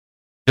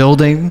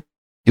 building,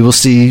 you will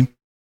see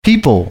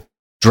people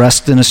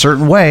dressed in a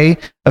certain way,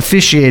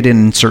 officiating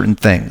in certain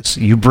things.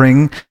 You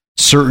bring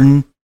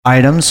certain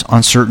items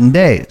on certain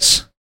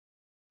days.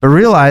 But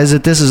realize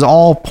that this is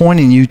all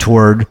pointing you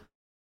toward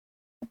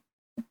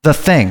the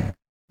thing,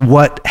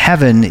 what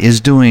heaven is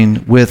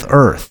doing with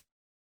earth.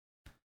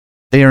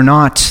 They are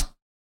not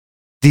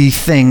the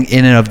thing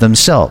in and of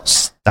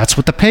themselves. That's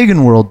what the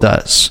pagan world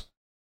does,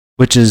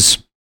 which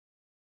is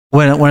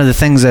one of the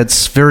things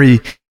that's very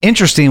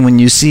interesting when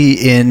you see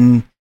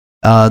in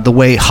the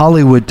way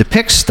Hollywood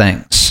depicts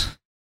things.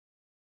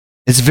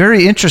 It's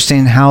very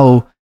interesting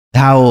how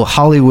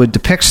Hollywood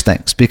depicts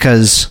things,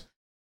 because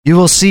you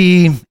will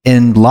see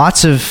in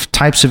lots of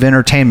types of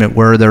entertainment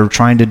where they're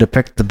trying to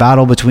depict the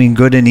battle between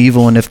good and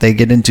evil, and if they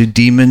get into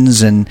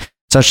demons and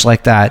such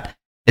like that,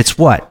 it's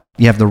what?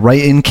 You have the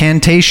right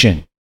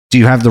incantation. Do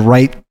you have the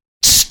right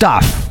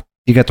stuff?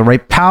 You got the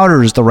right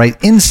powders, the right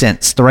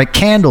incense, the right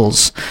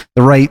candles,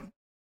 the right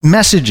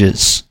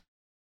messages.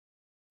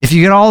 If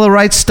you get all the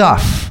right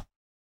stuff,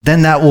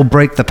 then that will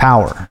break the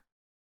power.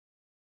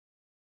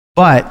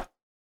 But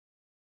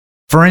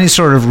for any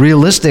sort of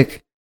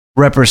realistic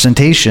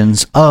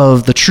representations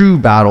of the true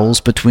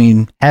battles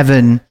between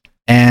heaven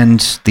and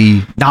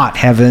the not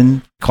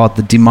heaven, called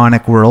the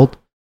demonic world,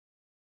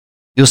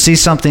 you'll see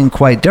something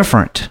quite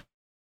different.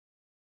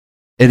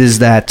 It is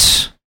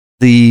that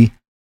the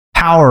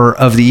power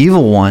of the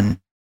evil one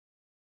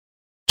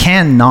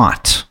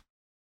cannot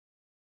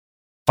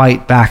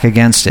fight back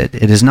against it.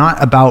 It is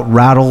not about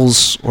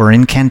rattles or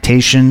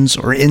incantations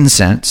or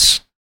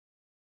incense.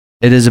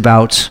 It is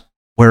about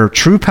where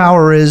true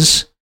power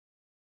is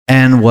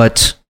and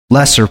what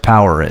lesser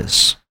power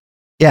is.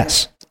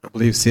 Yes? I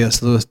believe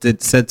C.S. Lewis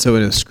said so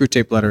in his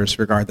Screwtape Letters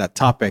regarding that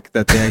topic,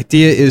 that the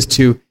idea is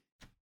to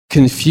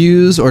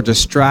confuse or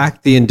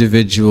distract the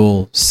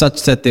individual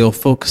such that they'll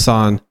focus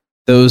on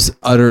those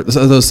other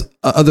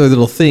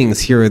little things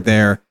here or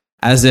there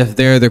as if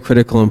they're the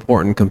critical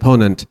important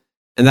component.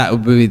 And that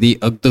would be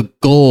the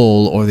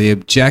goal or the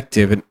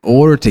objective in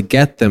order to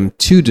get them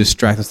to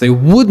distract us. They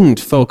wouldn't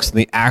focus on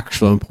the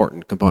actual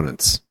important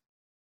components.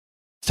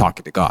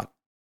 Talking to God.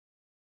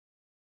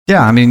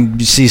 Yeah, I mean,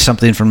 you see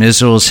something from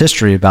Israel's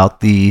history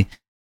about the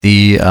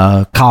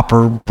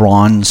copper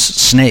bronze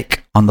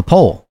snake on the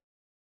pole,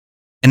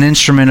 an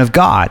instrument of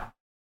God.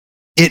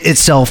 It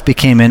itself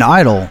became an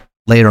idol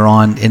later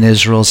on in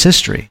Israel's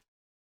history,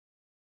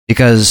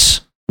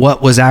 because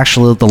what was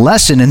actually the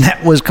lesson in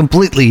that was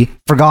completely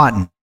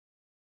forgotten.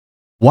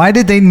 Why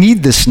did they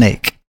need the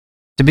snake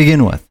to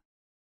begin with?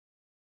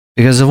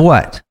 Because of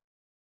what?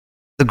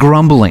 The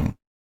grumbling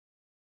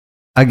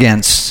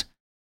against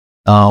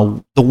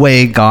the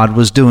way God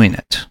was doing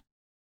it.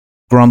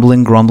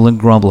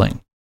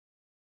 Grumbling.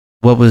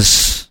 What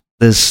was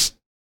this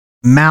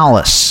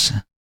malice,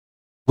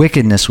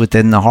 wickedness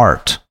within the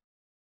heart?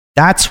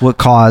 That's what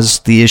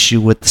caused the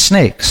issue with the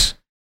snakes,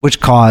 which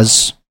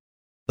caused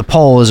the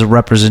pole as a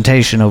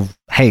representation of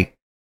hate.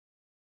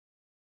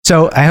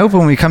 So I hope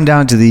when we come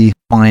down to the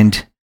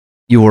find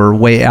your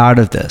way out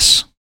of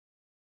this.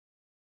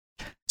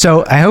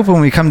 So I hope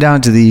when we come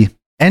down to the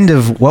end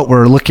of what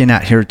we're looking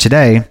at here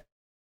today,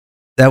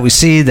 that we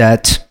see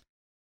that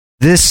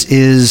this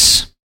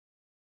is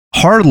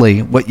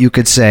hardly what you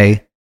could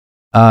say.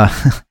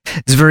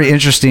 It's a very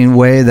interesting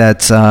way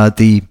that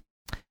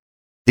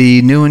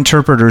the New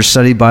Interpreter's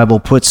Study Bible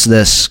puts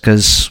this,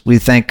 because we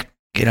think,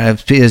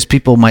 as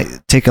people might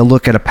take a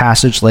look at a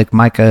passage like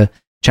Micah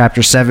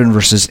chapter 7,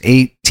 verses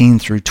 18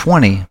 through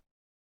 20,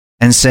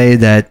 and say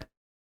that,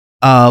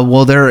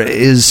 well, there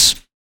is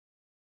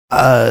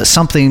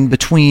something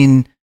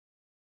between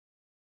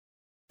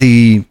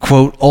the,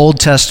 quote, Old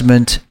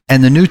Testament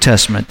and the New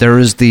Testament. There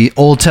is the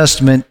Old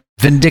Testament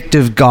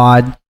vindictive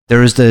God.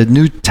 There is the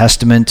New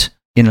Testament,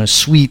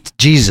 sweet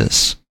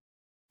Jesus,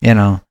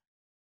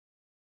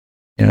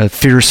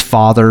 fierce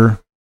Father,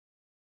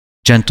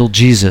 gentle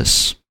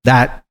Jesus.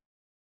 That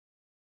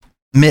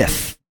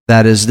myth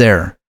that is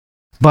there.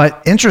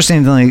 But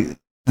interestingly,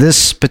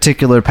 this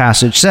particular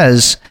passage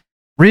says,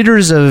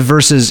 readers of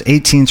verses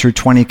 18 through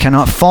 20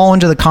 cannot fall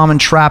into the common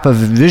trap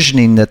of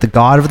envisioning that the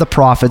God of the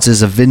prophets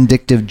is a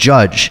vindictive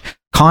judge,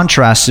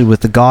 contrasted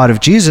with the God of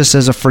Jesus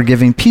as a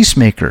forgiving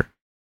peacemaker.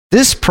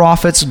 This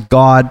prophet's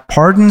God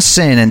pardons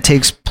sin and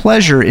takes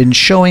pleasure in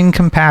showing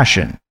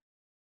compassion.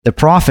 The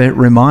prophet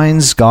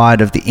reminds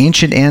God of the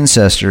ancient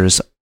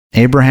ancestors,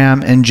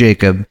 Abraham and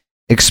Jacob,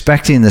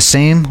 expecting the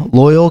same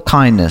loyal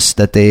kindness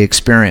that they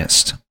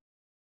experienced.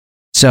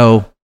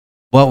 So,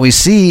 what we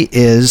see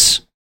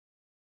is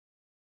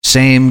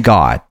same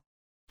God.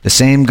 The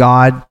same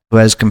God who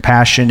has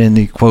compassion in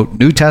the, quote,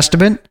 New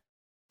Testament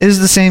is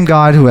the same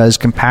God who has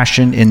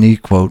compassion in the,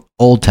 quote,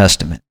 Old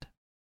Testament.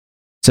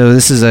 So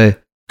this is a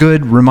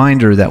good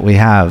reminder that we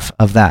have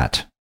of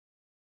that.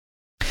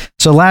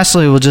 So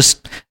lastly, we'll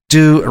just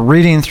do a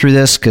reading through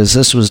this because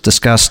this was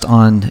discussed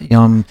on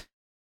Yom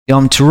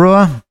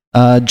Teruah,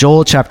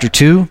 Joel chapter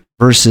 2,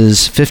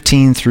 verses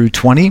 15 through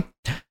 20.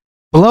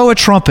 Blow a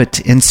trumpet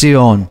in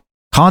Zion.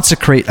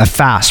 Consecrate a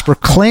fast,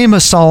 proclaim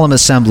a solemn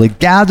assembly,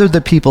 gather the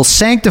people,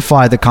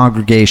 sanctify the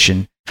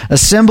congregation,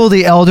 assemble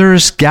the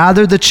elders,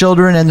 gather the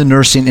children and the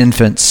nursing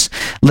infants.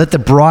 Let the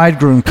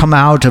bridegroom come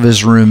out of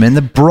his room and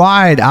the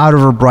bride out of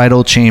her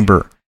bridal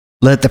chamber.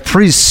 Let the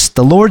priests,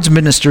 the Lord's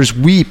ministers,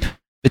 weep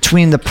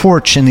between the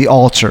porch and the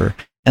altar,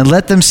 and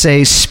let them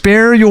say,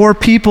 spare your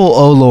people,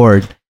 O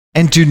Lord,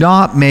 and do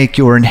not make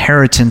your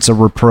inheritance a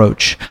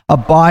reproach, a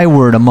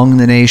byword among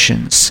the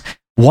nations.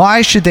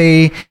 Why should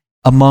they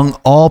among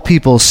all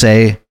people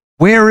say,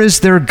 where is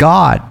their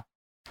God?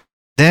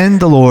 Then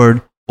the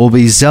Lord will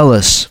be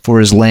zealous for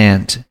his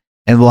land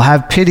and will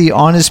have pity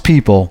on his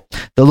people.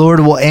 The Lord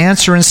will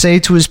answer and say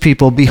to his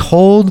people,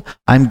 behold,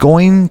 I'm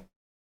going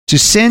to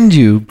send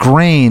you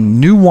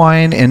grain, new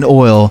wine, and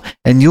oil,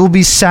 and you'll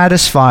be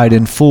satisfied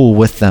and full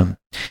with them.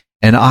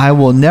 And I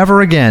will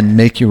never again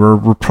make you a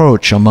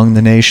reproach among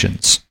the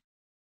nations.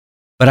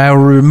 But I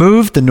will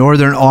remove the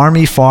northern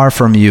army far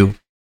from you,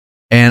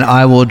 and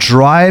I will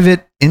drive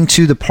it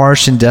into the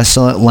parched and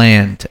desolate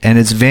land, and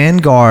its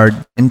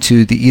vanguard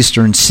into the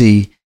eastern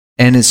sea,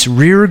 and its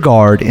rear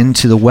guard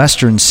into the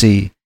western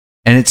sea.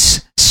 And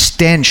its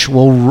stench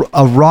will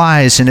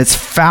arise, and its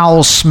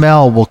foul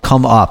smell will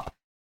come up,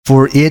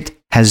 for it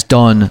has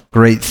done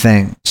great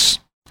things.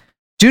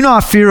 Do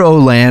not fear, O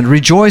land,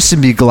 rejoice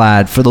and be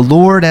glad, for the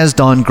Lord has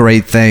done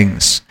great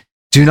things.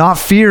 Do not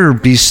fear,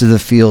 beasts of the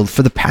field,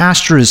 for the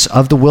pastures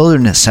of the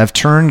wilderness have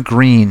turned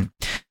green.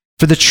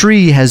 For the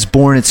tree has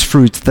borne its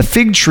fruit, the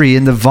fig tree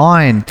and the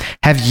vine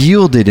have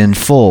yielded in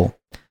full.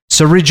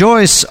 So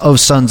rejoice, O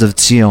sons of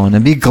Zion,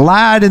 and be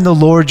glad in the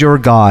Lord your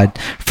God,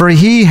 for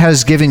he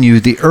has given you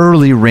the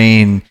early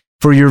rain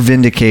for your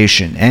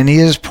vindication, and he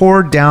has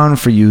poured down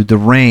for you the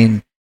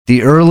rain,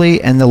 the early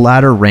and the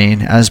latter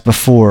rain as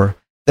before.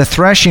 The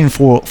threshing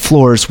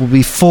floors will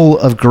be full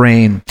of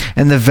grain,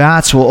 and the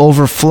vats will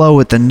overflow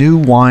with the new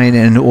wine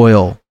and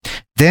oil.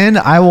 Then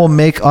I will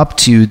make up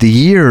to you the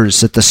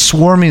years that the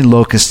swarming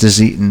locust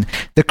has eaten,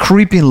 the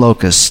creeping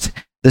locust,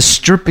 the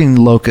stripping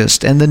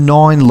locust, and the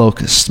gnawing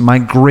locust, my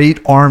great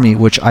army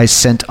which I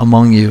sent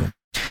among you.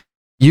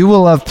 You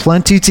will have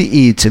plenty to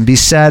eat and be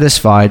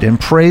satisfied, and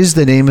praise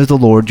the name of the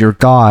Lord your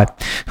God,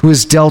 who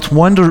has dealt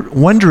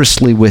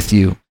wondrously with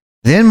you.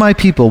 Then my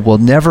people will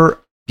never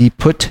be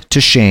put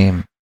to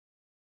shame.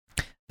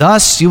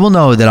 Thus you will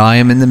know that I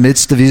am in the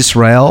midst of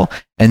Israel,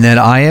 and that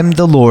I am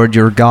the Lord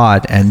your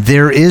God, and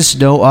there is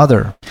no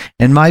other,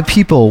 and my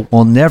people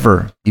will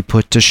never be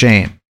put to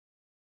shame.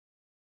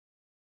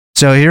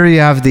 So here you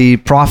have the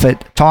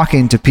prophet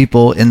talking to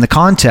people in the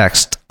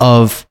context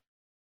of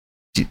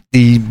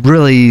the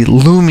really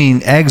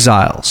looming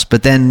exiles,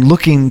 but then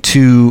looking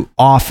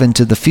off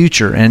into the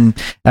future. And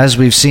as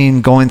we've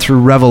seen going through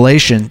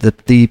Revelation,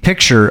 the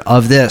picture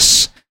of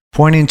this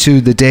pointing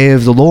to the day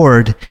of the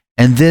Lord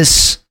and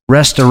this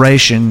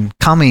restoration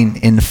coming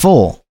in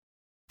full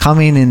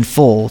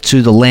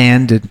to the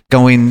land and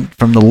going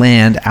from the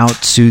land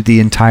out to the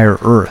entire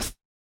earth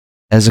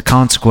as a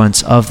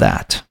consequence of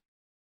that.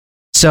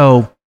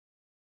 So,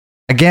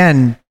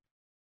 again,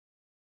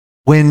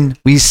 when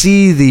we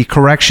see the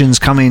corrections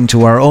coming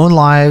to our own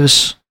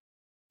lives,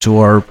 to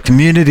our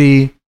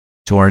community,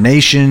 to our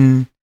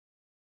nation,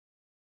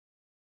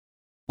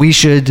 we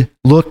should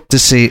look to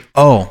see,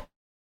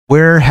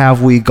 where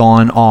have we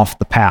gone off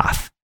the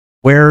path?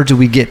 Where do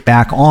we get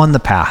back on the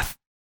path?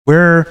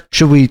 Where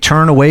should we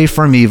turn away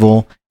from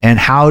evil, and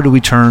how do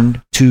we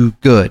turn to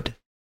good?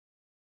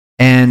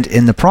 And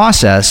in the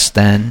process,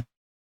 then,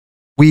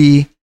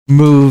 we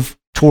move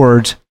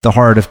towards the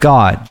heart of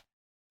God.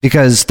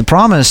 Because the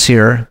promise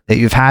here that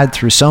you've had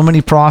through so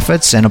many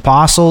prophets and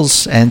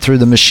apostles and through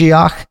the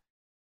Mashiach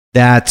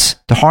that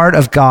the heart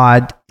of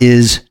God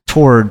is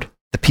toward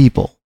the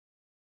people.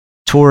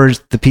 Towards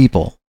the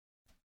people.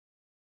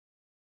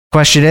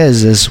 Question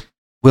is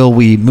will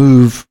we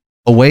move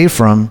away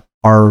from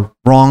our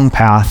wrong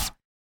path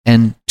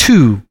and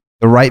to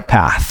the right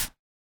path?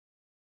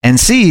 And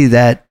see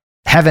that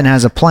heaven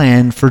has a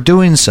plan for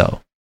doing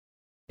so.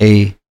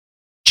 A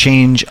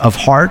change of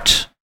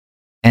heart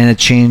and a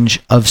change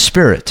of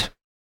spirit.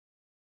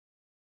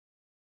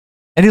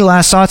 Any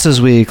last thoughts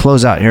as we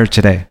close out here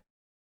today?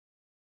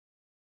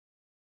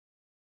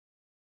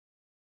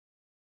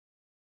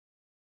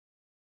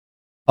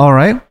 All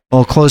right,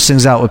 we'll close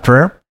things out with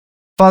prayer.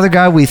 Father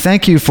God, we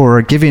thank you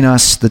for giving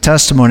us the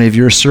testimony of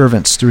your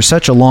servants through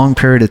such a long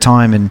period of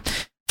time. And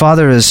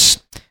Father,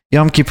 as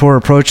Yom Kippur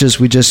approaches,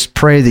 we just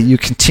pray that you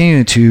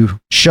continue to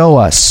show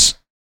us,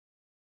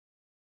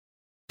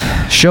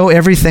 show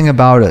everything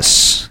about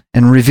us,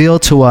 and reveal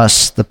to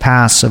us the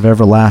paths of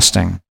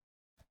everlasting.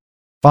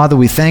 Father,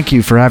 we thank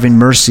you for having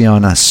mercy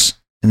on us.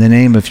 In the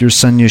name of your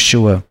Son,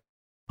 Yeshua.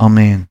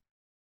 Amen.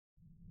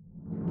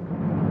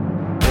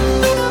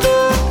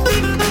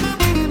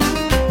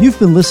 You've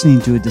been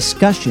listening to a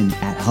discussion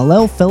at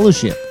Hallel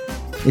Fellowship.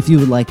 If you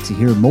would like to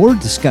hear more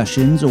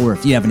discussions or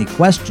if you have any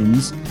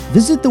questions,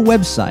 visit the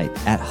website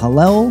at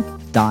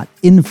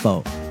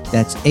hallel.info.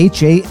 That's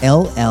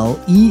HALLEL.info.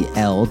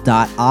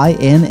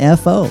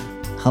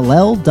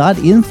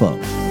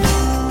 Hallel.info.